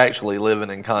 And they're actually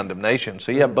living in condemnation.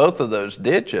 So you have both of those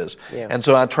ditches, and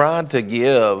so I tried to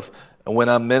give. When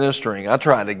I'm ministering, I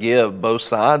try to give both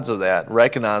sides of that,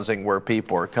 recognizing where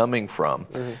people are coming from.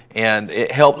 And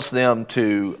it helps them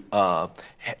to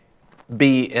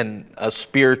be in a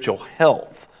spiritual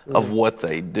health of what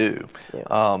they do.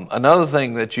 Another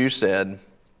thing that you said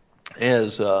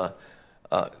is,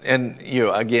 and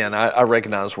again, I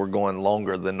recognize we're going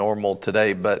longer than normal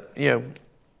today, but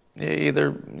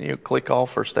either click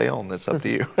off or stay on. That's up to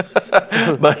you.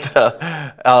 But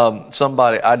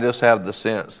I just have the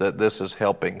sense that this is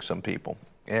helping some people,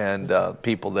 and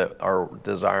people that are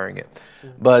desiring it.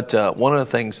 But one of the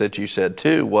things that you said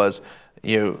too was,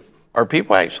 are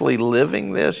people actually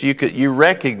living this? You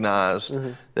recognize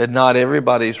that not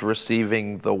everybody's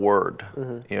receiving the word.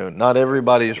 Not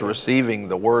everybody's receiving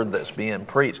the word that's being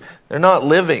preached. They're not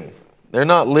living. They're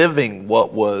not living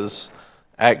what was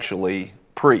actually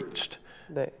preached.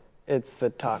 It's the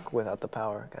talk without the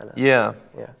power, kind of. Yeah.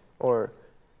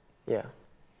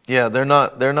 Yeah, they're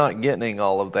not getting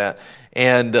all of that.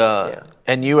 And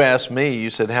and you asked me, you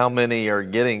said how many are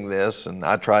getting this, and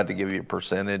I tried to give you a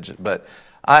percentage, but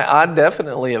I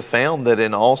definitely have found that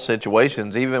in all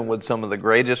situations, even with some of the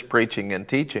greatest preaching and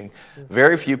teaching,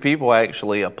 very few people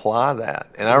actually apply that.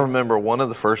 And I remember one of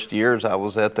the first years I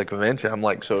was at the convention, I'm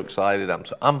like so excited.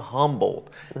 I'm humbled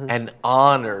and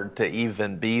honored to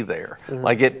even be there.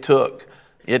 Like it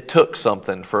took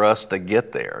something for us to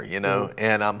get there,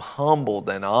 and I'm humbled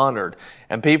and honored.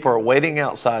 And people are waiting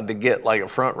outside to get like a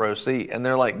front row seat, and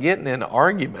they're like getting in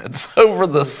arguments over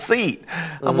the seat.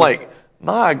 I'm like,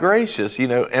 my gracious,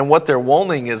 and what they're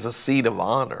wanting is a seat of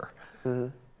honor.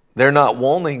 They're not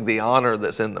wanting the honor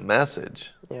that's in the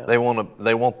message. They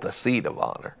want the seat of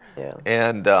honor.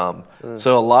 And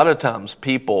so a lot of times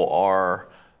people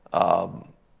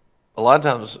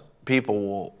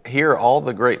will hear all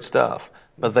the great stuff,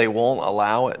 but they won't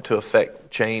allow it to affect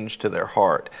change to their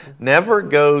heart. Never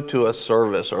go to a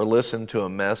service or listen to a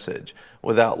message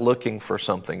without looking for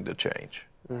something to change.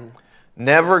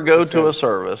 Never go to a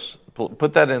service.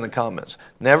 Put that in the comments.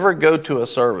 Never go to a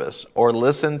service or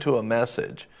listen to a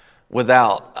message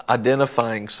without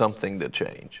identifying something to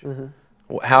change.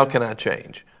 How can I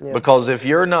change? Because if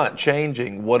you're not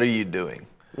changing, what are you doing?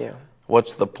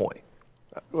 What's the point?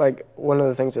 Like one of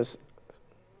the things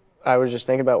I was just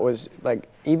thinking about was like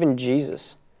even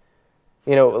Jesus.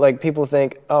 Like people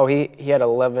think, oh, he had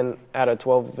 11 out of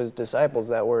 12 of his disciples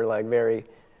that were like very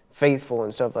faithful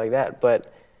and stuff like that,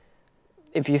 but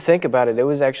if you think about it, it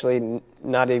was actually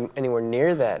not even anywhere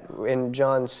near that. In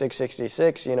John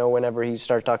 6:66, whenever he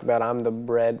starts talking about, I'm the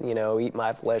bread, eat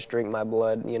my flesh, drink my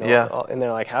blood, and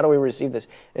they're like, how do we receive this?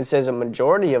 It says a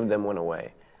majority of them went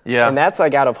away. And that's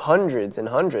like out of hundreds and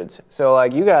hundreds. So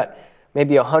like you got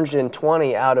maybe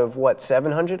 120 out of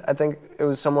 700? I think it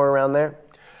was somewhere around there.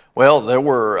 Well, there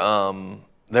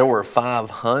were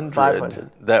 500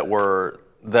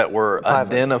 that were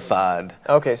identified.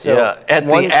 Okay, so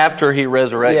after he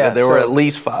resurrected, there were at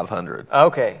least 500.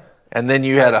 Okay. And then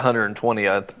you had 120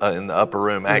 in the upper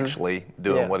room actually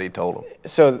doing what he told them.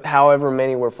 So however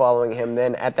many were following him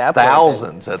then at that point.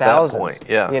 Thousands. That point,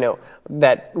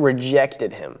 that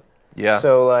rejected him. Yeah.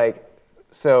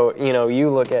 So you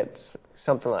look at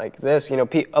something like this,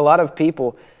 a lot of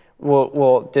people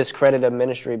will discredit a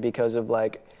ministry because of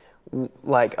like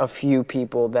a few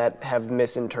people that have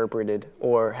misinterpreted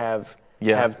or have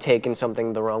taken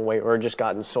something the wrong way or just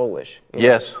gotten soulish.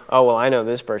 Yes. Oh, well, I know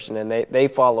this person and they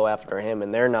follow after him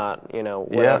and they're not,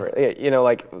 whatever.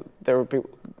 Like there were people,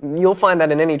 you'll find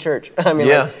that in any church. I mean,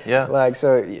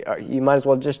 so you might as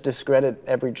well just discredit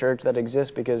every church that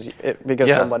exists because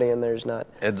somebody in there is not.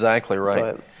 Exactly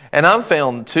right. And I've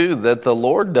found too that the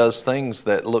Lord does things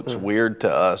that looks weird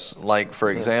to us. Like for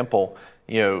example,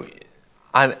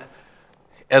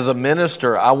 as a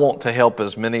minister, I want to help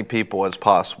as many people as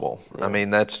possible. I mean,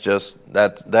 that's just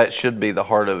that should be the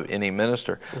heart of any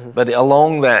minister. But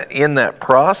in that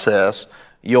process,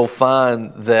 you'll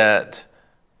find that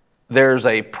there's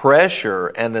a pressure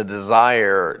and a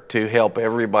desire to help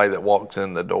everybody that walks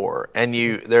in the door, and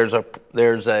there's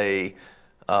a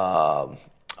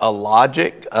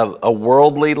logic, a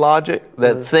worldly logic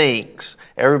that thinks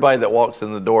everybody that walks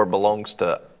in the door belongs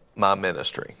to my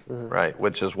ministry, right?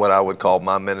 Which is what I would call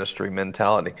my ministry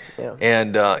mentality. Yeah.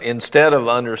 And instead of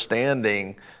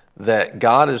understanding that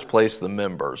God has placed the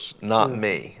members, not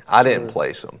me. I didn't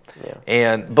place them.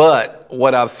 Yeah. But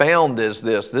what I've found is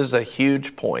this is a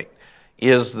huge point,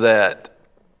 is that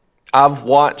I've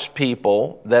watched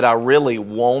people that I really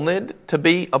wanted to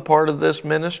be a part of this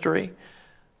ministry,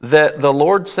 that the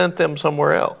Lord sent them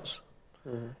somewhere else.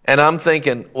 And I'm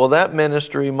thinking, well, that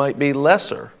ministry might be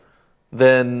lesser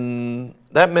than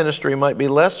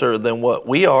what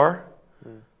we are,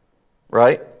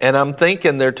 right? And I'm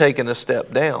thinking they're taking a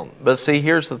step down. But see,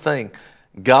 here's the thing.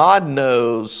 God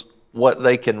knows what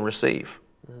they can receive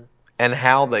and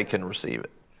how they can receive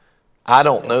it. I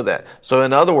don't know that. So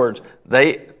in other words,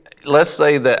 let's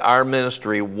say that our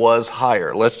ministry was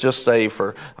higher. Let's just say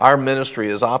for our ministry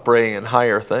is operating in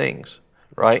higher things,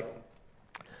 right?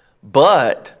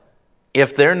 But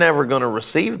if they're never going to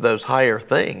receive those higher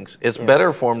things, it's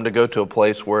better for them to go to a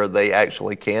place where they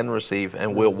actually can receive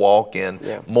and will walk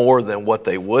in more than what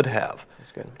they would have.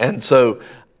 That's good. And so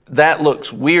that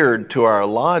looks weird to our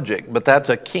logic, but that's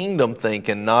a kingdom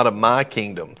thinking, not a my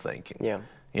kingdom thinking. Yeah.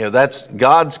 You know, that's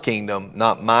God's kingdom,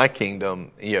 not my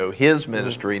kingdom. You know, His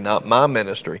ministry, not my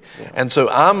ministry. Yeah. And so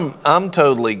I'm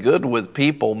totally good with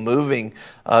people moving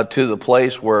to the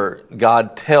place where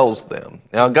God tells them.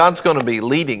 Now, God's going to be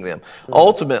leading them.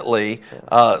 Ultimately,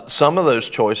 some of those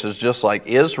choices, just like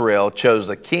Israel chose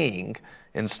a king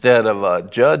instead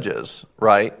of judges,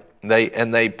 right?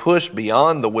 They push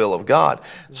beyond the will of God.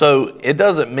 So it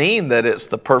doesn't mean that it's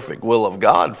the perfect will of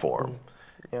God for them.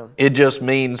 Yeah. It just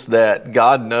means that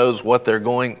God knows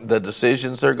the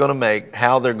decisions they're going to make,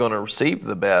 how they're going to receive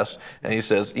the best. And He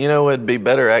says, you know, it'd be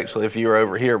better actually if you were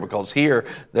over here, because here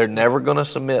they're never going to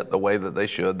submit the way that they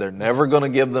should. They're never going to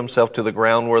give themselves to the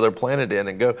ground where they're planted in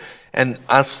and go. And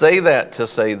I say that to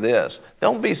say this.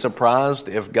 Don't be surprised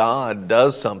if God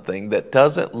does something that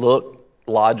doesn't look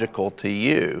logical to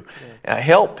you.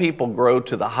 Help people grow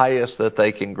to the highest that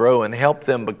they can grow and help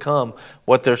them become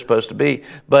what they're supposed to be.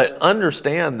 But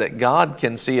understand that God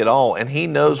can see it all, and He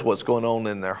knows what's going on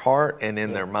in their heart and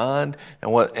in their mind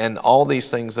and all these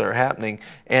things that are happening.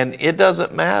 And it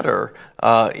doesn't matter.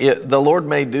 The Lord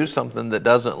may do something that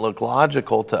doesn't look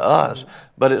logical to us,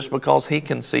 but it's because He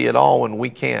can see it all and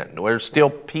we can't. There's still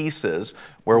pieces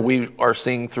where we are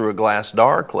seeing through a glass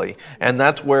darkly, and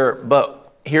that's where, but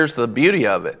here's the beauty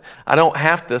of it. I don't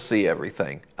have to see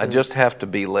everything. I just have to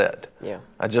be led. Yeah.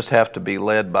 I just have to be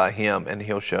led by Him, and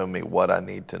He'll show me what I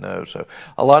need to know. So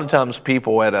a lot of times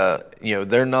people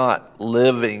they're not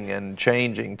living and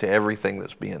changing to everything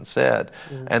that's being said.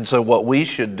 And so what we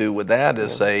should do with that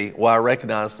is say, well, I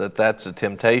recognize that that's a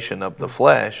temptation of the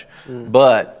flesh,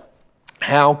 but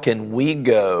how can we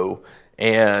go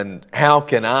and how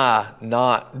can I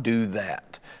not do that?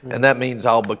 And that means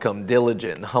I'll become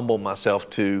diligent and humble myself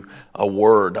to a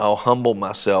word. I'll humble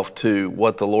myself to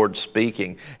what the Lord's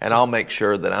speaking, and I'll make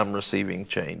sure that I'm receiving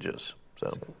changes.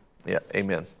 So, yeah,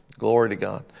 amen. Glory to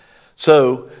God.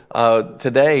 So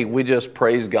today we just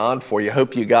praise God for you.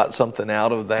 Hope you got something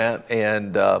out of that,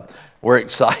 and we're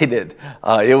excited.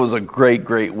 It was a great,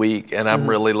 great week, and I'm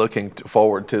really looking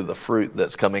forward to the fruit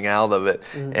that's coming out of it.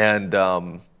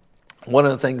 And one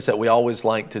of the things that we always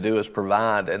like to do is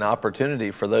provide an opportunity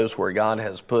for those where God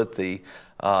has put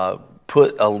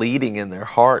a leading in their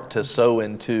heart to sow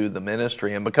into the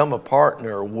ministry and become a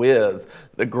partner with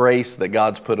the grace that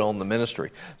God's put on the ministry.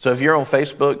 So if you're on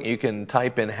Facebook, you can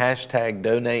type in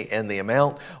 #donate and the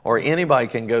amount, or anybody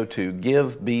can go to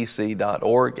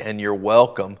givebc.org, and you're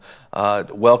welcome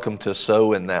to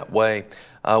sow in that way.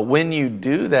 When you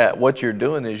do that, what you're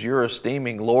doing is you're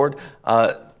esteeming, Lord,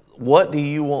 what do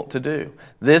you want to do?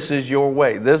 This is your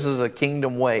way. This is a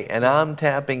kingdom way. And I'm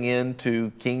tapping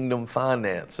into kingdom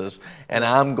finances, and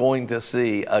I'm going to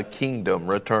see a kingdom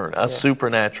return, a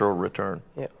supernatural return.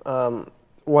 Yeah.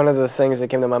 One of the things that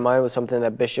came to my mind was something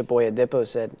that Bishop Oyedepo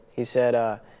said. He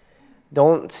said,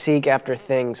 don't seek after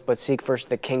things, but seek first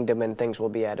the kingdom, and things will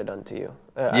be added unto you.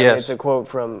 I mean, it's a quote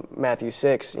from Matthew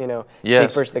 6, seek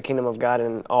first the kingdom of God,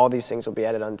 and all these things will be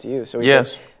added unto you. So he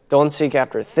said, don't seek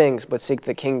after things, but seek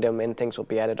the kingdom, and things will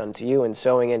be added unto you. And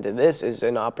sowing into this is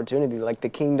an opportunity. Like the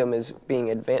kingdom is being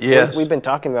advanced. Yes. We've been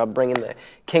talking about bringing the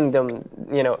kingdom,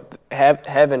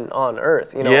 heaven on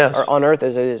earth, Yes. or on earth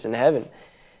as it is in heaven.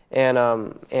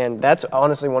 And that's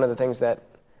honestly one of the things that,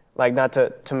 like, not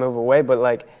to move away, but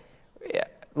like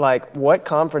what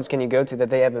conference can you go to that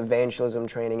they have evangelism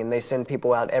training and they send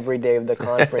people out every day of the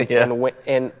conference? Yeah.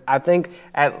 And I think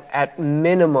at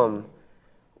minimum,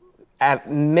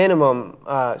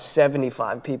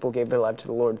 75 people gave their life to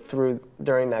the Lord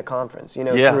during that conference.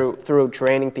 Yeah. Through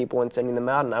training people and sending them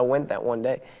out. And I went that one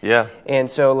day. Yeah. And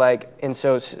so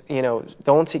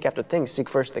don't seek after things. Seek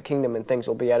first the kingdom, and things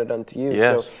will be added unto you.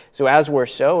 Yes. So as we're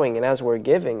sowing and as we're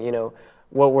giving,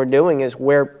 what we're doing is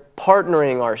we're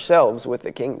partnering ourselves with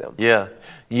the kingdom. Yeah.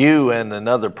 You and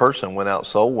another person went out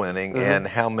soul winning, and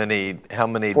how many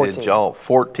 14. did y'all?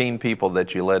 14 people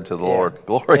that you led to the Lord.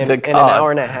 Glory to God. In an hour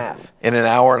and a half. In an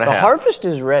hour and a The half. harvest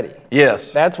is ready.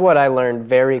 Yes. That's what I learned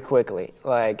very quickly.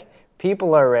 Like,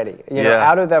 people are ready.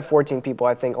 Out of that 14 people,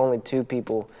 I think only 2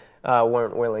 people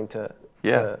weren't willing to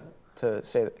say,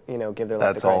 give their life to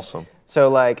That's Christ. awesome.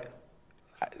 So,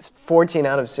 14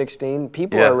 out of 16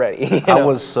 people are ready. I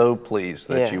was so pleased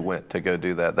that Yeah. you went to go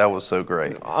do that. That was so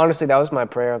great. Honestly, that was my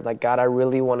prayer. Like, God, I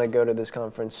really want to go to this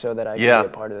conference so that I can be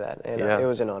a part of that. And Yeah. it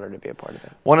was an honor to be a part of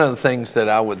that. One of the things that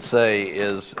I would say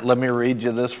is, let me read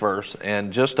you this verse,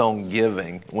 and just on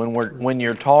giving, when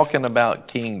you're talking about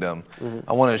kingdom,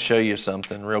 I want to show you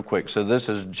something real quick. So this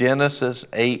is Genesis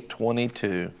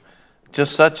 8:22,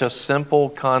 just such a simple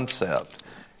concept.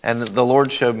 And the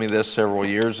Lord showed me this several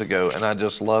years ago, and I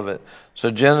just love it. So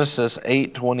Genesis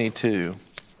 8:22,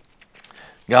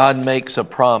 God makes a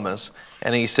promise,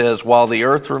 and he says, while the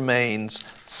earth remains,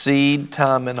 seed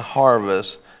time and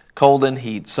harvest, cold and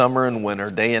heat, summer and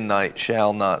winter, day and night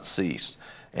shall not cease.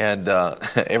 And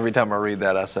every time I read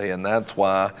that, I say, and that's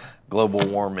why global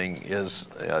warming is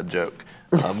a joke.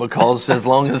 Because as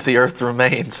long as the earth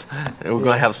remains, we're going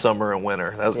to have summer and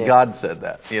winter. God said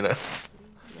that, I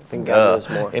think God knows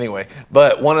more. Anyway,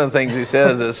 but one of the things he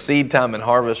says is seed time and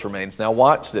harvest remains. Now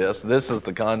watch this. This is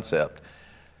the concept.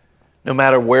 No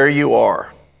matter where you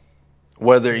are,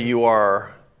 whether you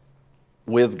are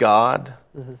with God,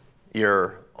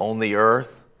 you're on the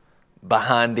earth,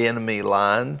 behind enemy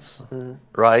lines,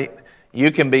 right?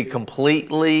 You can be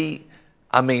completely,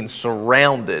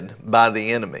 surrounded by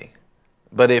the enemy.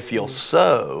 But if you'll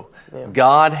sow,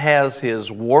 God has his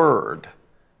word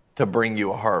to bring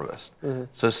you a harvest.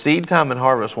 So seed time and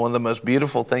harvest, one of the most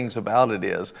beautiful things about it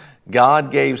is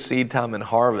God gave seed time and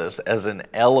harvest as an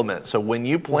element. So when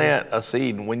you plant a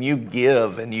seed and when you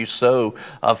give and you sow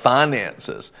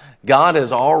finances, God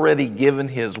has already given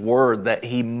his word that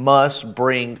he must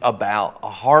bring about a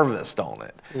harvest on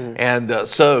it. And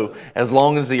so as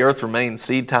long as the earth remains,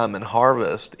 seed time and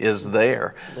harvest is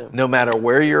there. No matter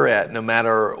where you're at, no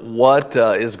matter what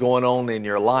is going on in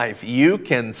your life, you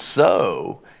can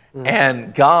sow.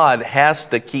 And God has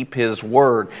to keep his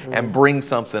word and bring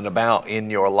something about in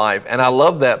your life. And I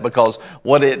love that because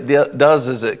what it does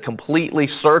is it completely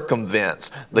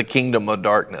circumvents the kingdom of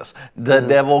darkness. The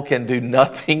devil can do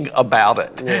nothing about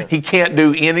it. He can't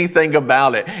do anything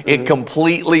about it. It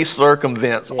completely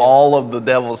circumvents all of the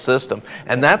devil's system.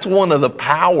 And that's one of the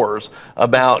powers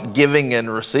about giving and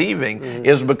receiving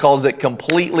is because it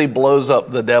completely blows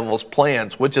up the devil's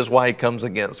plans, which is why he comes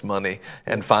against money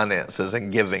and finances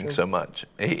and giving so much.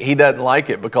 He doesn't like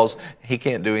it because he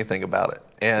can't do anything about it.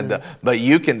 And but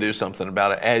you can do something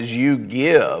about it as you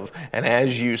give and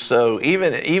as you sow,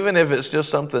 even if it's just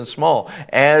something small.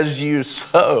 As you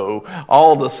sow,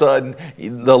 all of a sudden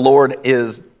the Lord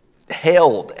is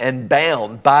held and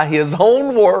bound by his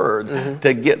own word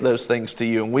to get those things to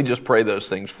you. And we just pray those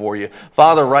things for you.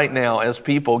 Father, right now, as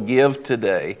people give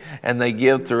today and they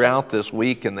give throughout this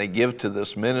week and they give to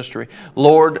this ministry,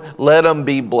 Lord, let them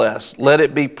be blessed. Let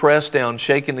it be pressed down,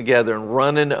 shaken together, and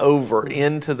running over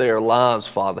into their lives,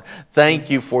 Father. Thank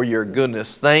you for your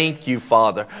goodness. Thank you,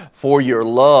 Father, for your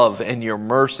love and your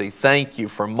mercy. Thank you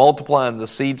for multiplying the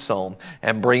seed sown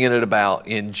and bringing it about.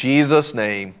 In Jesus'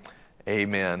 name,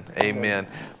 amen. Amen.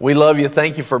 We love you.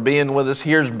 Thank you for being with us.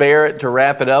 Here's Barrett to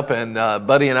wrap it up, and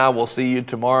Buddy and I will see you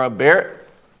tomorrow. Barrett?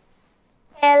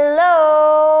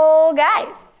 Hello,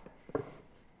 guys.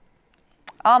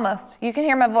 Almost. You can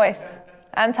hear my voice.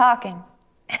 I'm talking.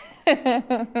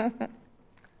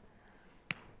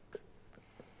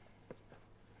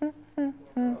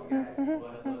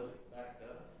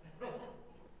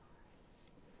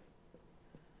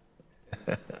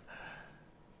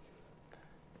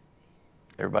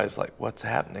 Everybody's like, what's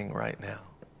happening right now?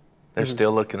 They're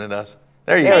still looking at us.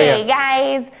 There you Hey, go.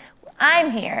 guys.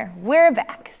 I'm here. We're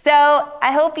back. So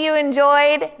I hope you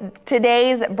enjoyed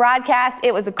today's broadcast.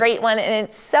 It was a great one, and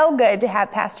it's so good to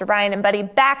have Pastor Brian and Buddy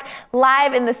back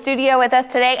live in the studio with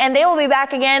us today, and they will be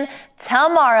back again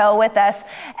tomorrow with us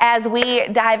as we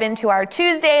dive into our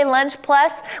Tuesday Lunch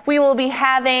Plus. We will be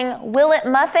having Will It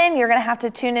Muffin. You're going to have to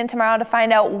tune in tomorrow to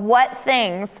find out what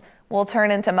things will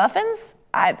turn into muffins.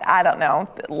 I don't know.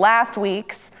 Last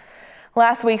week's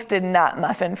did not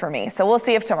muffin for me, so we'll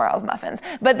see if tomorrow's muffins.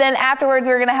 But then afterwards,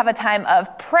 we're going to have a time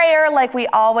of prayer like we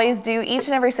always do each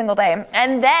and every single day.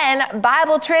 And then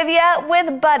Bible trivia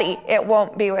with Buddy. It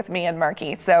won't be with me and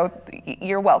Marky, so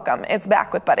you're welcome. It's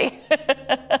back with Buddy.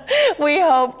 We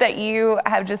hope that you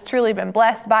have just truly been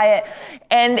blessed by it.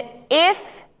 And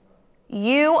if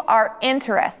you are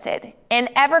interested in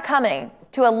ever coming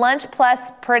to a Lunch Plus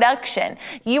production,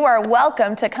 you are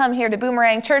welcome to come here to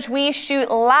Boomerang Church. We shoot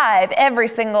live every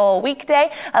single weekday,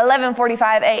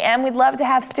 11:45 a.m. We'd love to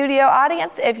have studio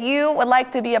audience. If you would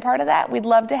like to be a part of that, we'd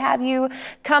love to have you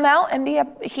come out and be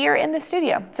here in the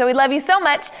studio. So we love you so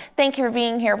much. Thank you for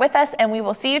being here with us, and we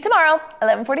will see you tomorrow,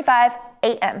 11:45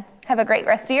 a.m. Have a great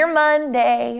rest of your Monday.